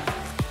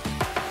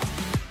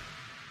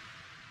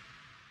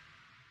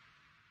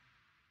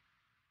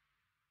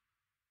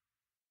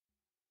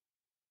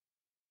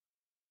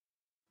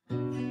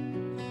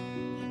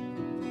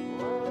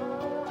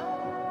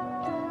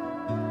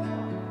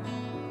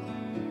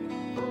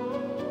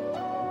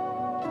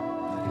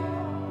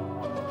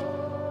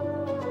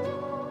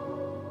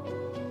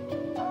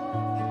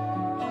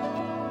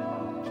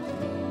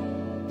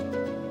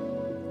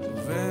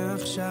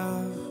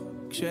 ועכשיו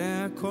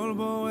כשהכל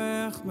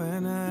בורח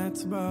בין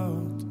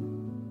האצבעות,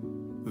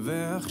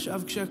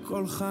 ועכשיו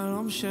כשכל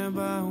חלום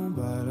שבא הוא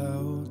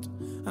בלהות,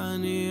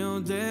 אני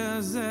יודע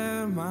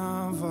זה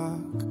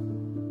מאבק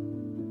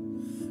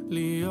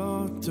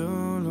להיות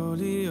או לא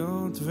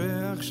להיות.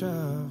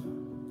 ועכשיו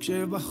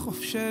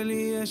כשבחוף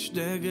שלי יש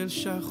דגל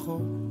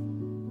שחור,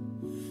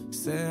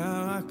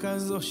 שערה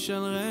כזו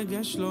של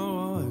רגש לא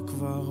רואה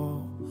כבר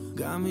אור,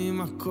 גם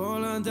אם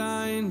הכל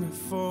עדיין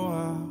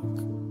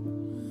מפורק,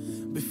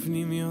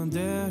 בפנים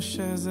יודע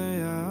שזה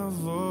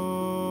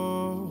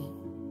יעבור.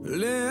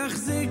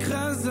 להחזיק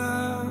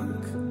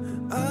חזק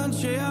עד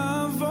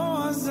שיעבור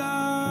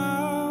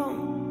הזעם,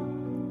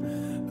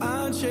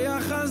 עד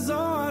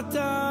שיחזור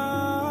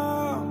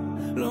הטעם,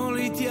 לא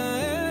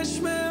להתייאש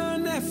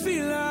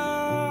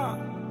מהנפילה,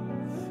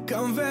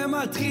 קם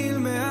ומתחיל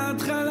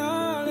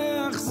מההתחלה.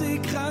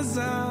 להחזיק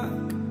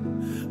חזק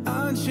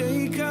עד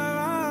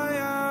שיקרה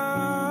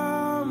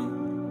הים,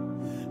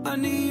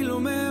 אני לא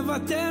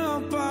מוותר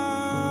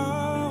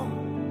הפעם,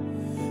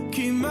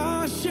 כי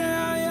מה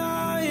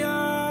שהיה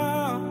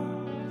היה,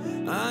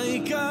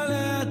 העיקר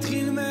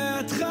להתחיל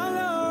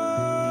מההתחלה.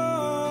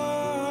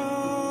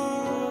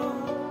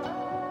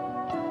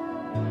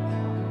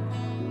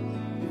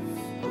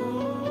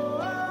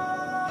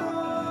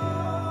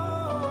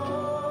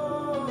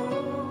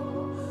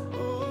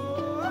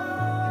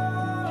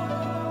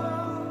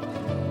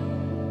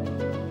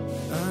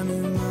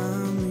 אני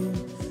מאמין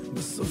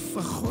בסוף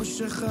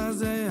החושך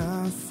הזה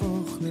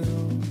יהפוך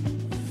לאור,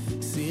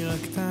 סירה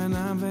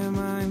קטנה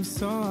במים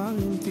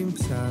סוערים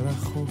תמצא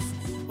לחוף,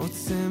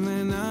 עוצם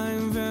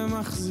עיניים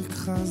ומחזיק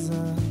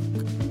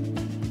חזק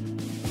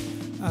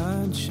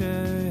עד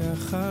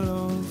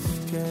שיחלוף,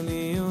 כי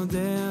אני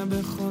יודע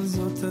בכל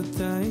זאת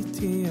אתה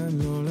איתי,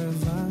 אני לא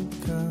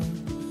לבד כאן,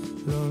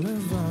 לא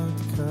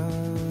לבד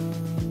כאן.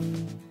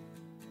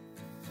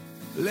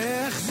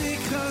 להחזיק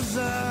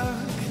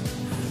חזק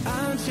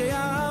עד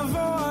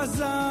שיעבור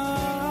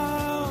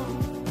הזעם,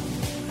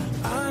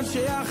 עד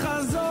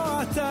שיחזור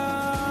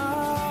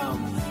הטעם,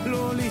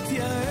 לא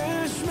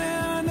להתייאש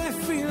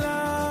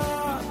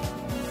מהנפילה,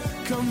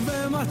 קם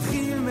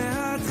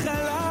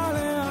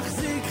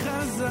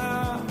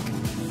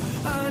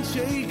עד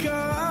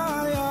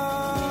שיקרא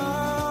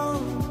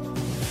היום,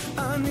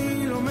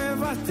 אני לא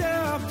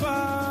מוותר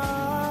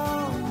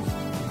הפעם,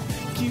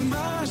 כי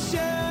מה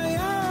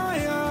שהיה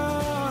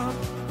היה,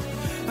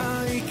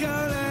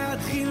 העיקר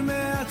להתחיל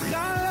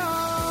מההתחלה.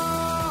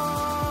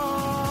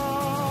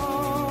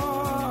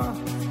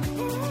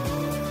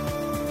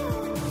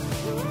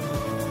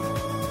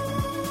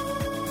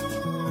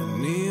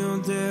 אני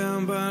יודע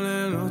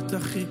בלילות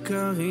הכי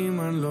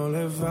קרים, אני לא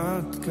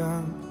לבד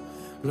כאן,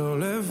 לא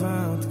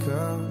לבד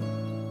כאן,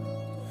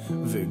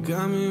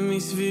 וגם אם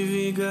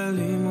מסביבי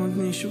גלים עוד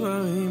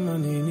נשברים,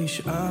 אני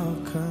נשאר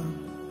כאן,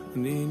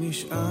 אני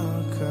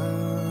נשאר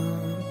כאן.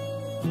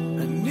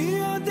 אני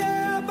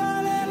יודע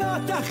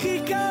בלילות הכי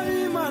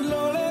קרים, אני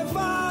לא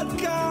לבד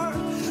כאן,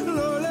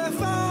 לא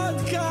לבד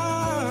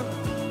כאן,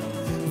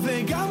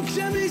 וגם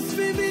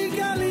כשמסביבי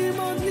גלים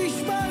עוד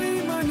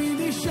נשברים, אני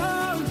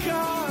נשאר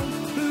כאן,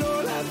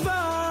 לא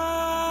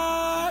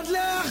לבד,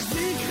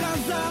 להחזיק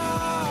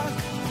חזק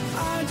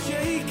עד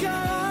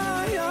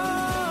שיקרא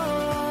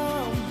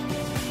היום,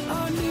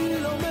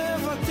 אני לא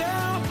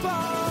מוותר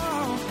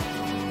פעם,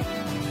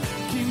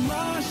 כי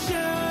מה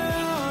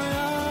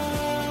שהיה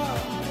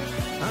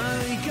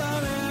העיקר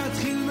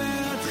להתחיל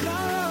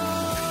מההתחלה.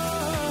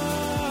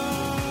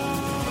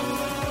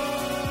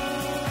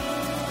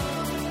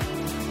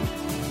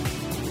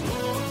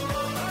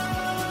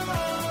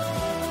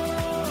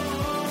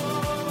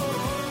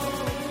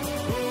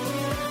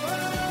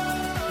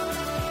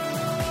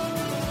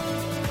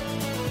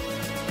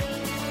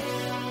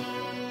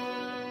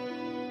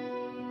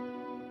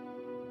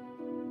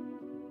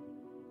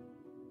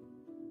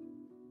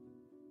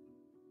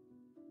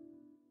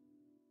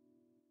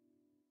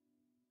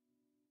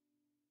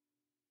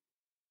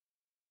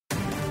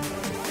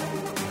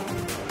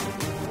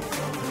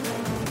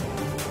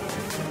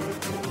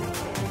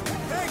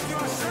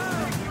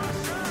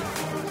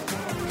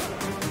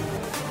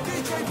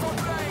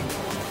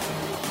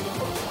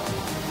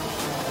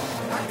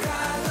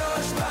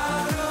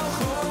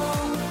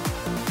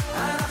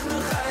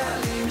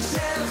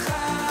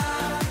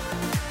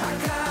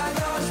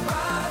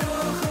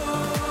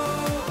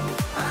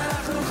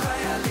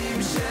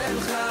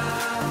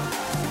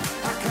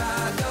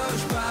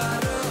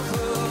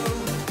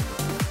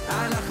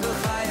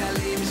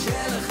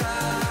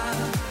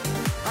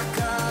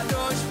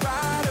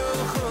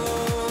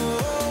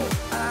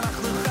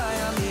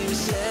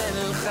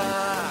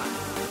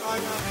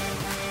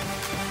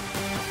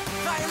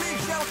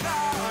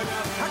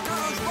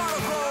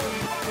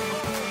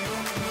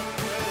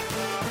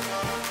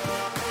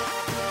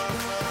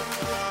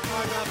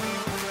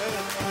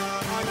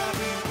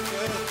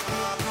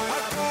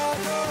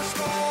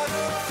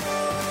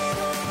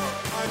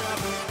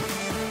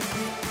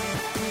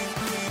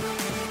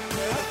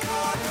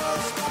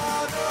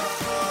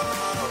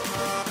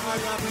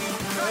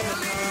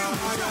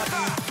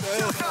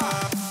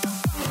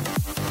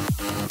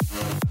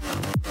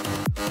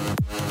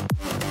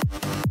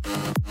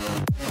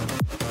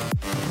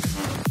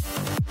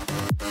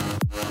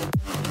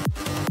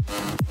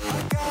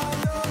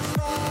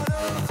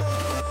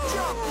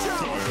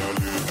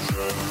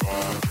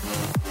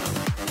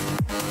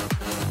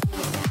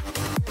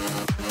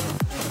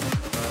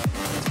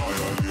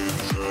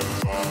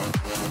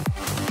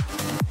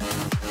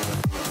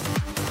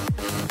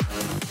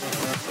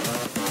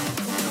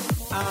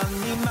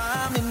 אני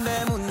מאמין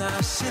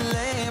באמונה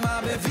שלמה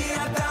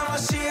בביאת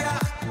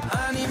המשיח,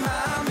 אני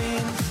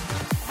מאמין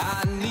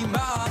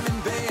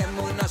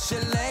באמונה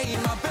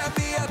שלמה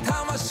בביאת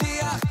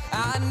המשיח,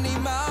 אני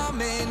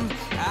מאמין.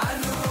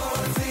 אנו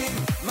רוצים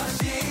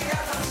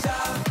משיח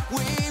עכשיו,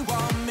 we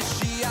want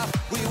Mashiach,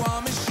 we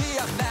want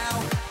Mashiach now.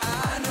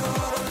 אנו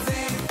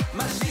רוצים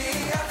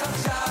משיח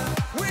עכשיו,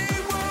 we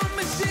want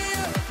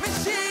Mashiach,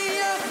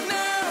 Mashiach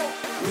now.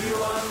 We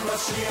want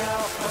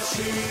Mashiach,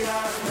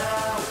 Mashiach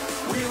now.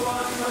 We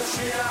want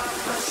Mashiach,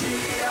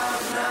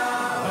 Mashiach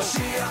now.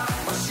 Mashiach,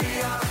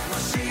 Mashiach,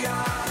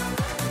 Mashiach.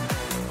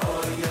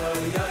 Oh yeah,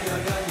 yeah,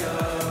 yeah, yeah, yeah.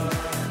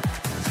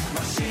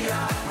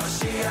 Mashiach,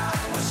 Mashiach,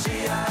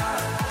 Mashiach.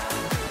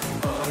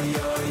 Oh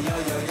yeah,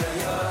 yeah, yeah,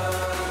 yeah, yeah.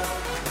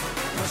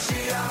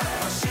 Mashiach,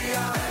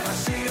 Mashiach,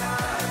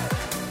 Mashiach.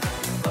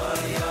 Oh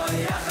yeah,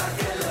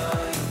 yeah,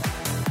 Eloi.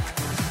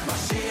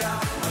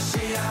 Mashiach,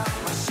 Mashiach,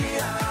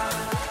 Mashiach.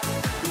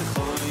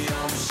 L'chol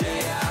yom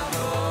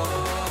she'yavor.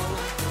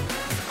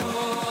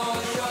 Oh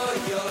yo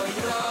yo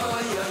yo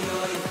yo yo.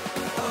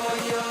 Oh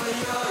yo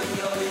yo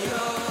yo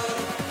yo.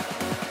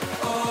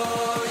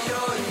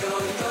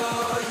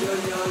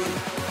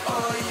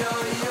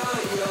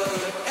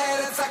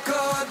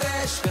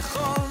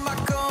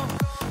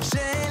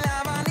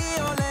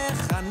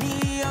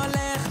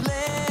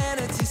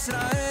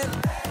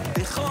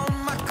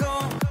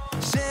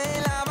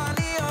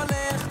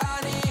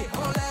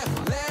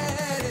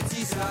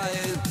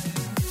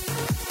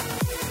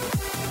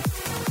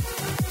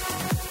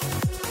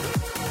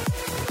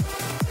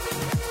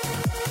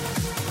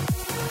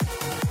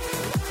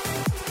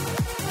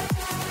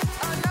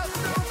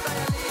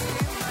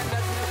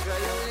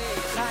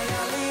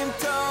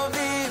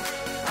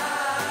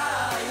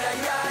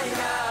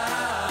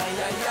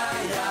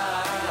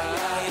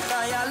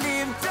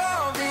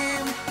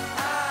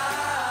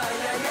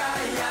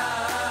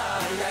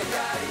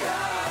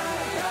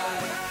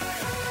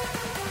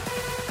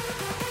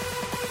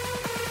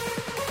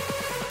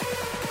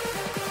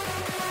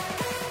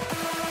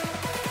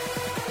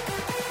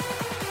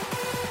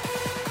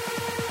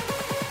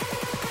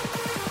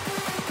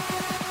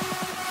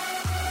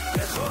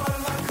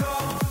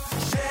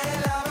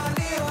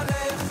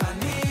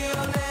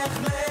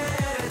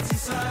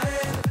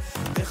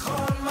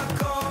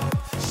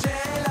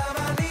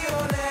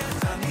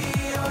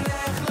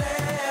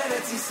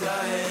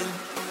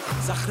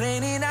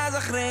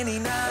 זכרני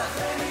נא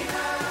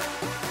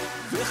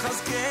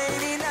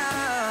וחזקני נא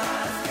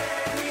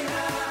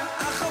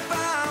אך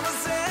הפעם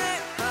הזה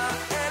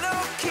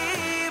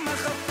האלוקים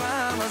אך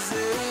הפעם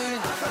הזה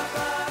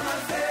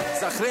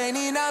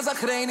זכרני נא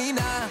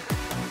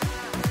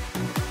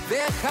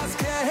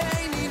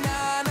וחזקני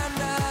נא נא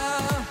נא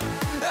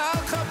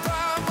אך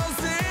הפעם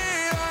הזה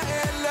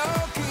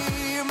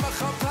האלוקים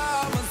אך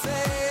הפעם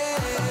הזה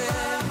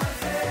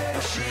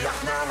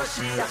משיח נא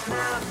משיח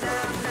נא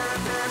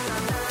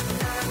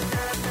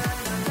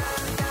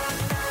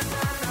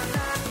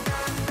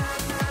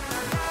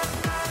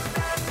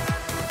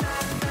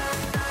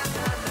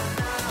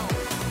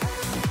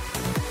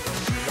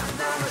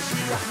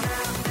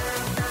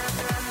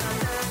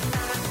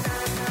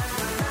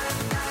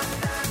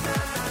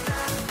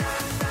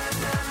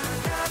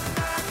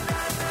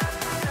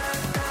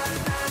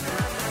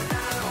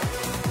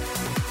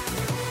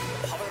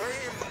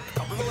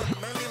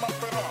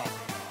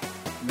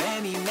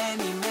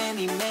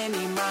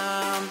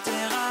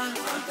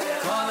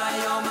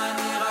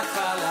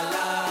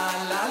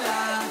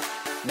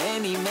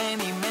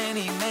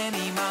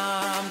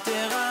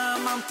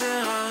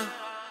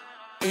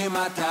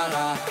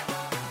מטרה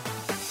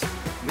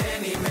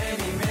מני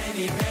מני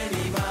מני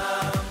מני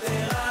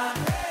ממטרה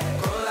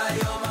כל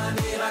היום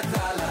אני רק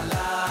לה לה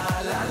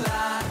לה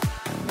לה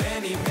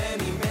מני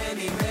מני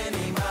מני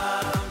מני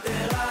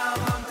ממטרה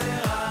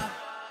ממטרה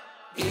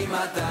עם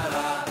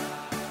מטרה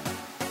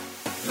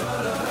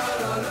לא לא לא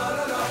לא לא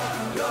לא לא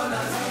לא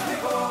נזיז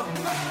מפה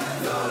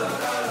לא לא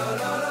לא לא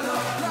לא לא לא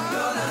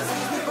לא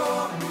נזיז מפה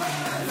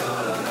לא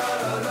לא לא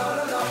לא לא לא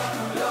לא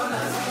לא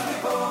נזיז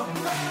מפה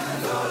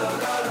לא לא לא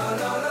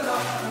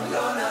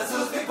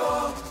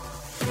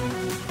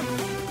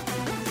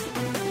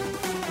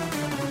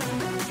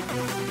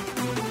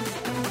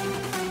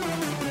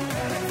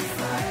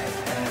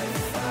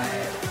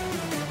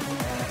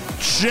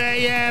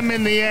JM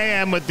in the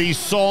AM with the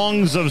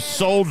Songs of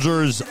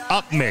Soldiers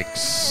Up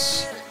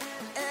Mix.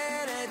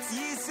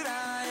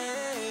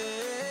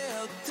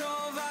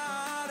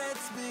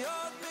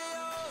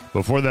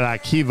 Before that,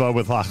 Akiva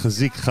with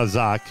Chazik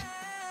Chazak.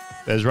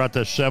 Ezrat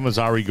Hashem was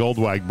Ari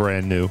Goldwag,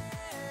 brand new.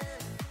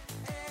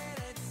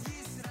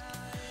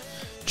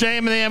 JM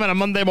in the AM on a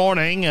Monday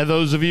morning.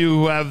 Those of you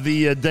who have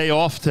the day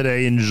off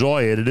today,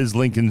 enjoy it. It is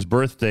Lincoln's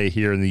birthday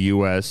here in the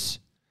U.S.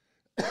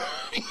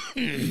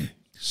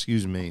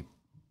 Excuse me.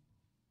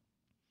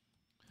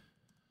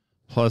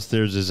 Plus,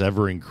 there's this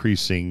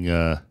ever-increasing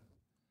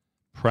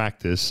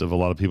practice of a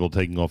lot of people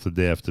taking off the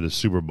day after the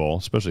Super Bowl,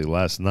 especially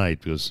today,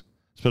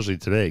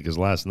 because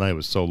last night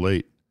was so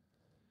late.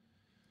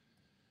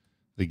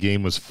 The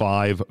game was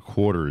 5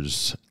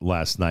 quarters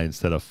last night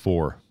instead of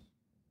 4.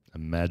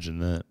 Imagine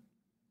that.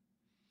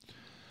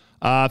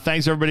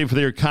 Thanks, everybody, for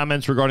your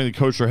comments regarding the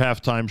Kosher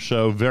Halftime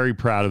Show. Very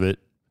proud of it.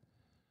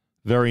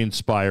 Very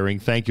inspiring.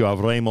 Thank you,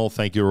 Avremel.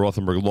 Thank you,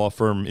 Rothenberg Law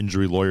Firm,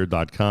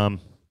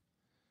 InjuryLawyer.com.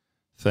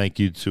 Thank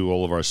you to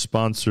all of our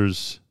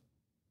sponsors.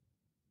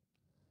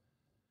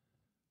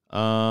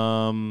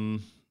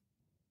 Anyone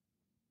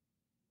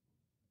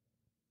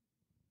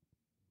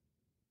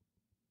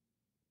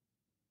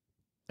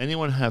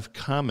have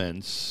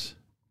comments?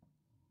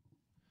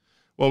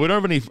 Well, we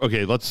don't have any.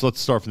 Okay, let's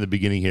start from the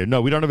beginning here.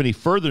 No, we don't have any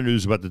further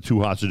news about the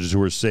 2 hostages who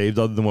were saved,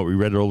 other than what we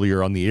read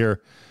earlier on the air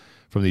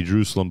from the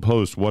Jerusalem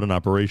Post. What an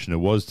operation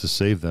it was to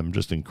save them!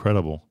 Just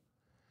incredible.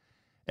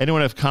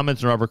 Anyone have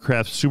comments on Robert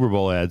Kraft's Super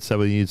Bowl ad? Said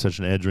we needed such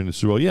an ad during the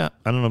Super Bowl. Yeah,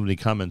 I don't have any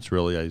comments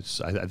really. I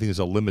think there's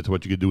a limit to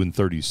what you could do in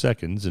 30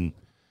 seconds, and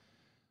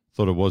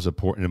thought it was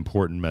an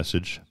important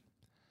message.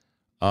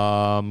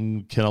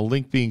 Can a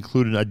link be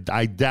included?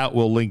 I doubt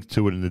we'll link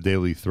to it in the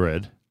daily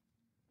thread.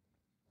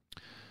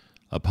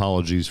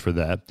 Apologies for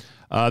that.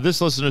 This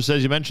listener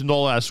says, you mentioned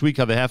all last week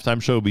how the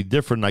halftime show would be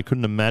different, and I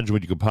couldn't imagine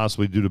what you could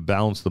possibly do to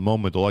balance the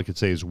moment. All I could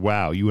say is,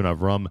 wow, you and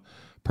Avram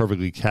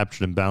perfectly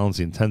captured and balanced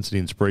the intensity,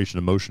 inspiration,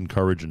 emotion,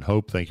 courage, and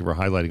hope. Thank you for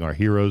highlighting our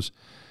heroes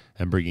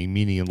and bringing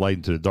meaning and light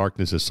into the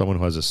darkness. As someone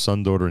who has a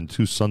son, daughter, and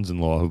 2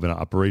 sons-in-law who've been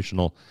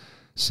operational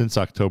since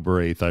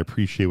October 8th, I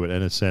appreciate what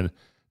NSN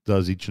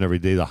does each and every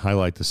day to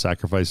highlight the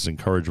sacrifices and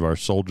courage of our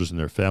soldiers and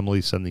their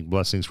families, sending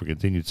blessings for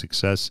continued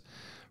success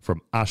from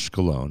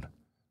Ashkelon.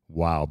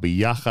 Wow.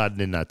 Biyachad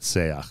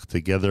ninatzeach.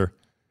 Together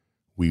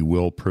we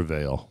will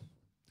prevail.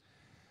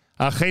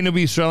 Achenu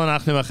b'Yisrael and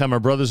Achim Achem, our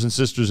brothers and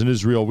sisters in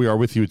Israel, we are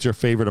with you. It's your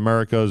favorite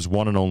America's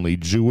one and only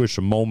Jewish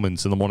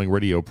Moments in the Morning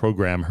radio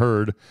program,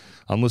 heard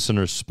on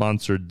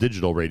listeners-sponsored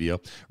digital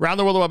radio. Around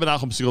the world, web at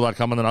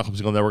NachumSegal.com on the Nachum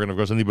Segal Network, and of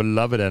course on the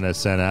beloved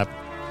NSN app.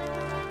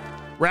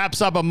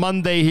 Wraps up a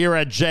Monday here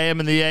at JM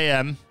in the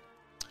AM.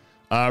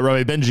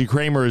 Rabbi Benji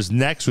Kramer is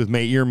next with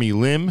Meir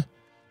Milim.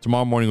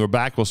 Tomorrow morning we're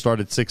back. We'll start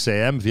at 6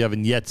 a.m. If you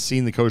haven't yet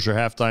seen the Kosher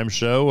Halftime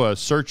Show,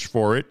 search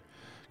for it.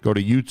 Go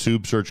to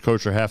YouTube, search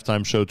Kosher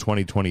Halftime Show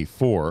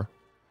 2024.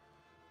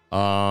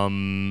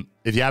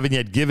 If you haven't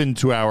yet given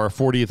to our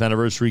 40th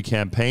anniversary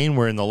campaign,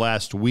 we're in the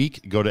last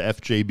week. Go to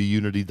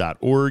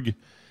fjbunity.org,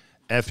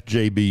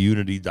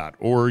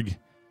 fjbunity.org.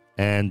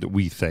 and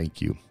we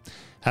thank you.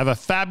 Have a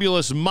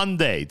fabulous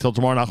Monday. Till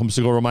tomorrow, Nachum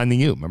Segal reminding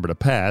you, remember the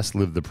past,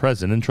 live the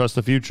present, and trust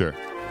the future.